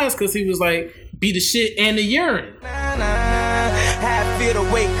best lines because he was like, be the shit and the urine. How I feel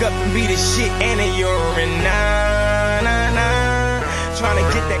to wake up and be the shit and a urine. Trying to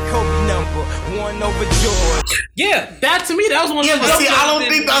get that Kobe number, 1 over George. Yeah, that to me, that was one of the but see, I don't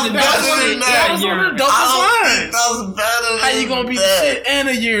think that's better than that. That was one of the dopest lines. That's better than How you gonna be the shit and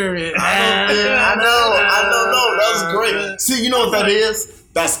a urine? I know. That's great. See, you know what that is?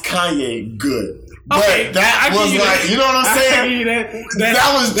 That's Kanye good. But that was like, you know what I'm saying?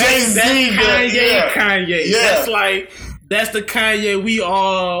 That was Jay-Z good. Kanye. Yeah. That's like, that's the Kanye we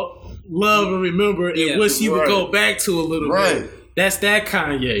all love and remember and wish he would go back to a little bit. That's that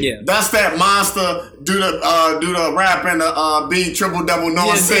Kanye. Yeah. That's that monster do the rap and the beat triple double no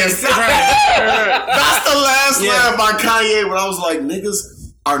assist. That's the last line by Kanye when I was like,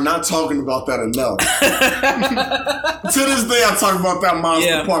 niggas are not talking about that enough. To this day I talk about that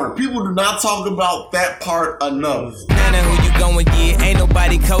monster part. People do not talk about that part enough. I know who you going get. Ain't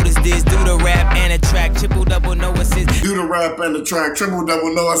nobody cold as this. Do the rap and the track, triple double no assist. Do the rap and the track, triple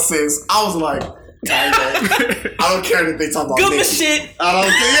double no assist. I was like, I don't care if they talk about good niggas. shit. I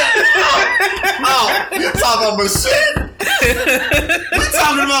don't care. You talking about my shit? We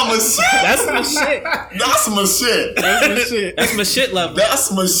talking about my shit? That's my shit. That's my shit. That's my shit. That's my shit level. That's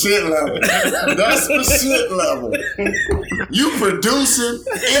my shit level. That's my shit level. You producing,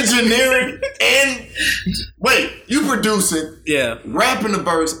 engineering, and you producing, rapping the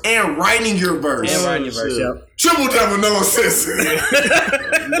verse, and writing your verse. And writing your verse, yep. Triple double no assist.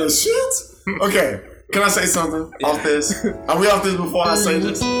 The shit? Okay, can I say something off this? Are we off this before I say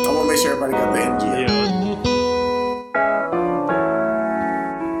this? I want to make sure everybody got the energy. Yeah.